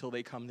someone till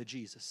they come to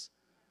Jesus.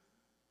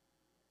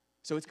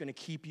 So it's going to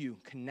keep you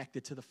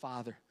connected to the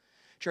Father.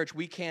 Church,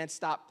 we can't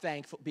stop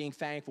being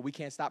thankful. We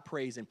can't stop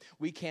praising.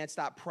 We can't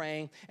stop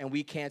praying, and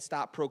we can't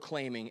stop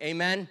proclaiming.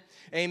 Amen?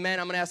 Amen.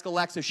 I'm going to ask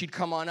Alexa if she'd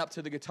come on up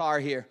to the guitar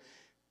here.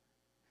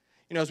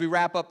 You know, as we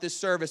wrap up this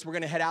service, we're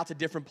going to head out to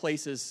different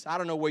places. I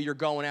don't know where you're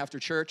going after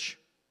church.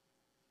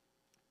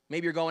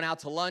 Maybe you're going out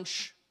to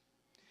lunch.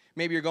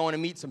 Maybe you're going to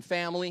meet some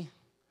family.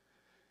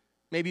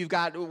 Maybe you've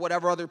got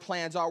whatever other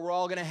plans are. We're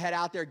all going to head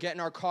out there, get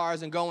in our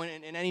cars, and go in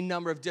any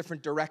number of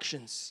different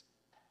directions.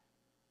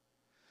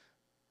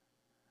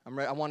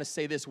 I want to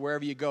say this,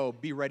 wherever you go,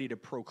 be ready to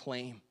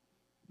proclaim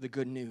the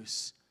good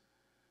news.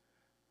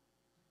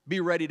 Be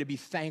ready to be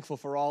thankful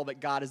for all that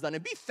God has done.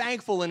 And be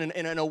thankful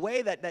in a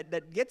way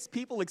that gets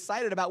people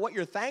excited about what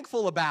you're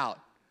thankful about.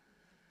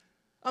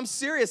 I'm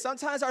serious.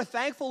 Sometimes our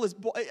thankful is,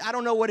 I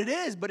don't know what it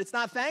is, but it's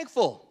not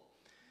thankful.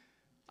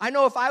 I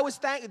know if I was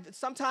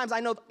sometimes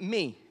I know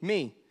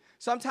me.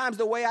 Sometimes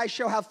the way I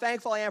show how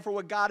thankful I am for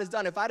what God has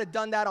done, if I'd have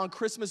done that on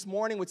Christmas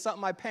morning with something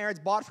my parents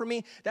bought for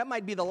me, that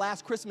might be the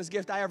last Christmas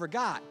gift I ever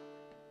got.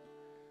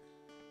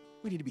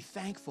 We need to be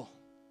thankful.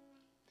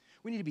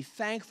 We need to be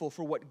thankful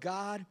for what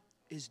God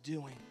is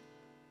doing.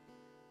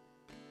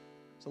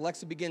 So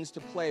Alexa begins to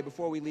play.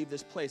 Before we leave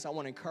this place, I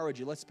want to encourage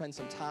you, let's spend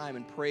some time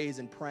in praise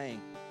and praying.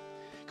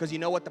 Because you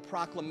know what? The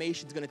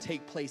proclamation is going to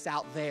take place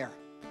out there.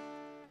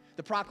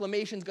 The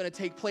proclamation is going to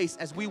take place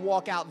as we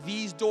walk out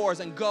these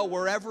doors and go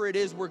wherever it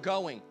is we're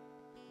going.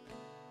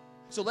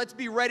 So let's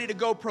be ready to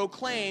go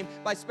proclaim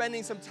by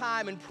spending some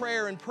time in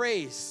prayer and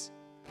praise.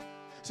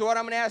 So what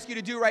I'm going to ask you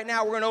to do right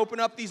now, we're going to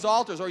open up these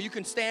altars, or you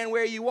can stand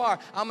where you are.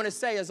 I'm going to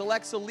say, as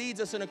Alexa leads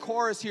us in a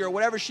chorus here, or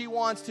whatever she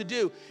wants to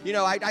do, you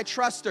know, I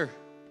trust her.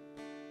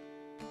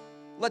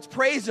 Let's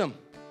praise Him,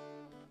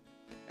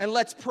 and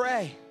let's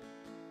pray.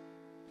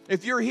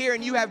 If you're here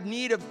and you have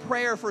need of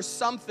prayer for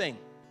something,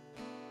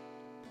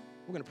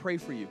 we're going to pray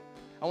for you.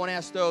 I want to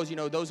ask those, you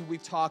know, those that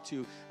we've talked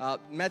to.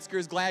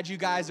 Metzger's, glad you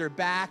guys are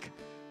back.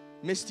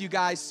 Missed you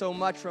guys so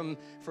much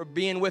for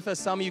being with us.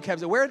 Some of you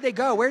kept saying, where did they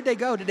go? Where did they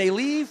go? Did they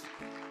leave?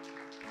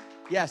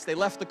 Yes, they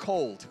left the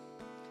cold,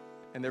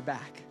 and they're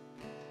back.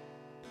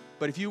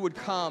 But if you would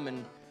come,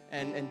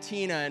 and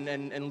Tina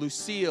and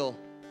Lucille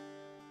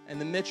and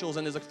the Mitchells,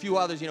 and there's a few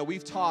others, you know,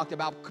 we've talked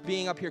about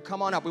being up here.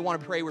 Come on up. We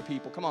want to pray with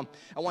people. Come on.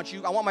 I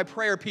want my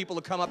prayer people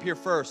to come up here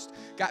first.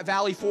 Got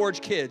Valley Forge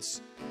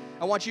kids.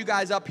 I want you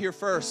guys up here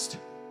first.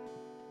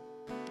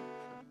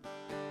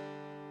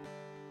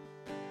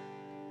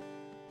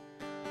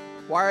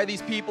 Why are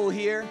these people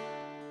here?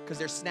 Because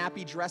they're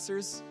snappy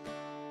dressers?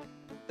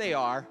 They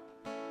are.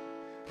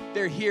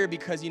 They're here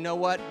because, you know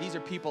what? These are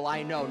people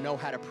I know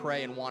how to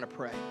pray and want to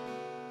pray.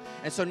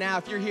 And so now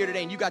if you're here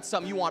today and you got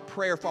something you want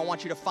prayer for, I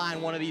want you to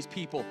find one of these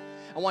people.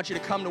 I want you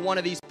to come to one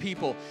of these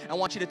people. I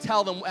want you to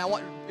tell them,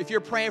 if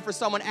you're praying for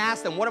someone,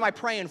 ask them, what am I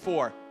praying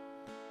for?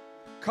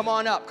 Come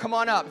on up, come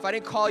on up. If I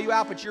didn't call you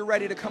out, but you're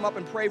ready to come up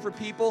and pray for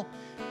people,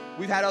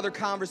 we've had other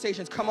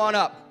conversations. Come on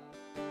up.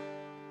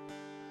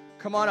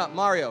 Come on up,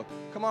 Mario.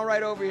 Come on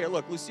right over here.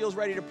 Look, Lucille's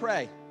ready to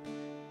pray.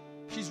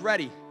 She's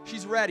ready.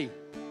 She's ready.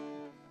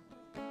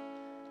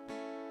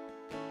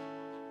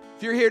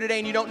 If you're here today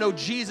and you don't know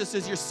Jesus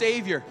as your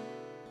Savior,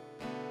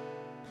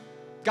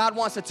 God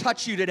wants to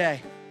touch you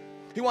today.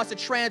 He wants to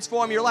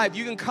transform your life.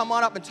 You can come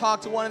on up and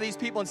talk to one of these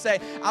people and say,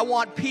 I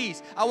want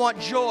peace, I want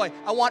joy,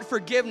 I want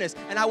forgiveness,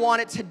 and I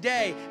want it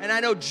today. And I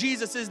know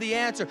Jesus is the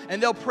answer,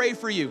 and they'll pray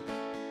for you.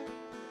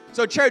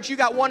 So church, you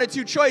got one or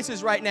two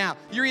choices right now.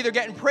 You're either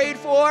getting prayed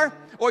for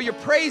or you're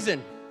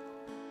praising.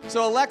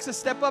 So Alexa,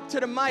 step up to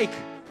the mic.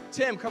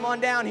 Tim, come on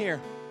down here.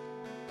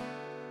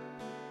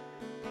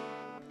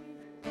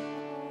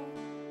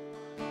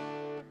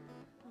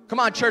 Come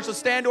on, church, let's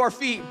stand to our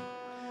feet.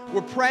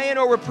 We're praying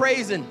or we're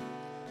praising.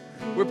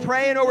 We're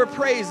praying or we're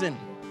praising.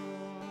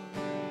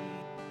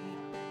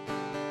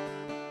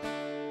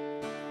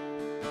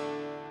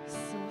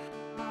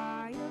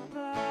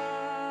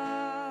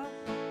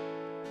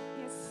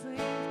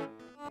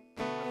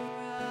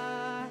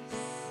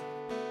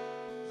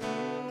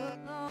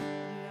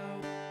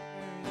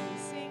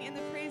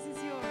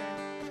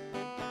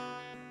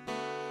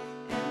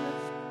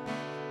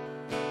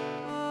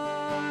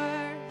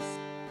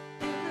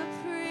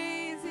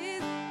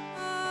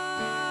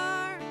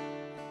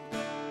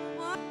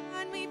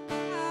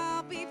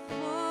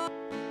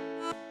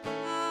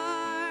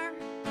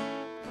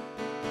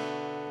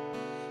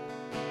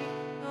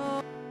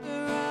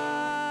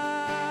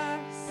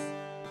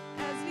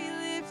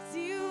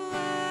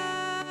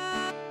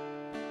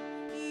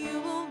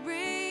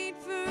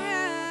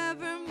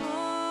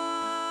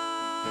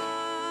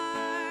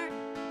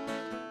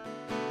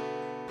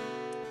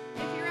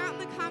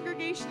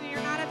 And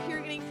you're not up here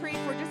getting prayed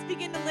for, just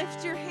begin to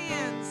lift your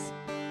hands.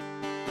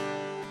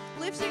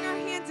 Lifting our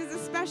hands is a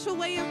special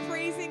way of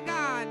praising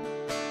God.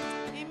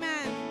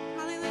 Amen.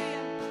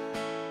 Hallelujah.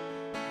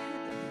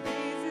 And the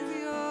praise is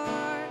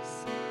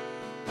yours.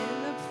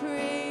 And the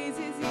praise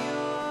is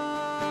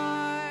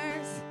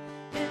yours.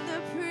 And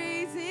the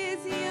praise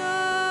is yours.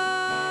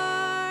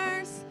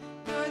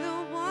 You're the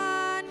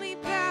one we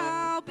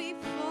bow before.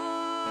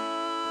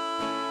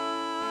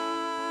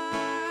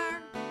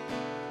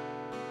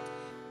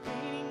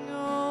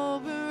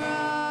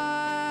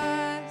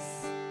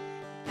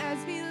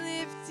 As we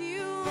lift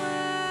you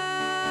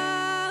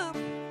up,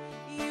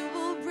 you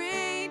will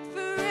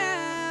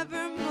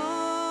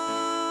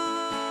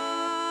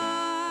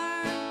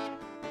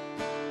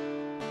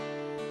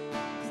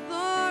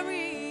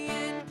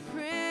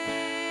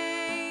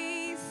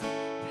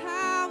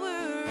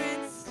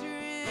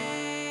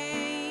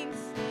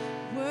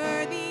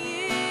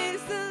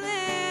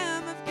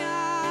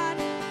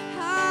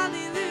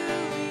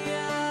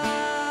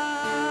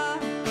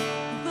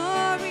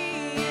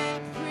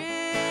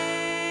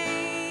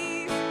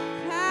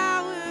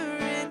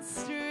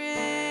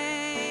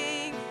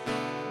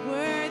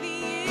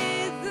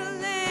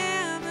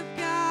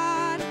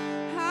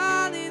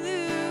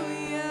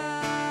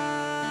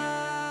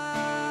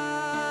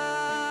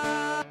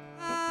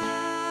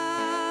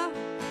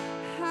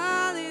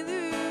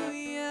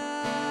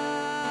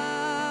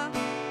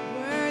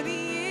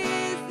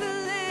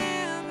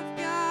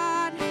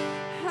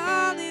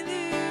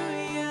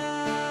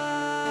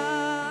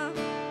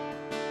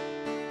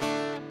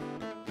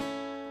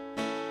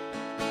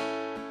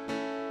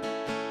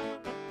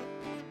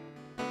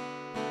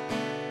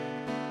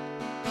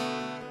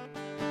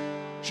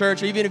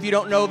Church, even if you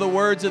don't know the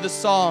words of the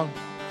song,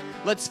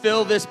 let's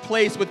fill this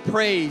place with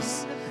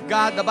praise.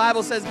 God, the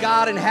Bible says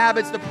God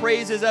inhabits the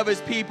praises of his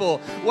people.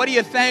 What are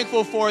you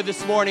thankful for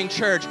this morning,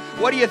 church?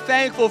 What are you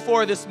thankful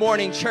for this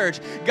morning,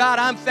 church? God,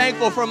 I'm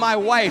thankful for my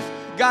wife.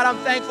 God,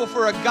 I'm thankful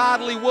for a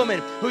godly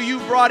woman who you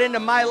brought into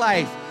my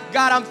life.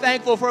 God, I'm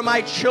thankful for my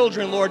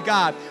children, Lord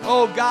God.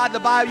 Oh, God, the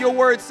Bible, your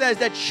word says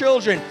that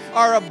children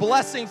are a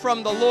blessing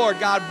from the Lord,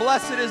 God.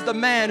 Blessed is the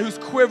man whose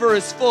quiver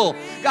is full.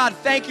 God,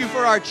 thank you for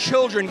our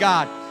children,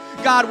 God.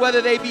 God,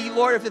 whether they be,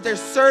 Lord, if they're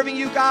serving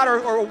you,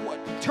 God, or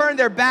turn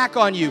their back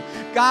on you.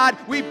 God,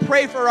 we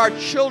pray for our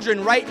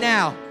children right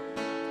now.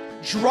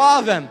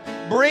 Draw them,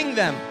 bring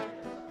them,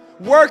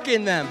 work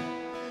in them,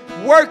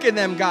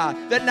 God,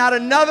 that not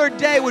another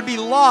day would be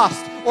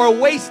lost or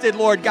wasted,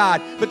 Lord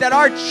God, but that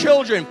our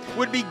children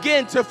would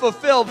begin to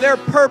fulfill their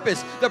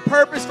purpose, the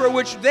purpose for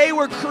which they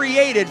were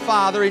created,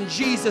 Father, in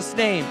Jesus'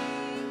 name.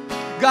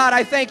 God,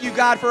 I thank you,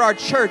 God, for our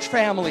church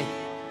family.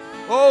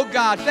 Oh,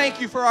 God, thank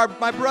you for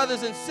my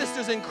brothers and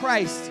sisters in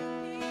Christ,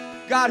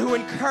 God, who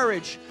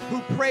encourage,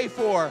 who pray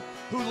for,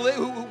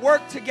 who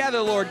work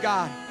together, Lord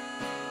God,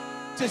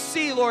 to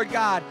see, Lord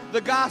God, the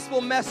gospel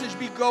message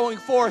be going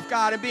forth,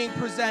 God, and being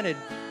presented.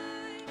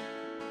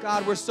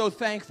 God, we're so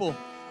thankful.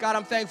 God,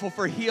 I'm thankful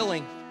for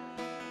healing.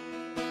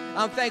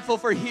 I'm thankful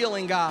for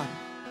healing, God.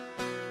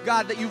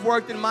 God, that you've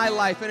worked in my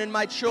life and in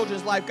my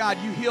children's life. God,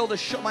 you healed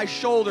my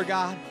shoulder,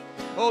 God.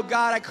 Oh,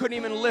 God, I couldn't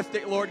even lift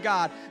it, Lord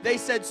God. They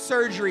said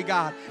surgery,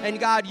 God. And,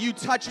 God, you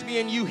touched me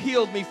and you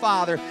healed me,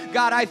 Father.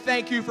 God, I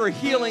thank you for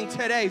healing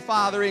today,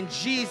 Father, in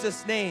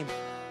Jesus' name.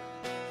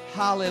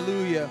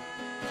 Hallelujah.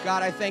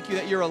 God, I thank you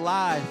that you're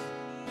alive.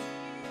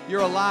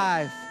 You're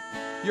alive.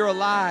 You're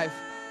alive.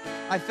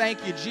 I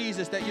thank you,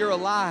 Jesus, that you're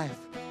alive.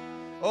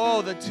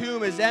 Oh, the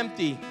tomb is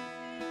empty.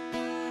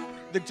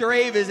 The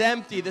grave is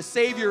empty. The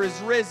Savior is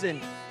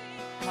risen.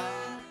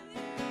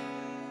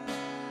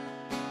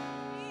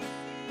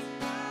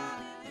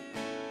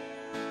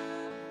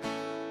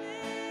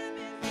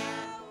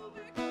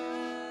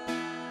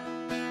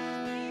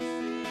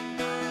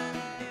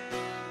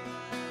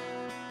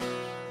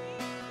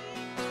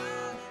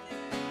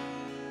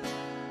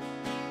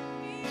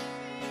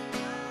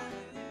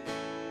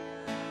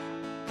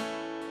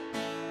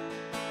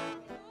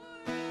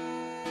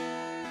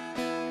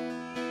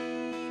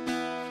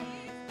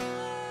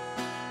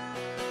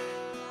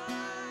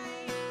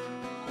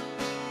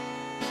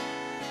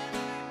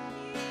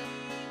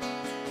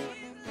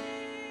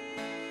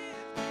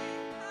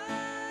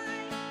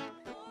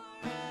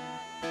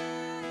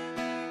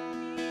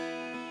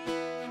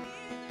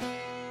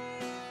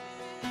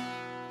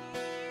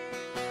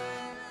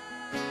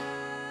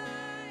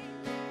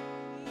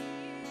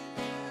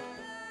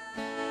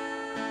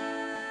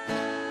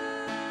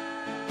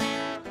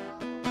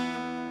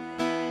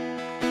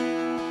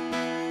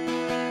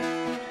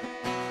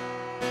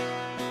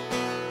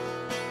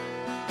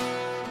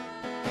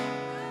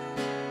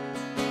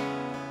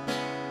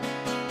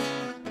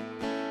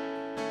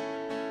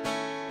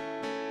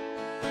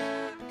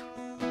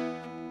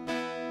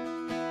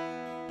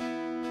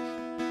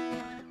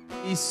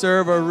 We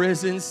serve a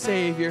risen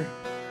Savior,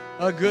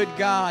 a good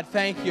God.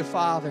 Thank you,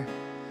 Father.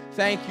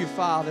 Thank you,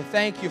 Father.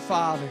 Thank you,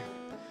 Father.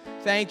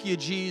 Thank you,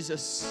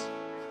 Jesus.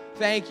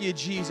 Thank you,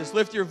 Jesus.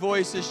 Lift your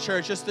voices,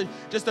 church. Just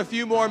a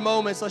few more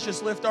moments. Let's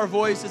just lift our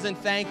voices and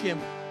thank Him.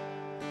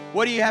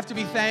 What do you have to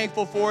be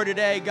thankful for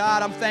today?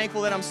 God, I'm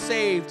thankful that I'm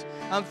saved.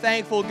 I'm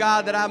thankful,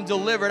 God, that I'm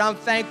delivered. I'm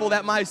thankful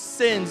that my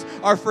sins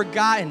are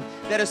forgotten,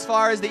 that as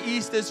far as the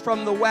east is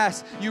from the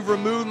west, you've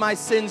removed my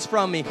sins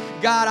from me.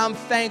 God, I'm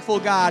thankful,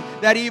 God,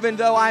 that even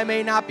though I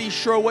may not be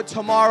sure what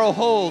tomorrow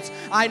holds,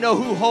 I know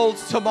who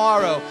holds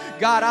tomorrow.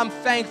 God, I'm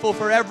thankful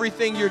for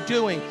everything you're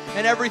doing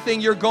and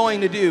everything you're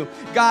going to do.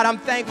 God, I'm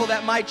thankful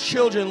that my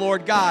children,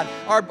 Lord God,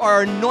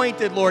 are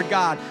anointed, Lord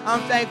God.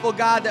 I'm thankful,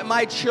 God, that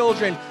my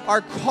children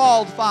are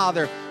called,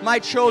 Father. My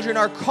children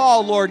are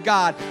called, Lord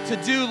God, to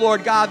do,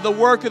 Lord God, the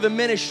work of the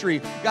ministry.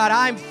 God,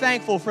 I'm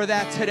thankful for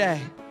that today.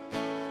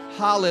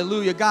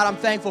 Hallelujah. God, I'm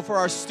thankful for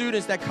our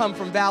students that come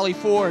from Valley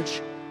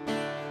Forge,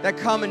 that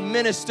come and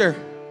minister,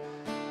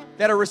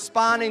 that are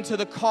responding to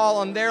the call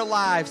on their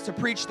lives to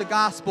preach the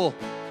gospel.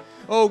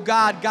 Oh,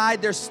 God,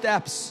 guide their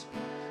steps.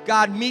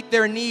 God, meet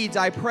their needs,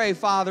 I pray,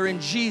 Father, in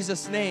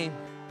Jesus' name.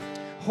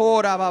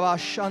 Hallelujah.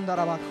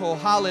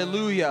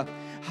 Hallelujah.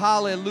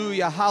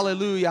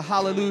 Hallelujah.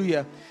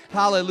 Hallelujah.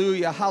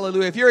 Hallelujah.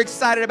 Hallelujah. If you're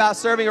excited about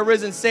serving a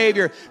risen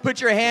Savior,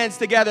 put your hands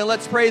together and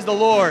let's praise the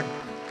Lord.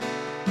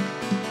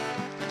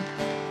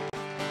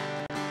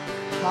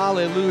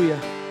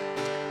 Hallelujah.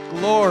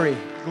 Glory,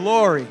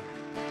 glory,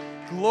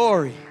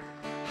 glory.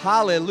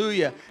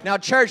 Hallelujah. Now,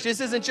 church, this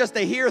isn't just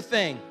a hear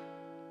thing.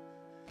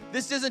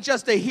 This isn't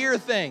just a hear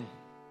thing.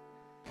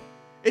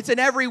 It's an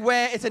every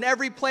way, it's an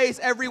every place,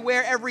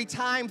 everywhere, every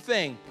time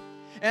thing.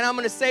 And I'm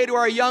going to say to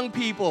our young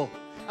people,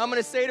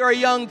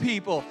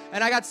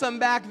 and I got some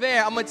back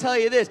there, I'm going to tell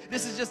you this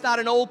is just not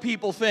an old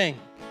people thing.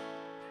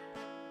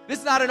 This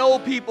is not an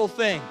old people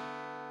thing.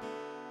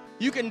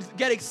 You can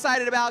get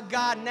excited about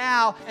God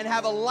now and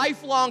have a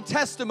lifelong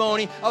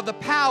testimony of the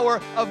power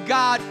of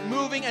God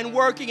moving and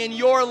working in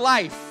your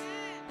life.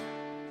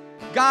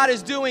 God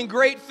is doing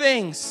great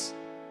things.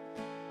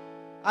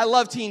 I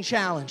love Teen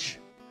Challenge.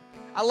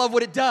 I love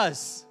what it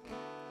does.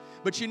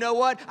 But you know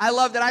what? I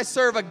love that I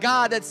serve a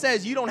God that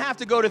says you don't have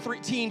to go to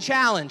Teen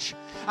Challenge.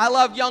 I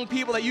love young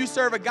people that you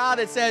serve a God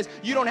that says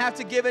you don't have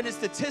to give in to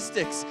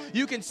statistics.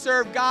 You can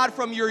serve God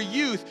from your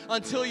youth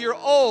until you're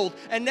old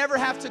and never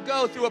have to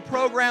go through a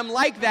program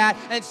like that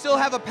and still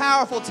have a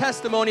powerful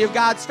testimony of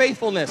God's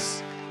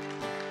faithfulness.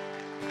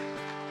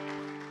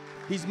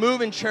 He's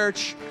moving,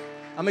 church.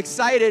 I'm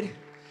excited.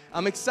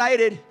 I'm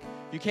excited.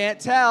 You can't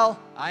tell.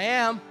 I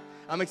am.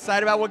 I'm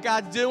excited about what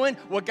God's doing,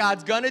 what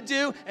God's going to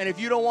do. And if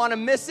you don't want to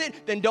miss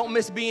it, then don't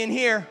miss being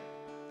here.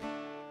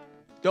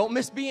 Don't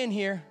miss being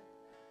here.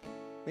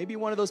 Maybe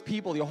one of those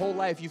people your whole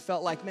life you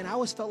felt like, man, I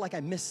always felt like I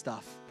missed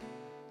stuff.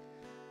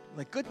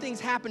 Like good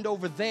things happened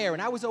over there,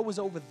 and I was always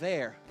over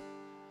there.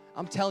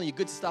 I'm telling you,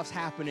 good stuff's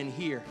happening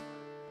here.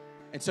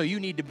 And so you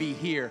need to be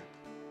here.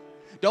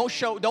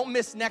 Don't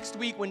miss next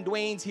week when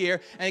Dwayne's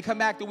here and come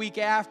back the week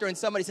after and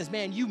somebody says,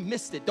 man, you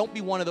missed it. Don't be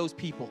one of those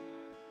people.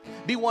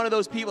 Be one of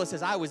those people that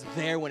says, I was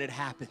there when it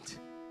happened.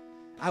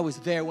 I was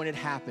there when it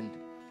happened,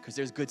 because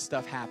there's good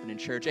stuff happening,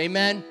 church.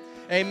 Amen?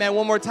 Amen.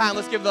 One more time.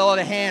 Let's give the Lord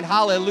a hand.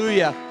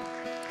 Hallelujah.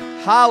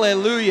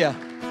 Hallelujah.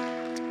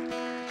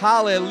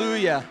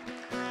 Hallelujah.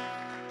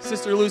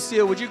 Sister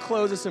Lucille, would you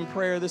close us in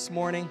prayer this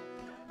morning?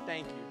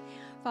 Thank you.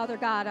 Father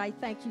God, I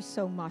thank you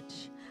so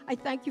much. I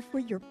thank you for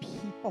your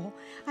people.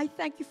 I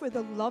thank you for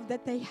the love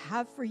that they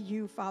have for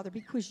you, Father,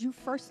 because you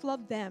first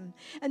loved them,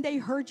 and they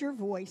heard your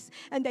voice,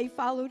 and they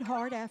followed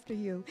hard after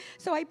you.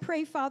 So I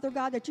pray, Father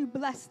God, that you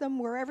bless them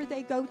wherever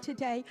they go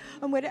today,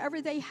 and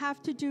whatever they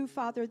have to do,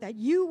 Father, that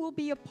you will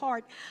be a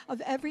part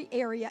of every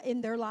area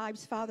in their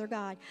lives, Father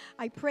God.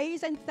 I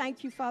praise and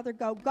thank you, Father.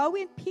 Go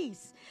in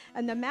peace,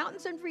 and the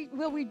mountains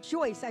will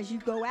rejoice as you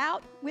go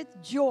out with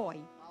joy.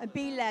 And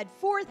be led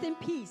forth in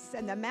peace,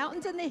 and the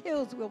mountains and the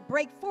hills will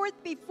break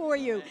forth before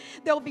you.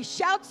 There will be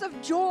shouts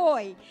of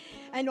joy,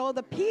 and all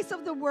the peace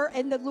of the word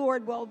and the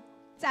Lord will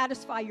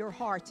satisfy your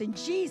hearts. In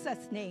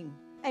Jesus' name,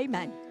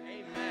 amen.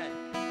 Amen.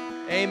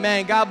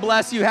 Amen. God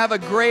bless you. Have a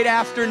great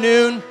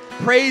afternoon,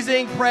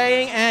 praising,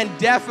 praying, and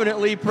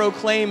definitely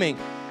proclaiming.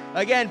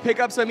 Again,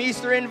 pick up some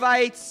Easter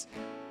invites.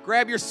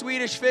 Grab your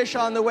Swedish fish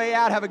on the way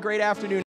out. Have a great afternoon.